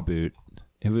 No. Reboot.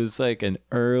 It was like an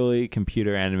early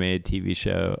computer animated TV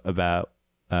show about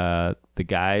the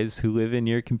guys who live in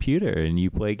your computer and you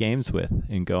play games with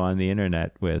and go on the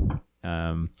internet with.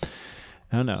 I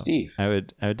don't know. Steve. I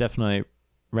would definitely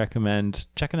recommend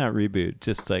checking out Reboot.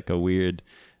 Just like a weird,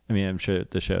 I mean, I'm sure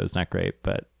the show is not great,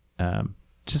 but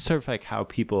just sort of like how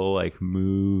people like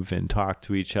move and talk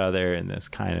to each other in this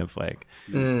kind of like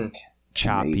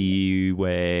choppy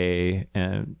way.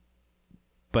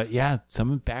 But yeah,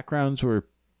 some backgrounds were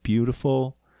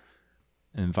beautiful.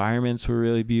 Environments were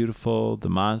really beautiful. The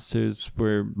monsters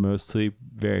were mostly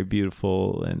very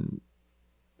beautiful, and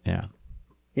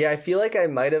yeah, I feel like I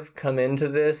might have come into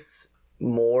this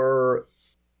more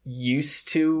used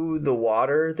to the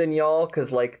water than y'all,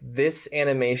 because like this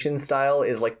animation style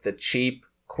is like the cheap,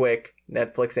 quick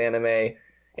Netflix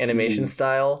animation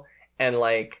style, and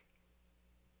like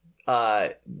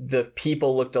the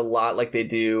people looked a lot like they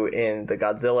do in the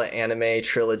Godzilla anime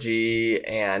trilogy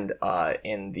and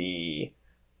in the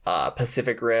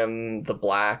Pacific Rim, the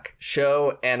Black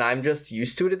show, and I'm just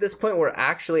used to it at this point, where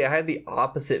actually I had the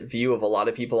opposite view of a lot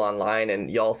of people online, and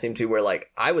y'all seem to, where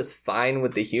like I was fine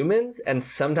with the humans, and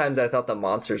sometimes I thought the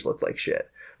monsters looked like shit,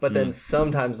 but then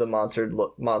sometimes the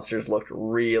monsters looked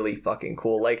really fucking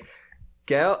cool. Like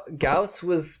Gauss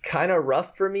was kind of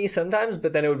rough for me sometimes,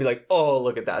 but then it would be like, oh,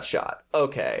 look at that shot,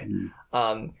 okay.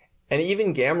 And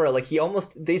even Gamera, like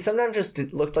they sometimes just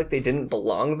looked like they didn't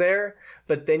belong there,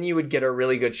 but then you would get a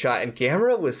really good shot. And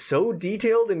Gamera was so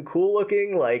detailed and cool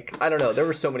looking. Like, I don't know. There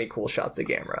were so many cool shots of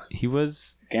Gamera.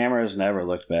 Gamera's never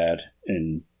looked bad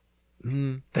in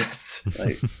that's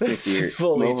like 50 years.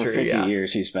 Fully over true, 50 yeah.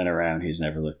 years he's been around, he's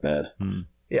never looked bad.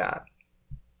 Yeah.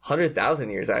 100,000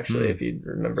 years, actually, if you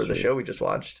remember the show we just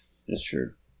watched. That's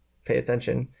true. Pay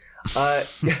attention.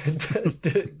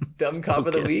 Dumb cop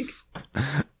of the week.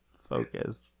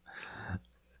 Focus.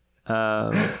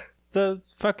 The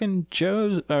fucking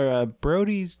Joe's or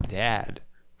Brody's dad,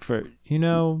 for he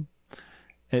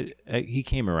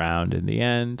came around in the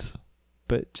end,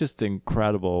 but just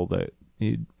incredible that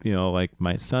like,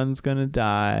 my son's gonna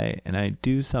die and I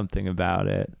do something about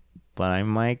it, but I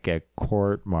might get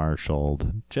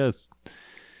court-martialed. Just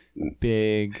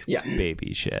big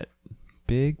baby shit.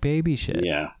 Big baby shit.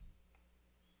 Yeah.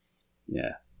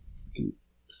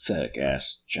 Pathetic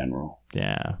ass general.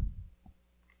 Yeah.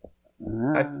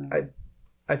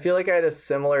 I feel like I had a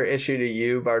similar issue to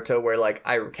you, Barto, where like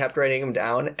I kept writing them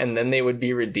down and then they would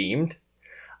be redeemed.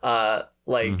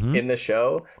 In the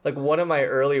show, like one of my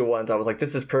early ones, I was like,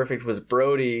 this is perfect, was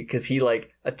Brody, because he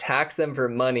like attacks them for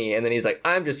money and then he's like,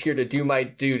 I'm just here to do my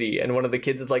duty, and one of the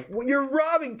kids is like, well, you're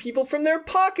robbing people from their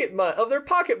pocket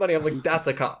money. I'm like, that's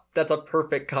a cop. That's a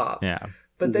perfect cop. Yeah.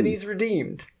 But then he's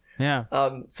redeemed. Yeah.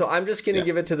 So I'm just gonna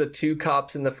give it to the two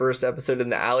cops in the first episode in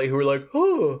the alley who were like,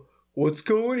 oh, what's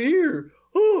going here?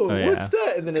 What's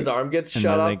that? And then his arm gets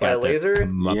shot off by a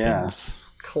laser.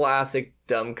 Classic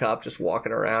dumb cop just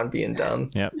walking around being dumb.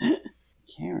 Yep.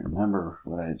 Can't remember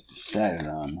what I decided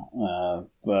on.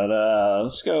 But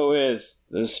let's go with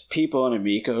there's people on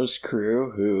Amiko's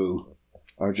crew who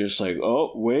are just like,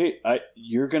 oh, wait,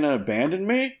 you're going to abandon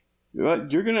me?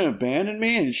 You're going to abandon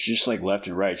me? And she's just like left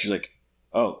and right. She's like,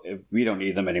 oh, we don't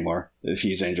need them anymore. If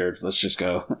he's injured, let's just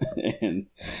go. And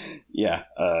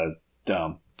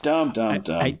dumb.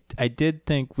 I did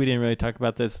think we didn't really talk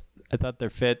about this. I thought their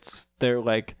fits, they're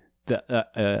like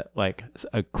like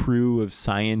a crew of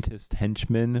scientist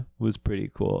henchmen was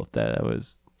pretty cool. That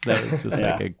was just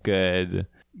like a good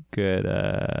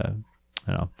I don't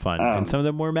know, fun. And some of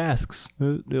them wore masks.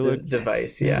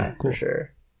 Device, cool. For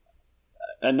sure.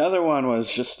 Another one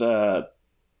was just the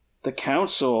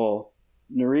council.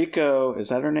 Noriko, is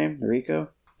that her name? Noriko?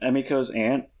 Emiko's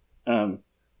aunt.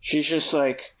 She's just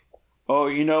like, oh,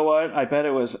 you know what? I bet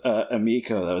it was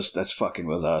Amiko that's fucking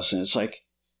with us. And it's like,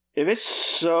 if it's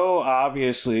so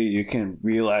obviously you can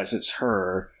realize it's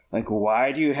her, like,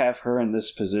 why do you have her in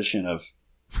this position of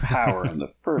power in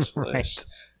the first place?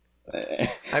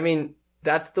 I mean,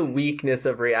 that's the weakness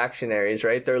of reactionaries,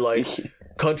 right? They're like,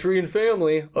 country and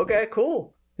family. Okay,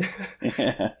 cool.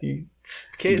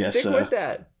 Stick with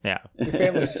that. Yeah. Your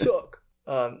family suck.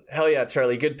 Hell yeah,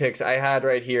 Charlie, good picks. I had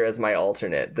right here as my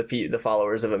alternate the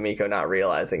followers of Amiko not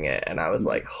realizing it, and I was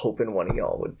like hoping one of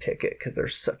y'all would pick it because they're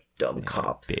such dumb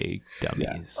cops. Big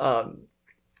dummies.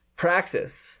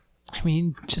 Praxis. I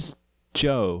mean, just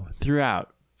Joe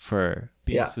throughout for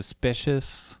being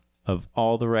suspicious of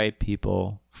all the right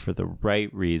people for the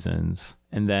right reasons,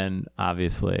 and then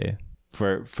obviously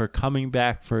for coming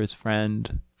back for his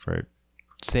friend, for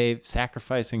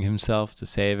sacrificing himself to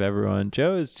save everyone.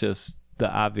 Joe is just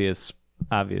the obvious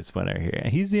winner here.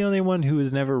 And he's the only one who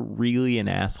was never really an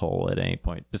asshole at any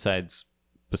point, besides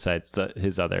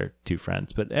his other two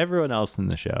friends. But everyone else in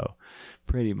the show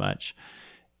pretty much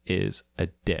is a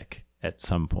dick at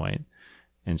some point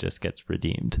and just gets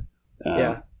redeemed.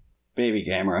 Baby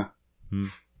Gamera.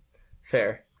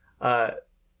 Fair.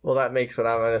 Well, that makes what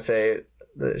I'm going to say.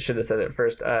 Should have said it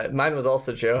first. Mine was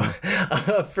also Joe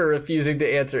for refusing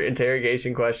to answer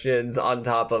interrogation questions on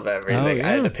top of everything.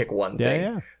 I had to pick one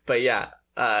thing. But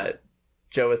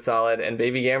Joe was solid, and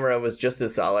Baby Gamera was just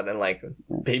as solid. And like,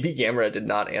 Baby Gamera did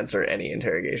not answer any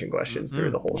interrogation questions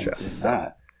through the whole show.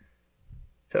 So,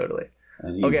 totally.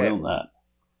 And okay. Will not.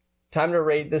 Time to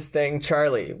rate this thing.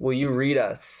 Charlie, will you read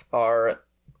us our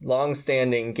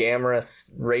long-standing Gamera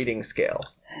rating scale?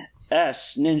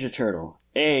 S, Ninja Turtle.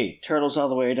 A, Turtles All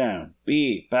the Way Down.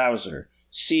 B, Bowser.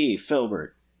 C,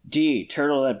 Filbert. D,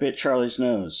 Turtle that bit Charlie's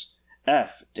nose.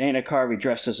 F, Dana Carvey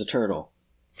dressed as a turtle.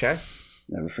 Okay.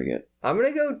 Never forget. I'm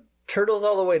going to go Turtles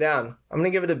All the Way Down. I'm going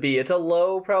to give it a B. It's a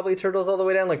low, probably Turtles All the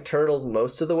Way Down, like Turtles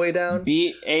most of the way down.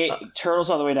 Turtles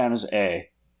All the Way Down is A.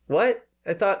 What?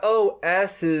 I thought,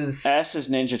 S is... S is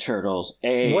Ninja Turtles.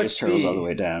 A is Turtles All the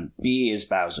Way Down. B is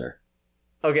Bowser.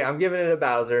 Okay, I'm giving it a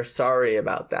Bowser. Sorry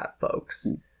about that, folks.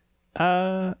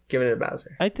 Giving it a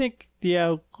Bowser. I think,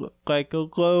 like a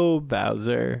low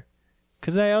Bowser.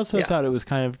 Because I also thought it was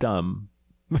kind of dumb.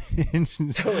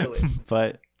 Totally.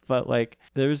 But like,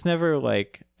 there was never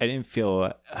like, I didn't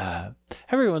feel,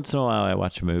 every once in a while I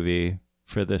watch a movie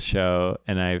for this show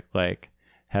and I like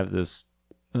have this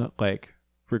like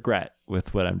regret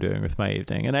with what I'm doing with my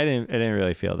evening. And I didn't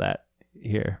really feel that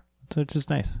here. So it's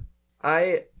just nice.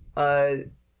 I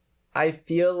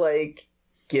feel like,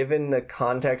 given the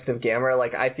context of Gamera,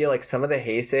 like, I feel like some of the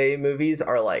Heisei movies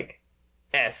are, like,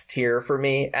 S tier for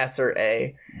me, S or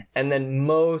A. And then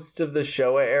most of the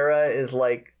Showa era is,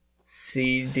 like,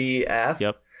 C, D, F.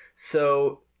 Yep.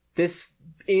 So this,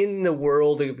 in the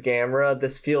world of Gamera,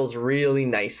 this feels really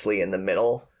nicely in the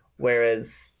middle.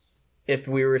 Whereas if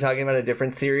we were talking about a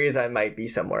different series, I might be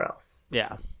somewhere else.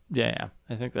 Yeah.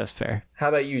 I think that's fair. How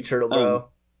about you, Turtle Bro?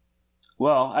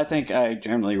 Well, I think I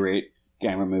generally rate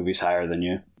Gamera movies higher than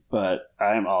you, but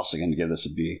I am also going to give this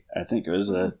a B. I think it was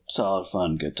a solid,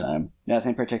 fun, good time.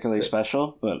 Nothing particularly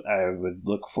special, but I would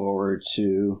look forward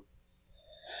to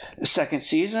the second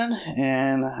season,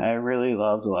 and I really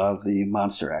loved a lot of the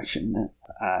monster action.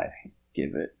 I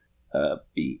give it a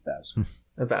B.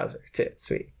 A Bowser, too.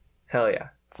 Sweet. Hell yeah.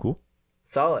 Cool.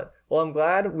 Solid. Well, I'm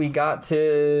glad we got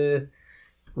to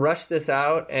rush this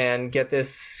out and get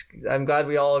this. I'm glad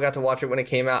we all got to watch it when it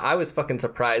came out. I was fucking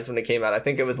surprised when it came out. I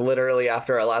think it was literally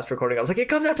after our last recording. I was like, it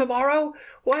comes out tomorrow?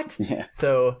 What? Yeah.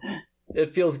 So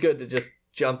it feels good to just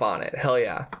jump on it. Hell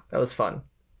yeah. That was fun.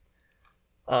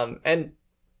 And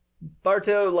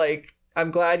Barto, like,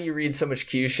 I'm glad you read so much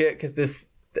Q shit, because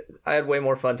I had way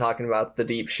more fun talking about the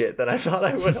deep shit than I thought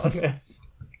I would on this.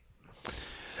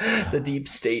 The deep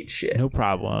state shit. No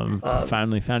problem.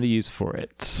 Finally found a use for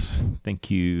it.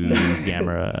 Thank you,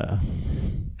 Gamera.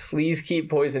 Please keep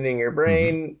poisoning your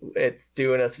brain. It's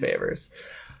doing us favors.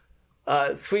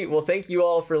 Sweet. Well, thank you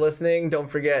all for listening. Don't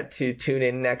forget to tune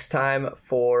in next time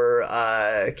for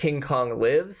King Kong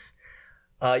Lives.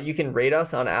 You can rate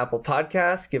us on Apple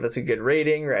Podcasts, give us a good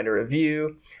rating, write a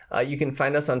review. You can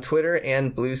find us on Twitter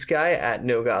and Blue Sky at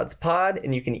NoGodsPod,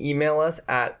 and you can email us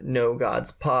at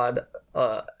NoGodsPod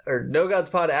or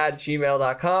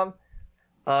NoGodsPod@gmail.com.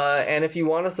 And if you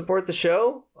want to support the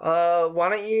show, why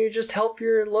don't you just help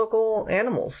your local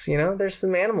animals? You know, there's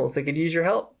some animals that could use your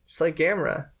help. It's like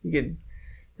Gamera.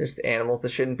 There's animals that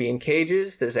shouldn't be in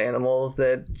cages. There's animals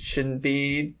that shouldn't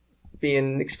be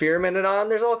being experimented on.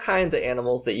 There's all kinds of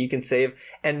animals that you can save,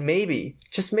 and maybe,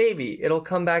 just maybe, it'll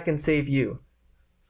come back and save you.